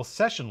typical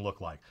session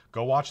look like?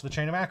 Go watch The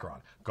Chain of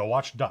Acheron. Go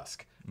watch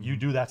Dusk. You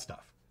do that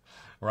stuff,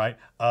 right?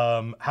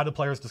 How do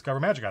players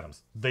discover magic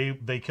items?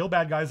 They kill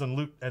bad guys and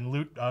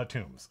loot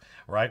tombs,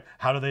 right?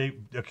 How do they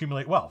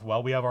accumulate wealth?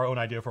 Well, we have our own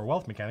idea for a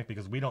wealth mechanic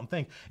because we don't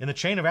think in The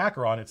Chain of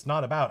Acheron it's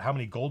not about how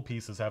many gold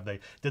pieces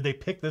did they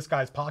pick this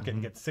guy's pocket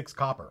and get 6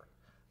 copper.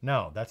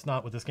 No, that's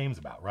not what this game's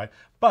about, right?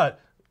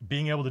 But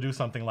being able to do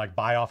something like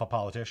buy off a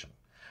politician,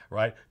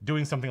 right?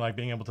 Doing something like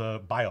being able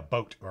to buy a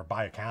boat or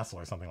buy a castle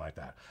or something like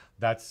that.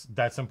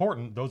 That's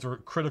important. Those are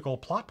critical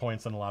plot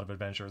points in a lot of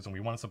adventures, and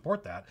we want to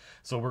support that.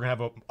 So we're going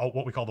to have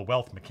what we call the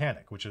wealth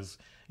mechanic, which is,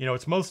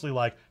 it's mostly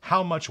like,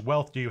 how much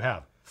wealth do you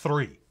have?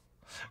 3,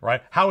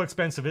 right? How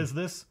expensive is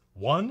this?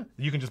 1?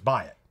 You can just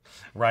buy it.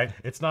 Right?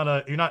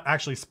 You're not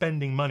actually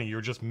spending money. You're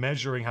just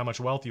measuring how much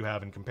wealth you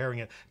have and comparing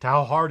it to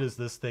how hard is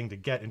this thing to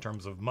get in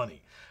terms of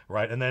money,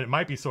 right? And then it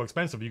might be so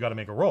expensive you got to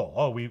make a roll.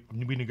 Oh, we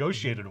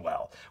negotiated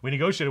well.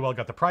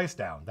 Got the price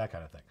down, that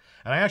kind of thing.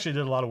 And I actually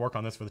did a lot of work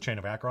on this for the Chain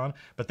of Acheron.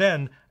 But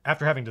then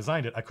after having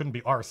designed it, I couldn't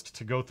be arsed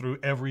to go through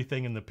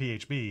everything in the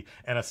PHB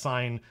and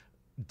assign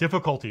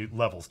difficulty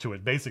levels to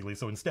it, basically.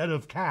 So instead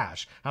of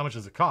cash, how much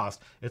does it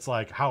cost? It's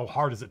like, how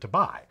hard is it to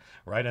buy,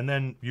 right? And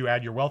then you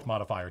add your wealth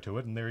modifier to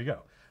it, and there you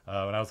go.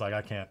 And I was like,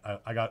 I can't.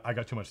 I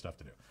got too much stuff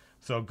to do.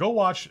 So go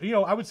watch.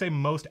 I would say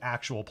most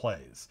actual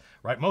plays,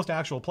 right? Most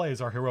actual plays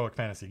are heroic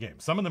fantasy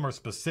games. Some of them are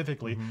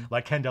specifically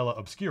like Candela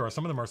Obscura.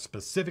 Some of them are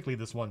specifically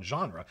this one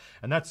genre,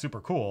 and that's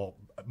super cool.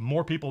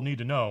 More people need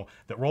to know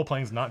that role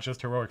playing is not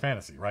just heroic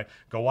fantasy, right?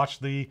 Go watch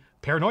the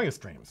Paranoia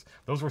streams.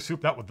 Those were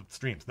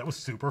That was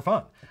super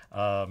fun.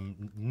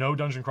 No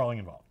dungeon crawling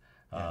involved.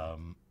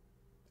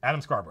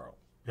 Adam Scarborough.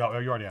 You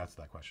already answered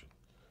that question.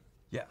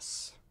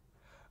 Yes.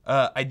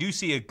 I do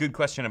see a good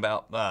question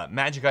about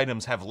magic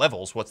items have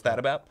levels. What's that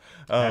about?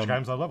 Magic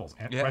items have levels.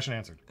 Question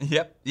answered.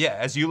 Yep. Yeah.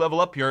 As you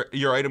level up,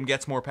 your item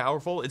gets more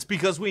powerful. It's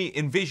because we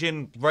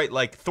envision, right?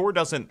 Like Thor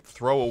doesn't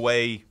throw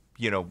away,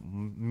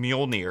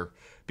 Mjolnir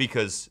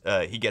because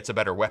he gets a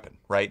better weapon,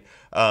 right?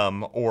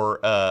 Or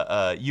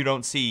you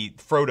don't see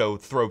Frodo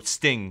throw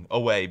Sting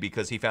away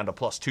because he found a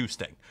 +2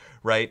 Sting,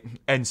 right?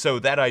 And so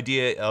that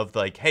idea of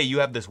like, hey, you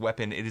have this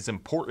weapon, it is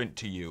important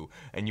to you,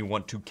 and you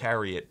want to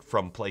carry it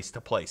from place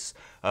to place,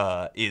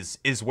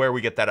 is where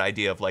we get that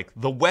idea of like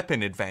the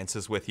weapon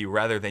advances with you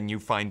rather than you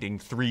finding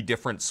 3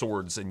 different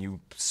swords and you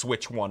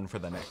switch one for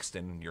the next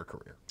in your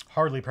career.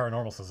 Hardly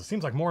Paranormal says, it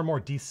seems like more and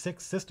more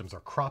D6 systems are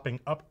cropping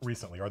up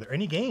recently. Are there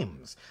any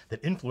games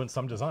that influence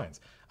some designs?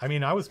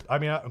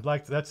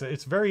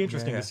 It's very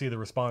interesting to see the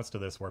response to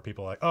this where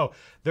people are like, oh,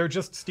 they're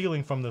just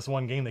stealing from this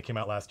one game that came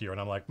out last year.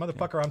 And I'm like,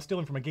 motherfucker, I'm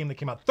stealing from a game that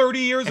came out 30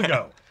 years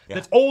ago.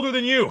 That's older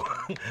than you.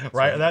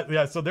 Right?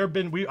 So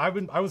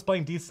I was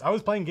playing games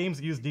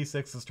that use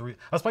D6s I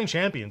was playing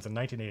Champions in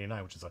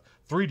 1989, which is a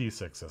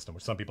 3D6 system,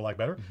 which some people like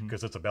better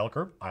because it's a bell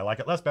curve. I like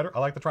it less better.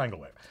 I like the triangle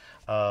wave.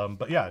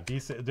 But yeah,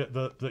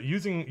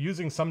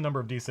 using some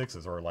number of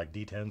D6s or like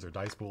D10s or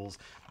dice pools,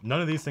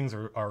 none of these things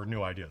are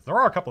new ideas. There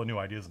are a couple of new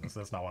ideas in this.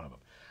 That's not one of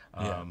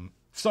them.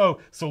 So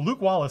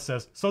Luke Wallace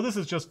says, so this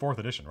is just 4th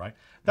edition, right?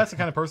 That's the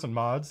kind of person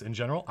mods in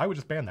general. I would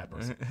just ban that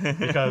person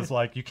because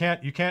like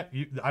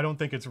I don't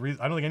think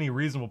any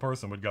reasonable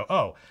person would go,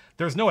 oh,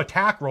 there's no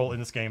attack roll in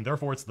this game,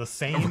 therefore it's the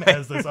same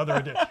as this other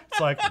edition.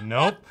 It's like,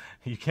 nope,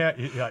 you can't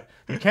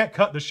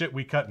cut the shit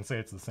we cut and say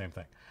it's the same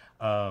thing.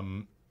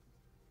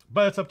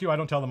 But it's up to you. I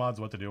don't tell the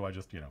mods what to do. I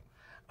just,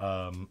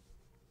 I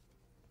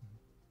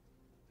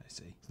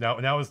see.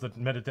 Now is the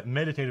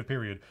meditative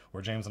period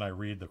where James and I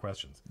read the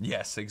questions.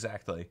 Yes,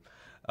 exactly.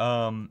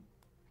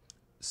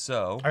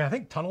 So I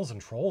think Tunnels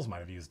and Trolls might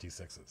have used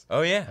D6s.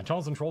 Oh yeah, and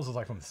Tunnels and Trolls is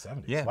like from the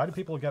 70s. Yeah. Why do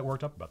people get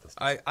worked up about this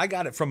stuff? I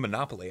got it from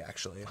Monopoly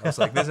actually. I was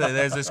like,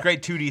 there's this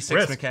great 2D6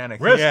 Risk.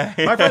 mechanic. Risk. Yeah.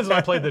 My friends and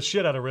I played the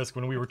shit out of Risk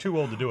when we were too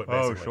old to do it.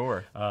 Basically. Oh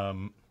sure.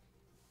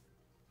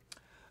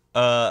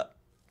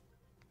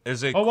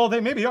 Oh well, they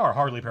maybe are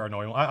hardly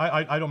paranormal.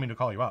 I don't mean to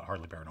call you out,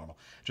 hardly paranormal.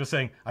 Just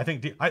saying, I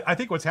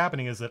think what's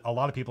happening is that a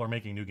lot of people are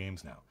making new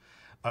games now,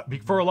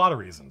 for a lot of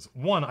reasons.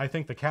 One, I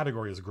think the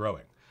category is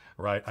growing.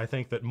 Right, I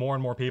think that more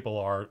and more people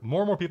are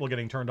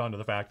getting turned on to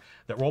the fact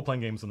that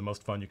role-playing games are the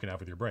most fun you can have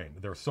with your brain.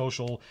 They're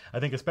social. I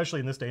think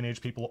especially in this day and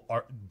age, people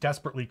are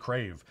desperately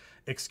crave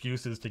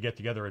excuses to get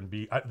together and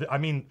be. I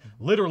mean,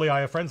 literally, I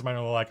have friends of mine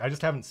who are like, I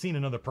just haven't seen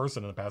another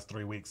person in the past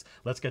 3 weeks.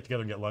 Let's get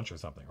together and get lunch or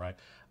something, right?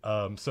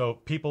 So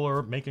people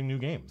are making new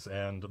games,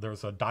 and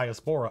there's a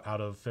diaspora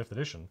out of 5th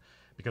edition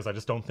because I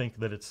just don't think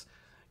that it's.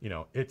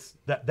 It's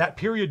that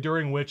period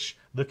during which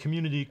the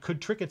community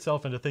could trick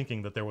itself into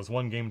thinking that there was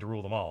one game to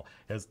rule them all.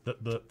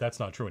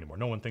 That's not true anymore.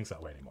 No one thinks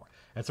that way anymore.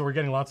 And so we're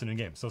getting lots of new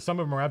games. So some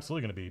of them are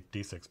absolutely going to be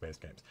D6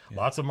 based games. Yeah.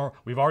 Lots of them are.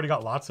 We've already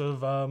got lots of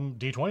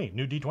D20.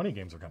 New D20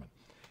 games are coming.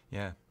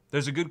 Yeah.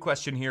 There's a good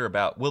question here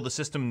about, will the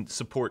system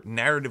support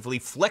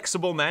narratively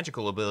flexible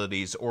magical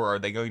abilities, or are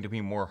they going to be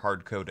more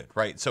hard-coded,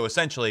 right? So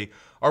essentially,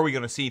 are we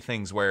going to see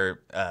things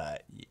where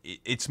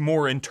it's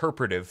more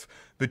interpretive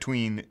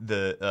between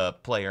the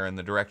player and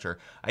the director?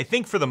 I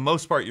think for the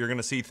most part, you're going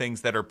to see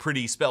things that are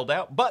pretty spelled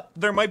out, but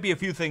there might be a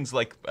few things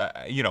like,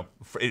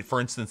 for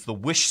instance, the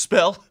wish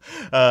spell,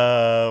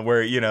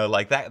 where,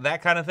 like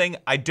that kind of thing.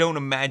 I don't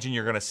imagine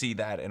you're going to see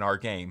that in our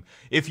game.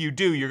 If you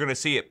do, you're going to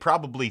see it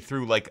probably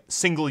through like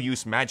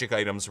single-use magic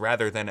items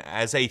rather than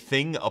as a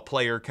thing a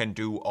player can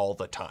do all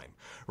the time,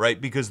 right?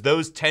 Because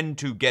those tend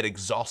to get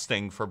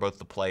exhausting for both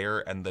the player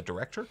and the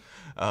director.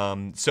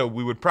 So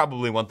we would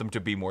probably want them to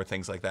be more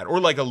things like that. Or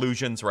like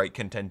illusions, right,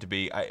 can tend to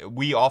be.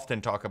 We often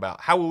talk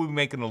about how will we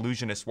make an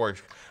illusionist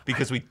work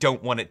because we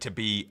don't want it to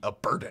be a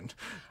burden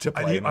to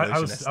play an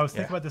illusionist. I was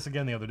thinking about this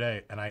again the other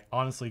day, and I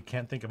honestly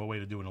can't think of a way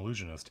to do an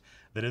illusionist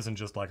that isn't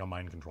just like a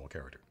mind control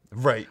character.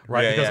 Right.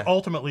 Yeah, because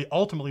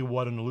ultimately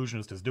what an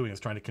illusionist is doing is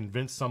trying to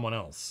convince someone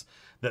else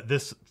that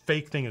this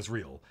fake thing is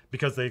real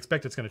because they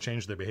expect it's going to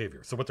change their behavior.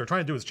 So what they're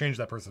trying to do is change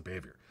that person's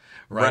behavior,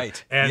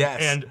 right?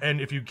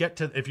 And if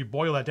you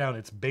boil that down,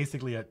 it's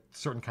basically a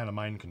certain kind of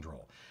mind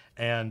control.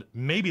 And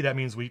maybe that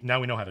means we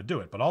know how to do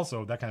it, but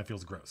also that kind of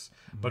feels gross.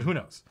 Mm-hmm. But who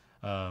knows?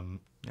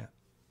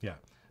 Yeah.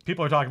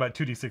 People are talking about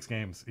 2D6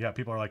 games. Yeah,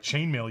 people are like,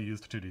 chainmail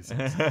used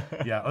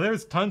 2D6. Yeah,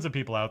 there's tons of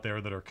people out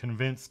there that are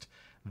convinced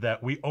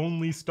that we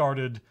only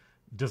started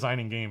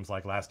designing games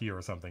like last year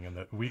or something, and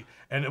that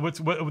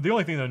the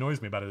only thing that annoys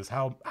me about it is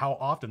how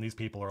often these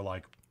people are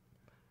like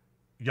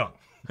young.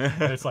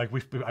 And it's like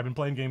we've been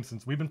playing games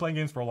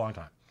for a long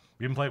time.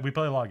 We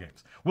play a lot of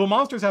games. Will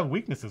monsters have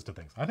weaknesses to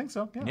things? I think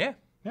so. Yeah.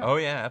 Oh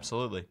yeah,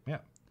 absolutely. Yeah.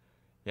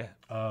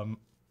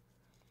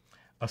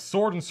 A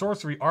sword and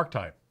sorcery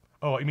archetype.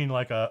 Oh, I mean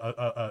like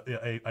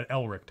an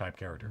Elric type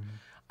character.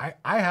 Mm-hmm.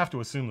 I have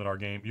to assume that our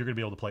game, you're going to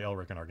be able to play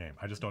Elric in our game.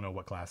 I just don't know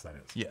what class that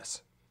is.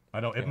 Yes. I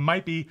know it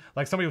might be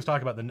like somebody was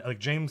talking about like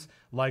James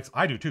likes.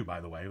 I do too,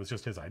 by the way. It was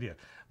just his idea.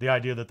 The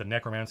idea that the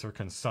necromancer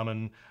can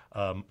summon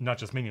not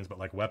just minions but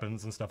like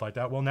weapons and stuff like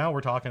that. Well, now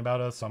we're talking about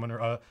a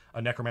summoner,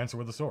 a necromancer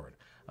with a sword.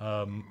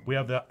 We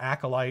have the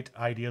acolyte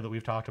idea that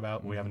we've talked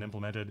about. We haven't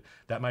implemented.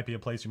 That might be a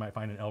place you might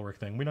find an Elric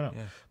thing. We don't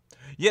know.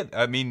 Yeah,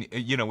 I mean,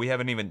 we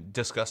haven't even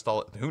discussed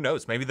all. Who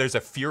knows? Maybe there's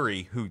a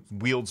Fury who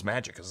wields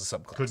magic as a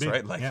subclass. Could be.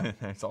 Right? Like,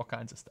 there's all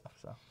kinds of stuff.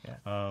 So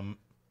yeah.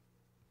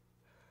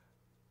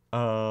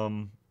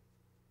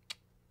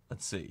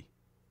 Let's see.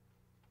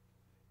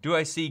 Do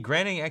I see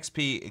granting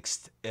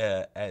XP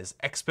as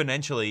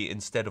exponentially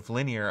instead of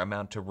linear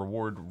amount to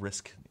reward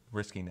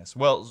riskiness?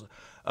 Well,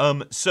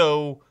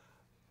 so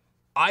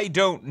I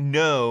don't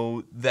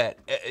know that.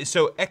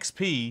 So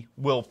XP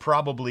will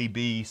probably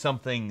be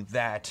something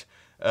that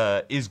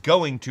is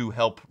going to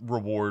help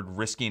reward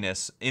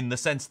riskiness in the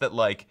sense that,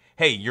 like,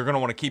 hey, you're going to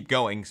want to keep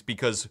going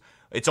because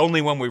it's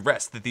only when we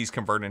rest that these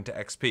convert into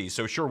XP.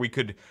 So sure, we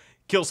could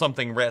kill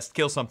something, rest,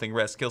 kill something,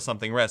 rest, kill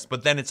something, rest.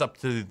 But then it's up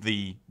to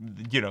the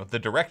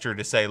director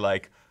to say,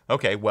 like,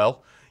 okay,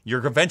 well,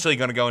 you're eventually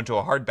going to go into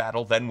a hard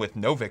battle then with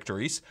no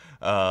victories,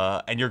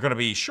 and you're going to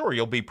be sure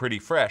you'll be pretty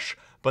fresh,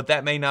 but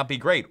that may not be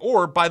great.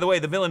 Or, by the way,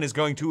 the villain is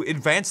going to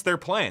advance their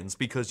plans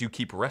because you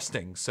keep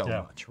resting so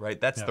much, right?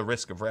 That's the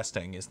risk of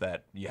resting, is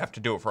that you have to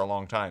do it for a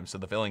long time, so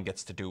the villain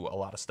gets to do a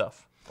lot of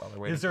stuff while they're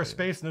waiting. Is there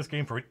space in this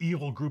game for an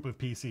evil group of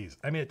PCs?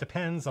 I mean, it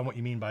depends on what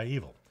you mean by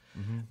evil.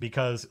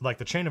 Because, like,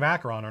 the Chain of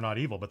Acheron are not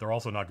evil, but they're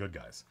also not good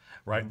guys,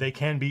 right? They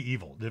can be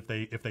evil if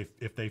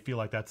they feel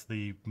like that's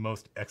the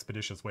most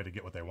expeditious way to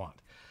get what they want.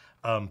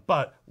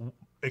 But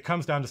it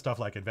comes down to stuff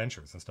like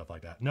adventures and stuff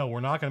like that. No,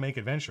 we're not going to make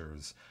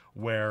adventures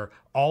where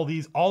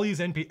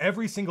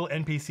every single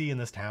NPC in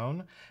this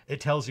town, it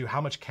tells you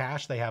how much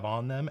cash they have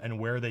on them and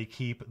where they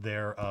keep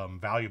their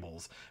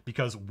valuables,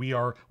 because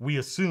we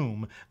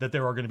assume that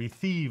there are going to be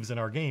thieves in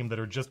our game that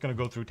are just going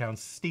to go through town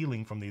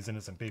stealing from these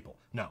innocent people.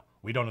 No,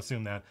 we don't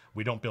assume that.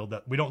 We don't build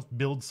that. We don't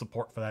build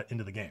support for that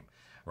into the game,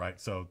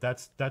 right? So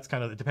that's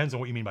kind of, it depends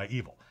on what you mean by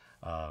evil.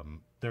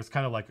 There's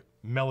kind of like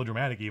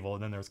melodramatic evil,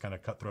 and then there's kind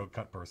of cutthroat,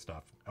 cut purse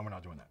stuff, and we're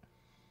not doing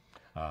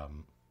that.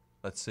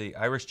 Let's see.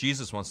 Irish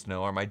Jesus wants to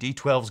know, are my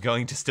D12s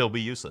going to still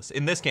be useless?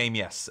 In this game,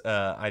 yes.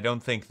 I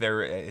don't think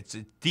they're... It's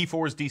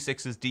D4s,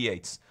 D6s,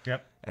 D8s.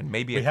 Yep. And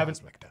maybe a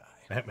cosmic die.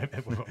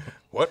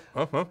 What?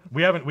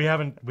 We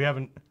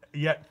haven't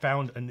yet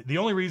found... The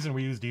only reason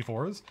we use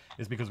D4s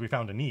is because we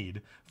found a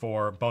need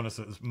for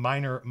bonuses,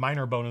 minor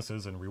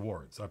bonuses and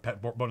rewards,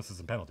 bonuses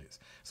and penalties.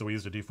 So we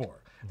used a D4.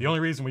 The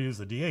only reason we used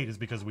the D8 is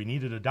because we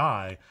needed a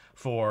die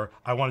for,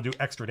 I want to do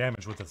extra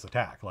damage with this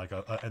attack, like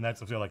and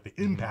that's like the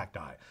impact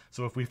die.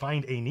 So if we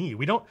find a need,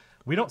 we don't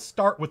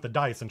start with the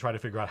dice and try to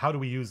figure out how do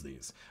we use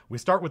these. We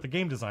start with the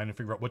game design and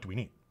figure out what do we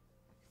need.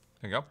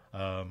 There you go.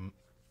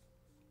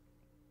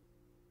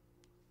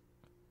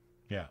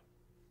 Yeah.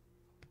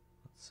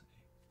 Let's see.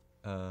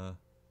 How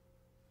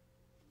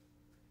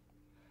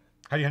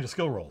do you handle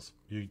skill rolls?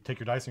 You take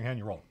your dice in your hand,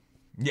 you roll.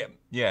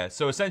 Yeah.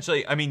 So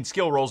essentially, I mean,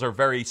 skill rolls are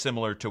very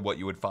similar to what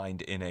you would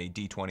find in a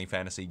D20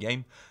 fantasy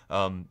game.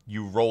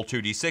 You roll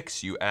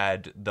 2d6, you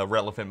add the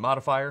relevant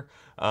modifier,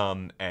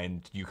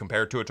 and you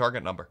compare it to a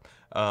target number.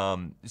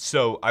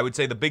 So I would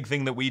say the big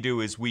thing that we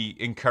do is we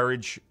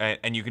encourage,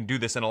 and you can do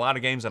this in a lot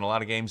of games, and a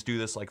lot of games do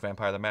this, like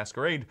Vampire the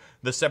Masquerade,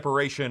 the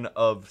separation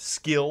of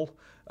skill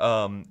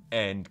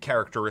and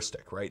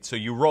characteristic, right? So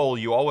you roll,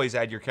 you always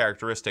add your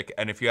characteristic,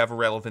 and if you have a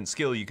relevant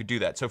skill, you could do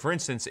that. So for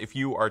instance, if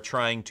you are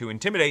trying to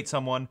intimidate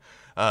someone,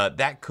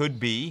 that could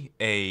be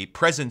a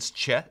presence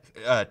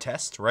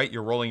test, right?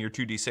 You're rolling your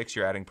 2d6,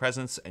 you're adding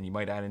presence, and you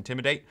might add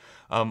intimidate.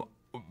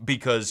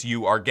 Because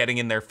you are getting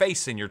in their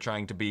face and you're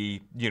trying to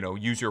be,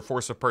 use your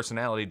force of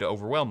personality to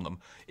overwhelm them.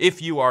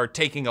 If you are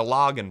taking a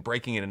log and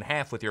breaking it in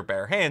half with your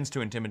bare hands to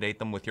intimidate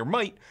them with your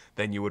might,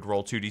 then you would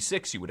roll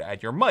 2d6, you would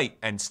add your might,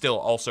 and still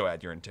also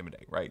add your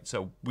intimidate, right?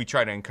 So we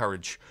try to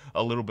encourage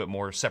a little bit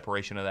more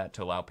separation of that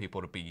to allow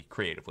people to be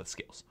creative with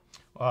skills.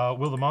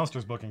 Will the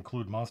Monsters book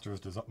include monster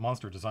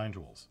design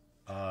tools?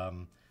 I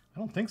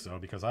don't think so,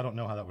 because I don't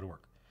know how that would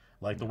work.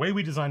 Like, the way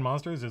we design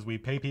monsters is we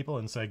pay people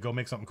and say, go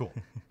make something cool.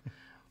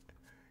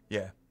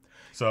 Yeah.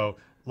 So,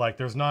 like,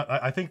 there's not.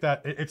 I think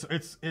that it's.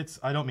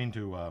 I don't mean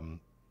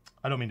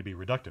to be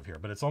reductive here,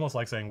 but it's almost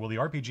like saying, will the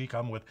RPG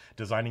come with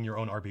designing your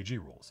own RPG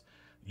rules?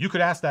 You could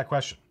ask that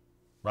question,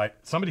 right?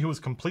 Somebody who was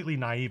completely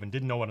naive and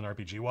didn't know what an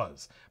RPG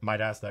was might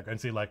ask that and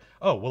say, like,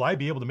 oh, will I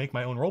be able to make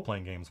my own role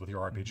playing games with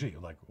your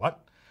RPG? Like,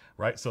 what?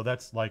 Right? So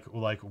that's like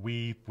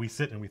we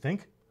sit and we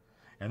think,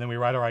 and then we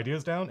write our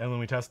ideas down, and then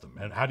we test them.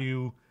 And how do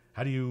you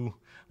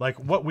like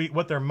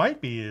what there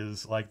might be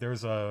is, like,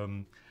 there's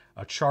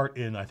a chart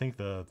in, I think,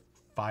 the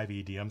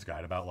 5e DM's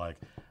guide about, like,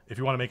 if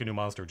you want to make a new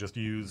monster, just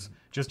use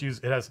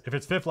it has, if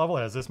it's 5th level,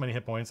 it has this many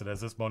hit points, it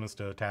has this bonus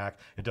to attack,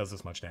 it does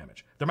this much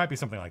damage. There might be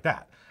something like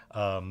that.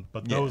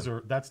 But those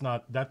are, that's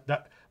not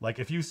that like,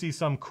 if you see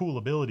some cool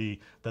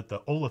ability that the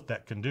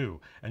Olithek can do,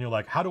 and you're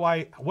like,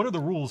 what are the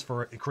rules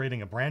for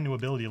creating a brand new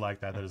ability like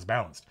that is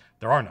balanced?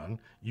 There are none.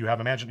 You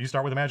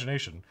start with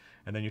imagination,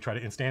 and then you try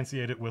to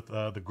instantiate it with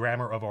the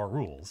grammar of our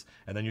rules,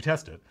 and then you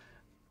test it.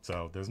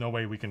 So there's no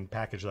way we can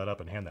package that up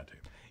and hand that to you.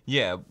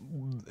 Yeah,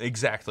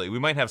 exactly. We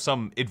might have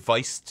some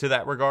advice to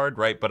that regard,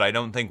 right? But I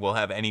don't think we'll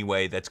have any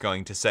way that's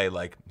going to say,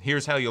 like,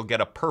 here's how you'll get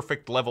a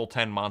perfect level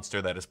 10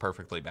 monster that is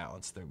perfectly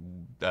balanced.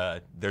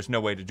 There's no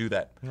way to do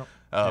that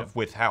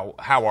with how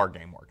our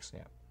game works.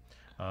 Yeah.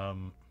 I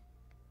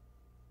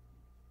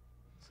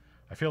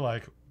feel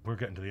like we're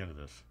getting to the end of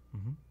this.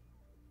 Mm-hmm.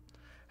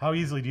 How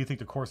easily do you think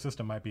the core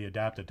system might be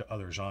adapted to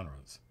other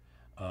genres?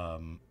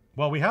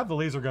 Well, we have the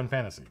laser gun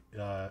fantasy.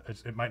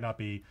 It might not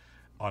be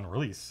on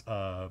release,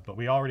 but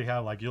we already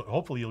have like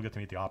hopefully you'll get to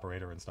meet the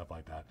operator and stuff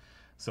like that.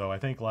 So I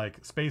think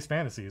like space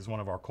fantasy is one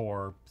of our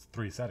core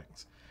 3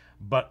 settings.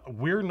 But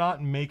we're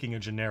not making a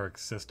generic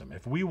system.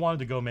 If we wanted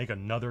to go make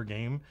another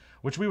game,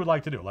 which we would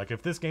like to do, like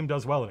if this game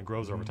does well and it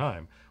grows over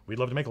time, we'd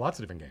love to make lots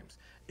of different games,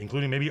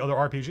 including maybe other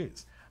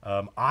RPGs.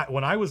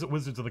 When I was at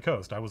Wizards of the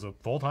Coast, I was a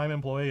full-time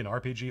employee in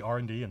RPG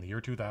R&D in the year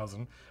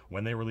 2000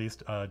 when they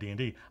released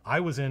D&D. I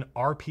was in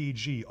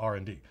RPG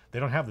R&D. They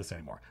don't have this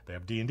anymore. They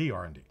have D&D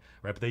R&D,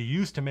 right? But they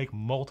used to make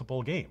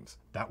multiple games.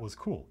 That was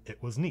cool.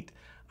 It was neat.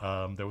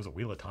 There was a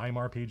Wheel of Time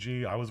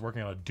RPG. I was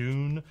working on a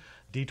Dune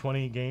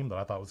D20 game that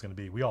I thought was going to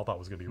be, we all thought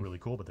was going to be really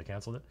cool, but they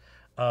canceled it.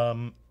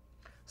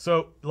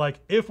 So, like,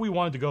 if we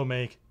wanted to go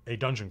make a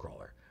dungeon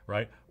crawler,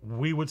 right,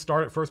 we would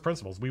start at first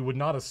principles. We would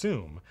not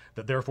assume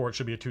that therefore it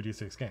should be a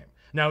 2d6 game.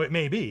 Now, it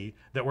may be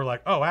that we're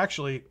like, oh,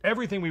 actually,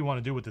 everything we want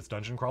to do with this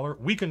dungeon crawler,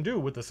 we can do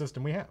with the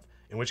system we have,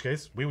 in which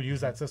case we would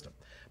use that system.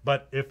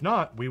 But if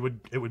not, it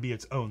would be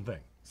its own thing.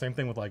 Same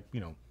thing with, like,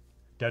 you know,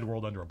 Dead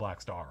World Under a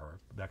Black Star or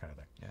that kind of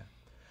thing. Yeah.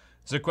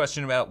 There's a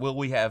question about will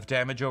we have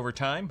damage over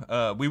time?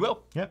 We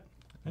will. Yeah.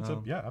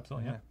 Yeah,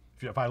 absolutely.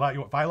 Yeah. If I light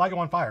you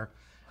on fire,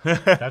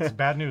 that's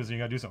bad news, and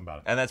you got to do something about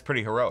it. And that's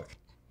pretty heroic.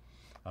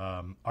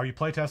 Are you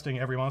playtesting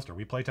every monster?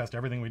 We playtest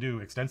everything we do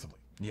extensively.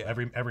 Yeah.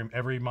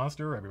 Every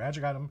monster, every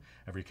magic item,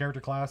 every character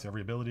class,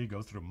 every ability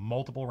goes through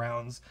multiple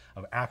rounds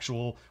of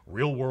actual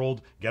real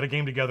world, get a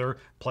game together,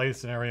 play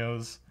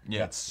scenarios.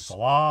 Yeah. It's a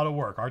lot of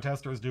work. Our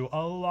testers do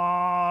a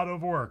lot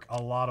of work.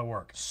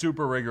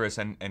 Super rigorous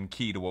and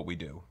key to what we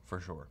do,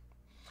 for sure.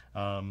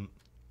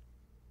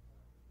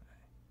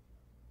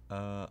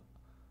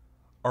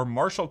 Are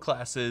martial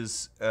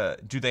classes,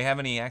 do they have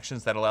any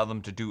actions that allow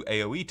them to do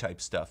AoE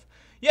type stuff?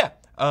 Yeah.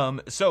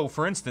 So,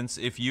 for instance,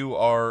 if you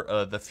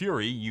are the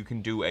Fury, you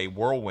can do a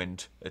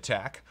whirlwind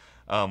attack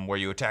where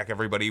you attack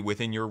everybody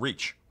within your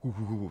reach.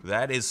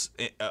 That is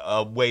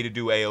a way to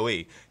do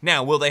AoE.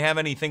 Now, will they have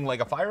anything like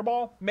a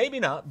fireball? Maybe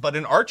not, but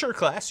an archer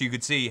class, you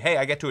could see, hey,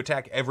 I get to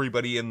attack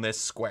everybody in this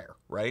square,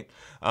 right?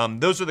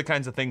 Those are the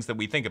kinds of things that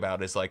we think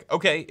about is like,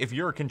 okay, if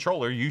you're a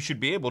controller, you should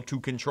be able to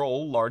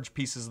control large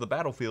pieces of the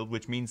battlefield,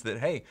 which means that,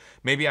 hey,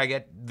 maybe I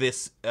get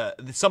this,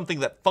 something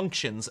that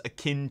functions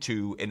akin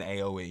to an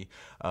AoE.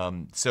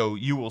 So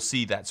you will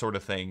see that sort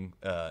of thing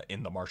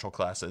in the martial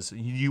classes.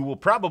 You will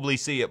probably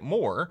see it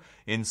more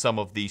in some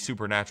of the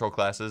supernatural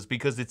classes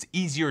because it's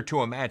easier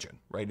to imagine,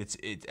 right?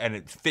 And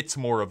it fits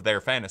more of their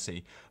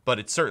fantasy, but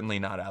it's certainly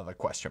not out of the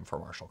question for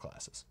martial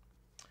classes.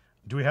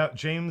 Do we have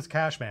James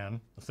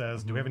Cashman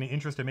says, do we have any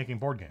interest in making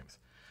board games?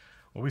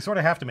 Well, we sort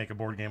of have to make a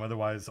board game,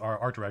 otherwise our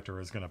art director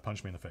is going to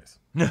punch me in the face.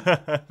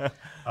 The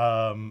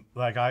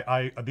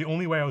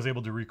only way I was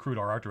able to recruit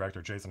our art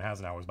director, Jason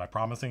Hasanow, was by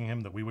promising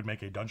him that we would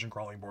make a dungeon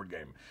crawling board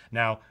game.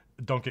 Now,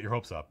 don't get your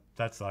hopes up.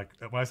 That's like,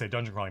 when I say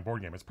dungeon crawling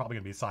board game, it's probably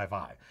going to be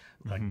sci-fi.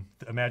 Like,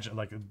 imagine,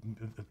 like,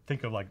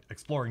 think of like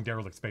exploring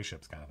derelict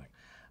spaceships kind of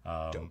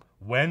thing.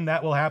 When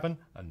that will happen,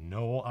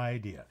 no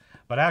idea.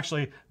 But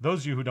actually, those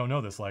of you who don't know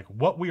this, like,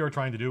 what we are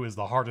trying to do is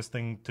the hardest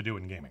thing to do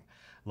in gaming.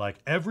 Like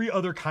every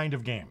other kind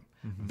of game,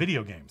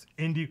 video games,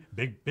 indie,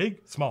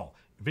 big, small,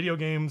 video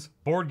games,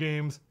 board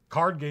games,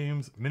 card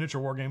games,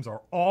 miniature war games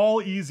are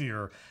all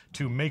easier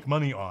to make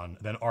money on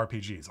than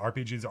RPGs.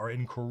 RPGs are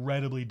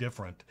incredibly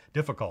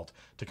difficult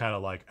to kind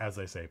of like, as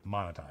they say,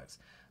 monetize.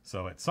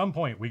 So at some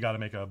point, we got to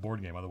make a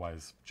board game.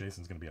 Otherwise,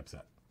 Jason's going to be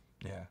upset.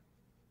 Yeah.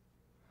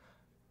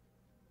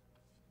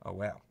 Oh,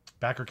 wow.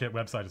 Backer Kit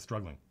website is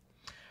struggling.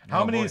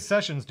 How many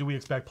sessions do we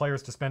expect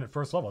players to spend at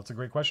first level? It's a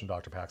great question,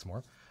 Dr.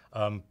 Paxmore.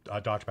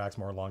 Dr.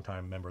 Paxmore, a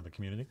longtime member of the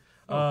community.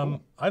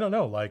 Cool. I don't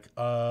know. Like,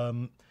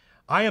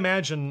 I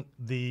imagine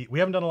we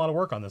haven't done a lot of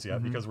work on this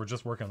yet because we're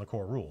just working on the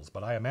core rules.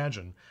 But I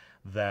imagine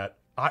that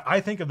I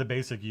think of the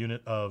basic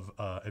unit of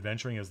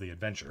adventuring as the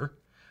adventure,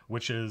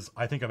 which is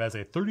I think of as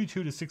a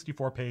 32 to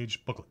 64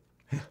 page booklet.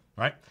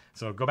 Right?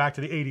 So go back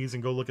to the 80s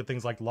and go look at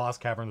things like Lost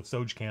Cavern of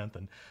Sojkanth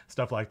and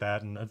stuff like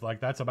that. And it's like,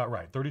 that's about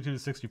right. 32 to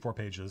 64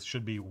 pages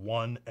should be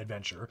one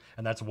adventure,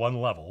 and that's one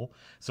level.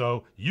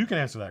 So you can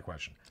answer that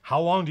question.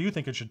 How long do you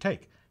think it should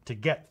take to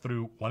get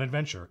through one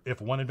adventure? If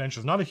one adventure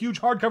is not a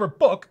huge hardcover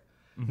book,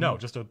 no,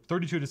 just a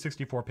 32 to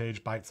 64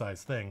 page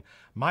bite-sized thing.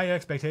 My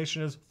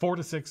expectation is 4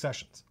 to 6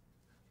 sessions.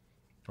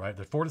 Right?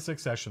 The 4 to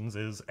 6 sessions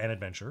is an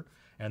adventure,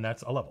 and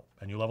that's a level.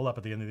 And you level up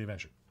at the end of the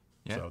adventure.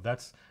 Yeah. So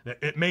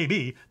it may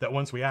be that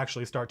once we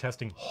actually start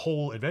testing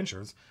whole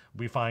adventures,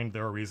 we find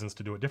there are reasons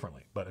to do it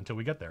differently. But until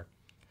we get there.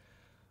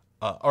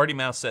 Artie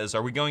Mouse says,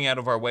 are we going out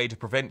of our way to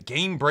prevent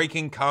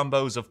game-breaking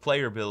combos of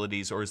player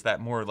abilities, or is that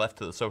more left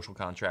to the social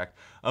contract?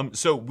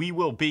 So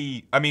we'll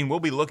be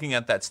looking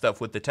at that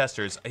stuff with the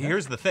testers.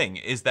 Here's the thing,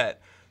 is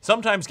that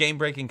sometimes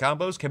game-breaking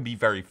combos can be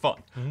very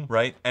fun,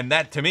 right? And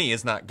that, to me,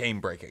 is not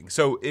game-breaking.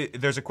 So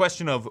there's a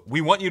question of,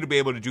 we want you to be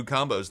able to do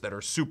combos that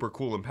are super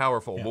cool and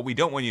powerful. Yeah. What we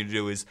don't want you to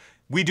do is,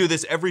 we do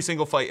this every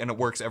single fight, and it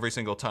works every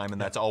single time, and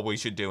that's all we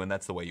should do, and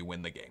that's the way you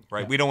win the game,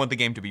 right? Yeah. We don't want the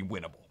game to be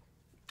winnable.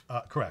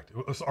 Correct.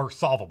 Or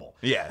solvable.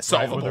 Yeah,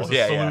 solvable. Right? Where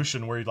there's a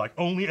solution where you'd like,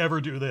 only ever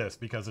do this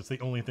because it's the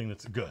only thing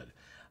that's good.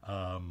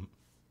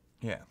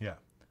 Yeah.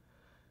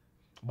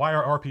 why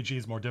are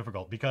RPGs more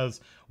difficult?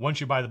 Because once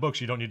you buy the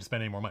books, you don't need to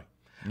spend any more money,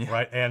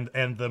 right? And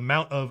the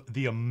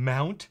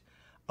amount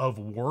of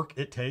work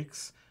it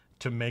takes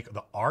to make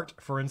the art,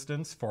 for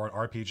instance, for an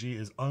RPG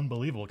is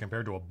unbelievable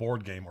compared to a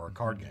board game or a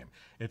card game.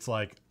 It's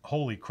like,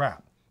 holy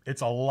crap.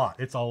 It's a lot.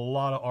 It's a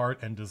lot of art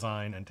and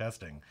design and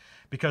testing.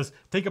 Because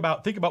think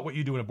about what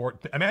you do in a board.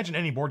 Imagine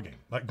any board game,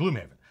 like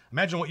Gloomhaven.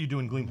 Imagine what you do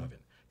in Gloomhaven.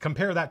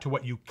 Compare that to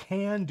what you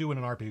can do in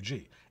an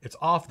RPG. It's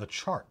off the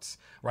charts,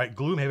 right?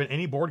 Gloomhaven,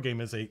 any board game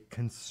is a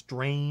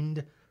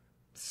constrained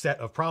set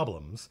of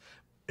problems.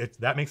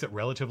 That makes it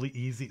relatively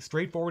easy,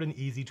 straightforward and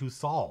easy to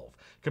solve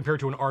compared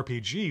to an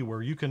RPG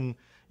where you can,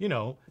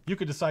 you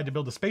could decide to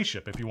build a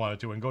spaceship if you wanted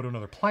to and go to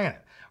another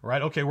planet,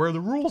 right? Okay, where are the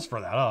rules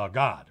for that? Oh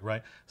God,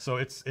 right? So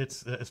it's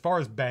as far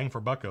as bang for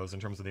buck goes in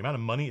terms of the amount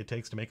of money it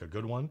takes to make a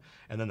good one,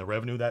 and then the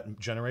revenue that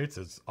generates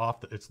is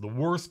it's the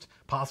worst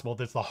possible.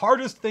 It's the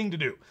hardest thing to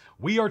do.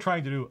 We are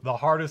trying to do the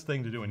hardest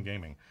thing to do in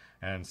gaming,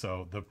 and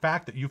so the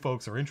fact that you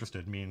folks are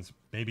interested means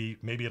maybe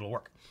it'll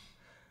work.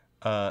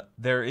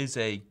 There is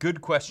a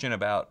good question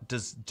about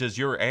does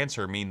your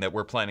answer mean that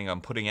we're planning on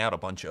putting out a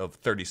bunch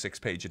of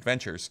 36-page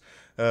adventures?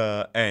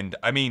 And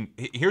I mean,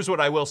 here's what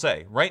I will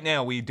say. Right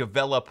now, we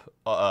develop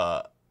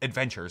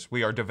adventures.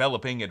 We are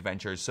developing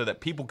adventures so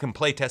that people can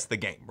play test the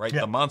game, right?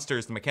 Yeah. The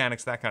monsters, the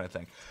mechanics, that kind of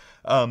thing.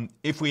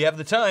 If we have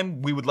the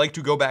time, we would like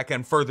to go back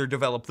and further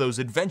develop those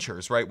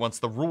adventures, right? Once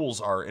the rules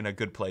are in a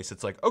good place,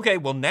 it's like, okay,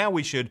 well now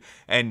we should,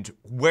 and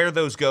where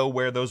those go,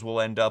 where those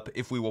will end up,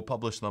 if we will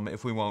publish them,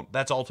 if we won't,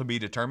 that's all to be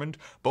determined.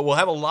 But we'll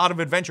have a lot of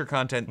adventure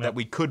content that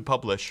we could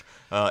publish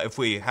if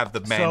we have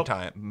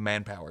the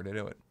manpower to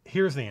do it.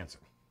 Here's the answer.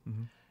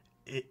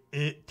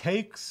 It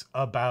takes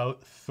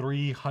about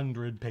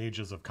 300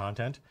 pages of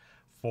content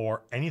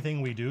for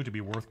anything we do to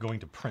be worth going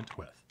to print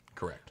with.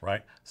 Correct.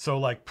 Right? So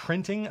like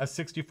printing a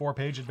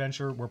 64-page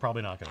adventure, we're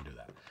probably not going to do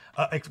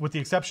that. With the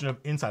exception of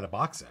inside a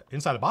box set.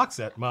 Inside a box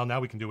set, well, now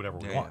we can do whatever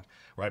we want,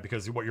 right?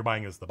 Because what you're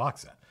buying is the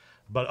box set.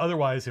 But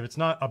otherwise, if it's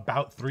not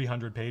about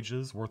 300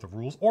 pages worth of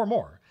rules or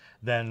more,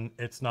 then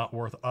it's not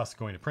worth us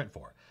going to print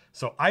for.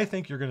 So I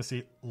think you're going to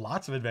see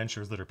lots of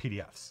adventures that are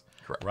PDFs.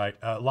 Correct. Right?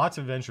 Lots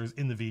of adventures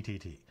in the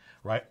VTT.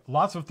 Right?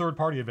 Lots of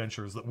third-party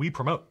adventures that we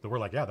promote that we're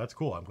like, yeah, that's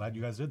cool. I'm glad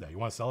you guys did that. You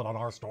want to sell it on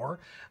our store?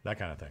 That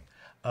kind of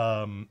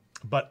thing.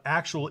 But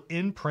actual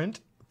in-print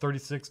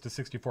 36 to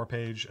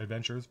 64-page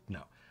adventures,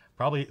 no.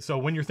 Probably. So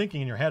when you're thinking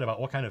in your head about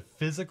what kind of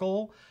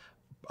physical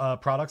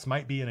products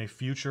might be in a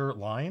future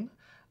line,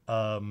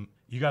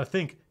 you got to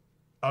think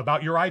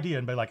about your idea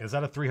and be like, is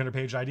that a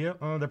 300-page idea?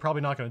 They're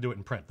probably not going to do it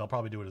in print. They'll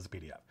probably do it as a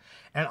PDF.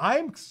 And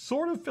I'm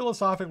sort of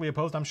philosophically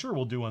opposed. I'm sure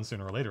we'll do one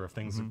sooner or later if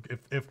things,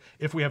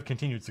 if we have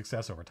continued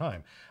success over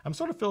time. I'm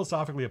sort of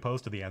philosophically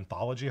opposed to the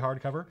anthology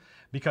hardcover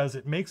because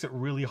it makes it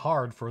really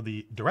hard for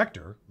the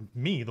director,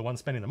 me, the one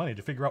spending the money,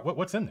 to figure out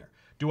what's in there.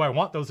 Do I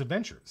want those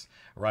adventures,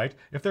 right?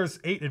 If there's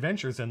 8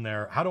 adventures in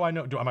there, how do I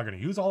know? Am I going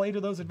to use all 8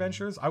 of those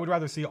adventures? I would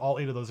rather see all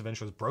 8 of those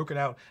adventures broken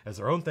out as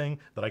their own thing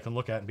that I can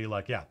look at and be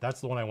like, yeah, that's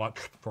the one I want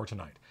for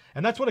tonight.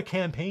 And that's what a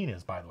campaign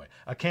is, by the way.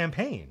 A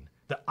campaign,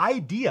 the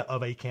idea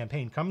of a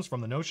campaign comes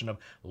from the notion of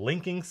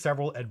linking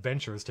several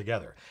adventures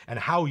together. And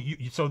how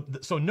so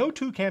no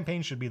 2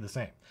 campaigns should be the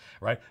same,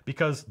 right?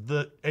 Because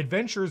the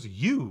adventures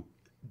you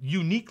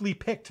uniquely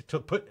picked to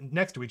put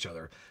next to each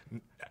other,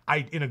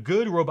 in a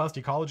good, robust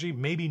ecology,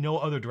 maybe no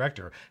other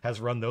director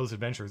has run those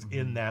adventures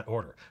in that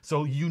order.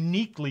 So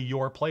uniquely,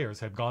 your players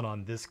have gone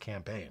on this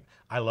campaign.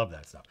 I love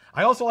that stuff.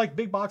 I also like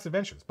big box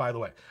adventures, by the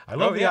way. I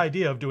love the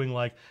idea of doing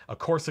like a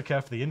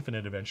Korsakef the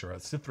Infinite adventure, a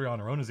Cythrion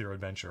or Onazir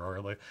adventure,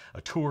 or like a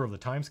Tour of the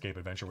Timescape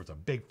adventure where it's a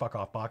big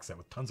fuck-off box set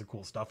with tons of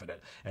cool stuff in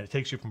it, and it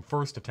takes you from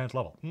 1st to 10th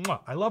level. Mwah!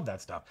 I love that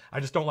stuff. I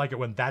just don't like it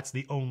when that's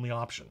the only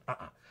option.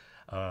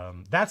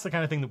 That's the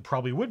kind of thing that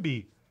probably would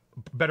be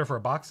better for a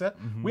box set.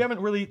 We haven't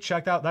really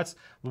checked out.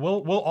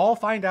 We'll all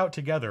find out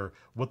together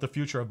what the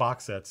future of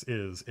box sets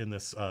is in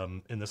this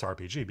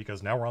RPG,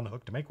 because now we're on the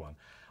hook to make one,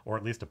 or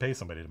at least to pay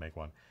somebody to make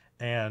one,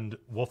 and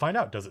we'll find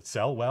out. Does it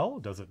sell well?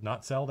 Does it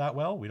not sell that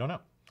well? We don't know.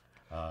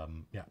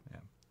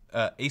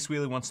 Ace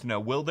Wheelie wants to know,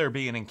 will there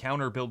be an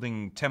encounter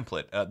building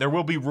template? There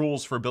will be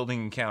rules for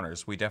building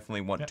encounters. We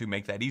definitely want to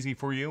make that easy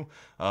for you.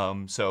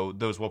 So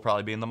those will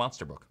probably be in the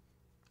monster book.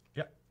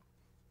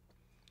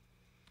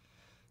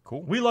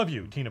 Cool. We love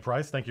you, Tina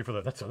Price. Thank you for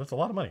that. That's a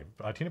lot of money.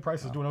 Tina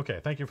Price is doing okay.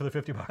 Thank you for the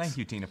 $50. Thank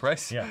you, Tina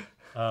Price. Yeah.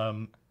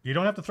 You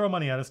don't have to throw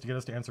money at us to get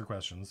us to answer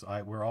questions.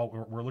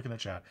 We're looking at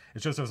chat.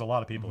 It's just there's a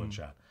lot of people in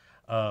chat.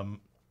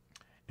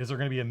 Is there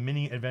going to be a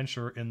mini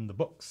adventure in the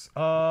books?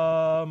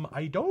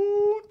 I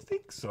don't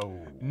think so.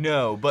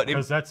 No, but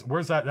because that's we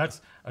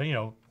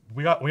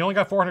only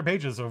got 400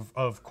 pages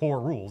of core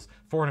rules,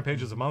 400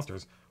 pages of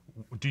monsters.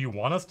 do you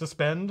want us to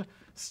spend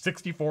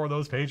 64 of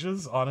those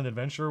pages on an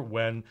adventure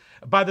when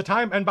by the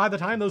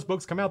time those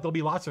books come out, there'll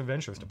be lots of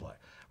adventures to play,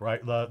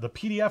 right? The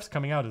PDFs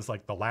coming out is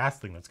like the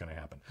last thing that's going to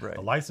happen. Right.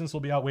 The license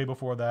will be out way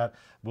before that.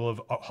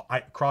 We'll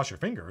have, cross your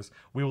fingers,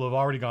 we will have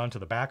already gone to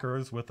the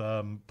backers with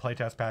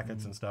playtest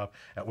packets and stuff,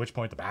 at which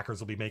point the backers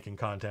will be making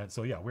content.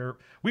 So yeah,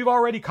 we've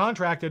already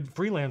contracted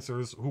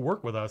freelancers who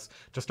work with us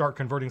to start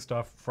converting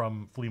stuff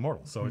from Flea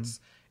Mortal. So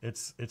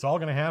it's all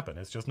going to happen.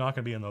 It's just not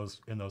going to be in those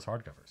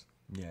hardcovers.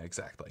 Yeah,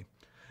 exactly.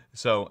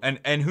 So,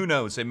 and who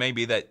knows? It may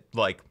be that,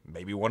 like,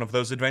 maybe one of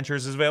those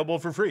adventures is available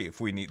for free. If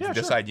we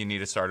decide you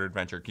need a starter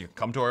adventure, you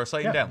come to our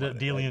site and download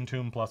the Delian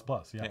Tomb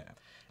 ++. Yeah.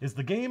 Is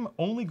the game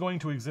only going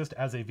to exist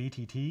as a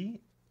VTT?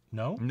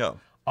 No. No.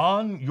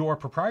 On your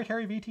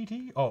proprietary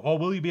VTT? Oh,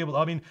 will you be able to?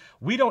 I mean,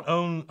 we don't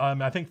own.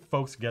 I think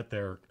folks get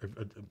their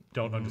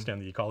don't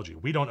understand the ecology.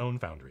 We don't own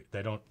Foundry.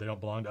 They don't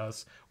belong to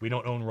us. We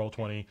don't own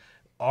Roll20.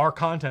 Our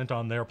content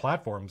on their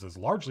platforms is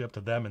largely up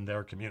to them and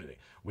their community.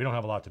 We don't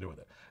have a lot to do with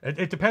it.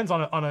 It depends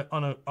on a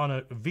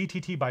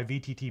VTT by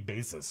VTT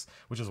basis,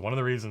 which is one of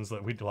the reasons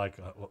that we like.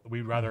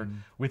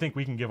 We think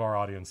we can give our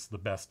audience the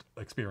best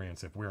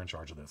experience if we're in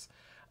charge of this.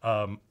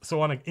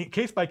 So on a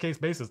case by case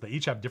basis, they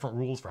each have different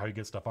rules for how you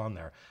get stuff on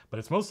there, but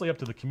it's mostly up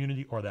to the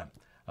community or them.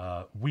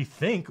 We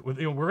think we're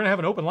going to have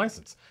an open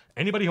license.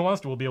 Anybody who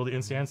wants to will be able to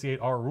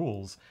instantiate our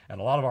rules and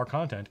a lot of our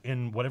content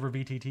in whatever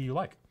VTT you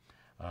like.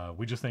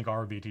 We just think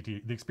our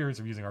VTT, the experience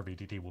of using our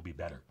VTT will be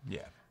better.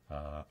 Yeah.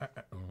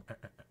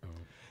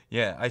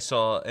 Yeah, I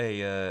saw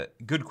a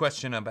good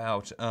question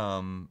about,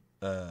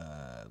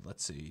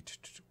 let's see,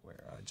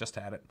 where I just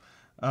had it.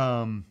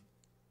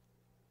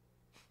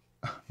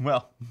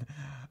 Well,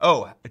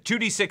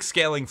 2d6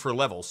 scaling for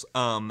levels.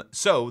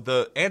 So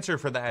the answer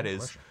for that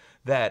is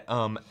that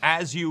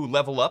as you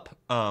level up,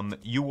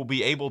 you will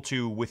be able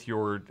to, with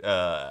your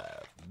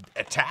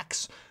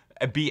attacks,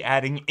 be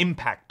adding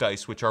impact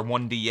dice, which are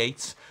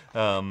 1d8s,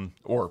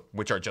 or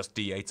which are just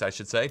d8s, I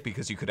should say,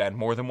 because you could add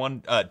more than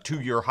one, to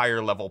your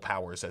higher level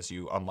powers as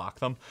you unlock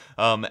them.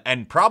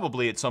 And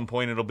probably at some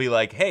point it'll be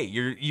like, hey,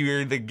 you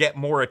either get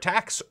more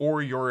attacks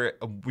or your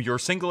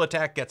single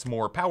attack gets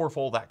more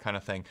powerful, that kind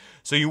of thing.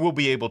 So you will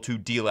be able to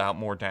deal out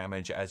more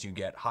damage as you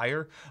get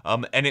higher.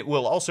 And it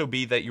will also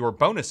be that your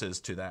bonuses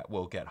to that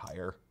will get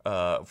higher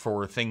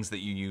for things that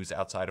you use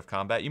outside of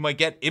combat. You might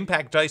get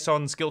impact dice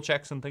on skill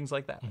checks and things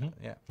like that.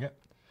 Yeah.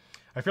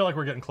 I feel like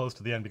we're getting close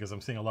to the end because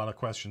I'm seeing a lot of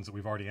questions that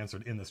we've already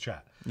answered in this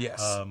chat.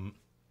 Yes.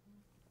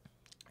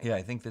 Yeah,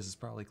 I think this is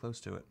probably close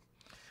to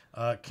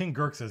it. King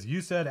Girk says, you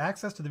said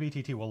access to the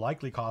VTT will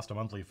likely cost a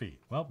monthly fee.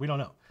 Well, we don't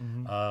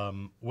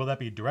know. Will that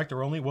be direct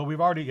or only? Well, we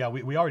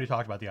already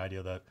talked about the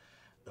idea that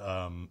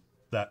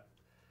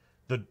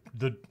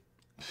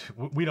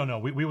we don't know.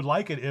 We would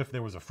like it if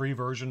there was a free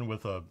version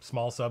with a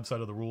small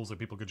subset of the rules that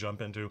people could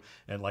jump into,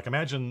 and like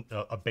imagine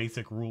a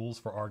basic rules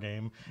for our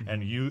game,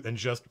 and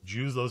just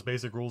use those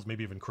basic rules,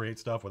 maybe even create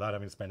stuff without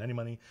having to spend any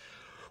money.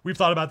 We've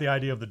thought about the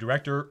idea of the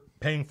director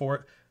paying for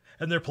it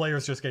and their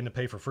players just getting to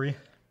pay for free.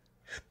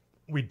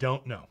 We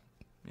don't know.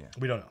 Yeah.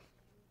 We don't know.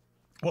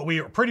 What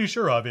we are pretty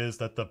sure of is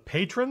that the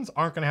patrons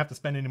aren't going to have to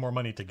spend any more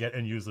money to get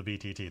and use the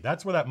VTT.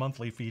 That's where that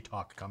monthly fee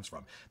talk comes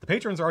from. The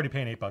patrons are already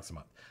paying $8 a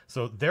month.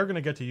 So they're going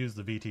to get to use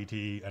the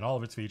VTT and all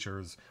of its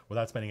features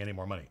without spending any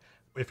more money.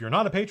 If you're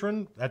not a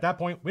patron, at that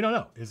point, we don't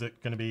know. Is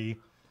it going to be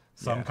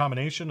some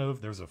combination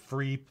of there's a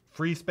free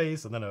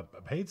space and then a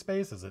paid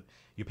space? Is it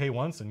you pay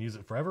once and use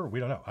it forever? We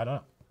don't know. I don't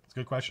know. It's a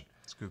good question.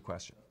 It's a good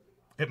question.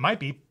 It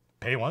might be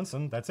pay once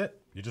and that's it.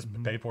 You just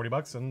paid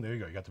 $40 and there you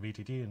go. You got the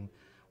VTT and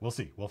we'll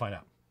see. We'll find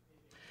out.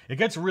 It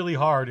gets really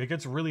hard. It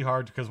gets really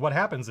hard because what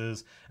happens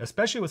is,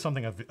 especially with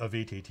something of a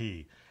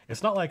VTT,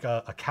 it's not like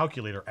a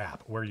calculator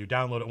app where you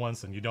download it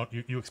once and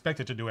you expect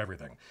it to do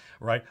everything,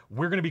 right?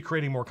 We're going to be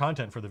creating more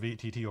content for the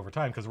VTT over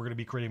time because we're going to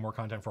be creating more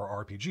content for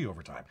our RPG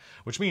over time,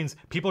 which means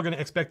people are going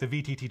to expect the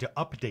VTT to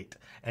update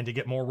and to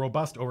get more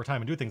robust over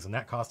time and do things, and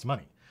that costs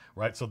money,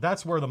 right? So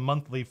that's where the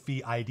monthly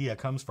fee idea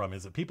comes from,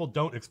 is that people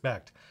don't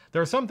expect.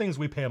 There are some things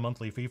we pay a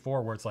monthly fee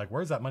for where it's like,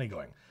 where's that money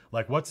going?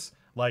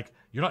 Like,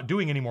 you're not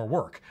doing any more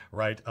work,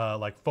 right?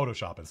 Like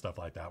Photoshop and stuff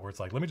like that, where it's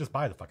like, let me just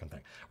buy the fucking thing,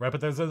 right?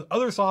 But there's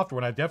other software,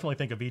 and I definitely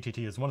think a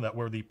VTT is one of that,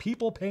 where the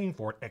people paying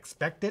for it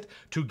expect it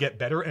to get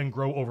better and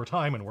grow over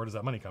time, and where does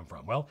that money come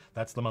from? Well,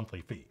 that's the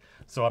monthly fee.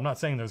 So I'm not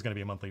saying there's going to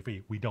be a monthly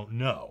fee. We don't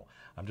know.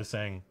 I'm just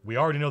saying we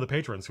already know the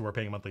patrons who are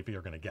paying a monthly fee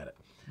are going to get it.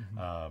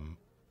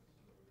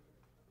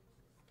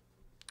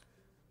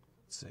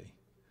 Let's see.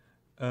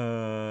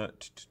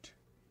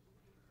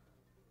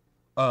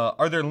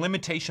 Are there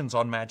limitations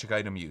on magic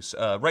item use?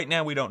 Right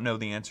now, we don't know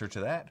the answer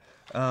to that.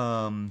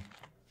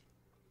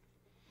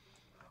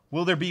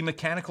 Will there be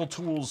mechanical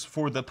tools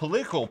for the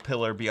political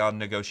pillar beyond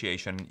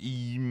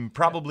negotiation?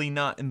 Probably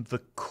not in the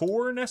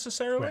core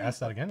necessarily. Wait, ask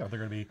that again. Are there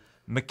going to be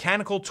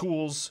mechanical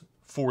tools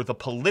for the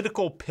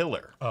political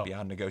pillar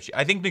beyond negotiation?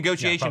 I think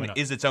negotiation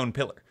is its own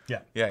pillar.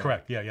 Yeah,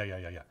 correct.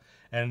 Yeah.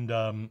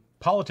 And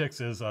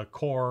politics is a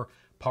core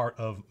part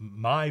of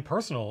my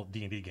personal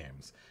D&D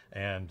games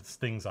and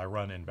things I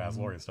run in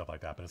Vasloria and stuff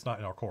like that, but it's not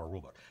in our core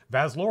rulebook.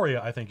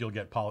 Vasloria, I think you'll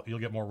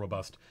get more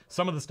robust.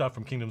 Some of the stuff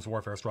from Kingdoms of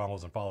Warfare,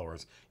 Strongholds, and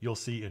Followers, you'll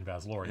see in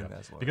Vasloria,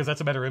 because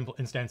that's a better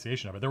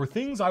instantiation of it. There were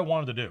things I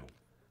wanted to do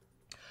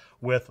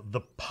with the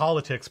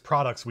politics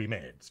products we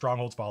made,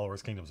 Strongholds,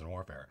 Followers, Kingdoms, and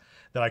Warfare,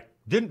 that I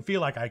didn't feel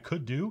like I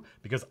could do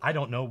because I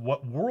don't know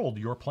what world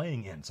you're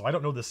playing in. So I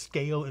don't know the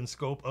scale and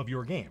scope of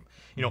your game.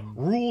 You know,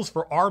 rules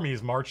for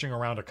armies marching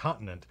around a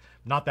continent,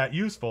 not that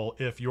useful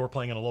if you're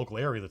playing in a local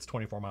area that's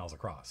 24 miles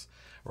across,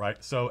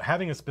 right? So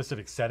having a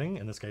specific setting,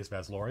 in this case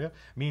Vasloria,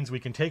 means we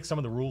can take some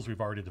of the rules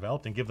we've already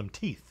developed and give them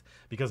teeth,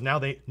 because now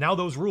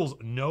those rules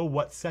know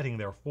what setting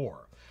they're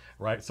for.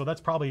 Right, so that's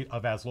probably a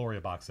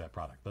Vasloria box set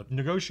product. The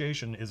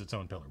negotiation is its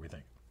own pillar, we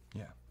think.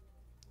 Yeah.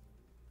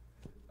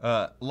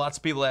 Lots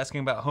of people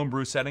asking about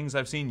homebrew settings.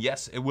 I've seen.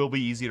 Yes, it will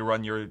be easy to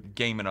run your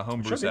game in a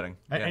homebrew setting.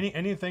 Yeah.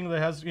 Anything that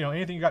has,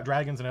 anything you got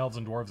dragons and elves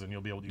and dwarves, and you'll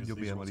be able to use.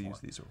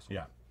 These rules.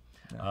 Yeah.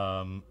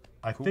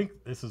 I think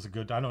this is a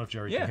good. I don't know if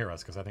Jerry can hear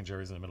us, because I think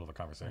Jerry's in the middle of a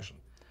conversation.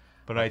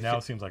 But now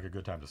it seems like a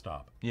good time to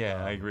stop.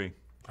 Yeah, I agree.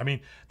 I mean,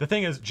 the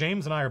thing is,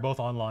 James and I are both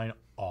online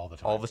all the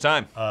time. All the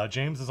time.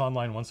 James is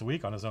online once a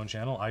week on his own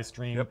channel. I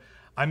stream. Yep.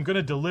 I'm going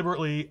to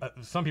deliberately.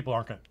 Some people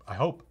aren't going. I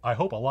hope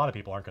a lot of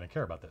people aren't going to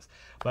care about this.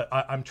 But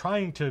I'm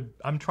trying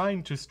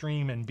to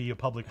stream and be a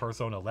public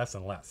persona less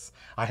and less.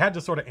 I had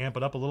to sort of amp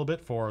it up a little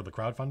bit for the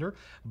crowdfunder,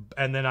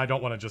 and then I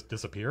don't want to just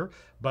disappear.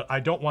 But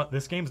I don't want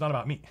this game's not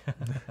about me,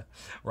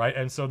 right?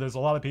 And so there's a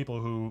lot of people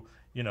who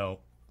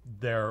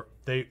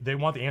they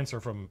want the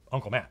answer from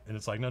Uncle Matt, and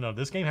it's like, no,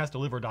 this game has to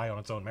live or die on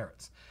its own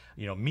merits.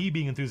 Me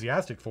being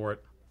enthusiastic for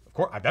it, of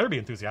course I better be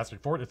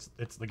enthusiastic for it.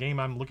 It's the game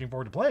I'm looking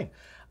forward to playing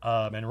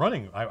and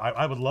running.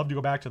 I would love to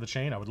go back to the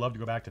chain. I would love to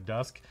go back to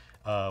Dusk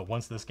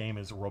once this game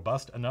is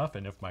robust enough,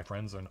 and if my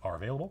friends are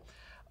available.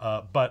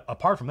 But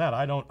apart from that,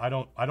 I don't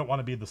want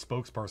to be the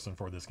spokesperson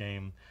for this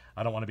game.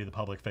 I don't want to be the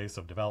public face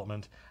of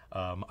development.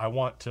 We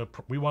want to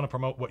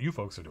promote what you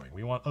folks are doing.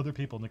 We want other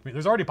people in the community.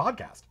 There's already a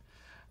podcast.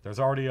 There's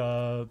already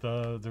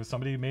there's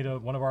somebody made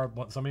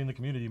somebody in the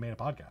community made a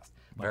podcast.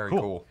 Very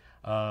cool.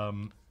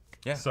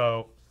 Yeah.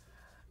 So,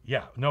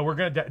 yeah, no, we're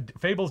gonna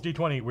Fables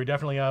D20. We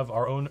definitely have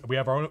our own. We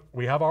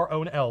have our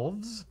own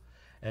elves,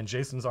 and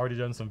Jason's already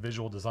done some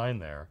visual design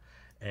there.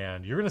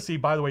 And you're gonna see.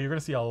 By the way, you're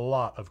gonna see a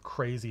lot of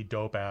crazy,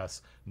 dope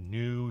ass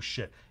new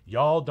shit.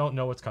 Y'all don't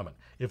know what's coming.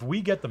 If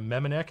we get the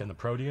Memenek and the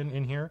Protean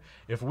in here,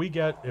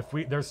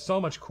 there's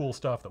so much cool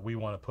stuff that we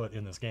want to put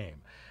in this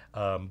game.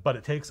 But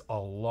it takes a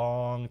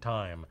long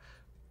time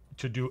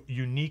to do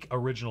unique,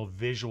 original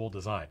visual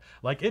design.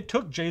 Like, it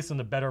took Jason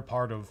the better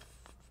part of,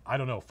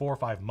 4 or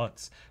 5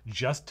 months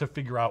just to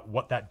figure out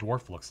what that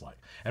dwarf looks like.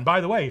 And by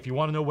the way, if you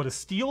want to know what a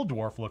steel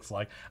dwarf looks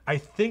like, I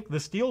think the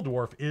steel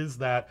dwarf is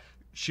that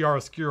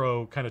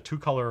chiaroscuro kind of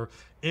 2-color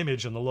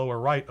image in the lower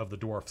right of the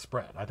dwarf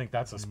spread. I think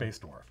that's a space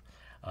dwarf.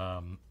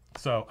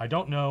 So I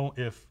don't know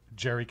if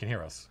Jerry can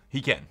hear us.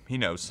 He can. He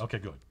knows. Okay,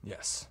 good.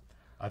 Yes.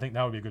 I think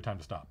now would be a good time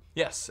to stop.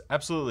 Yes,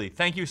 absolutely.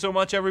 Thank you so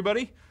much,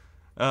 everybody.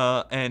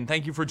 And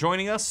thank you for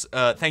joining us.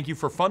 Thank you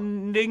for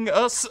funding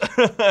us.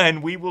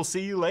 And we will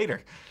see you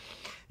later.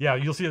 Yeah,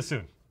 you'll see us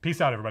soon.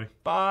 Peace out, everybody.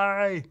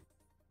 Bye.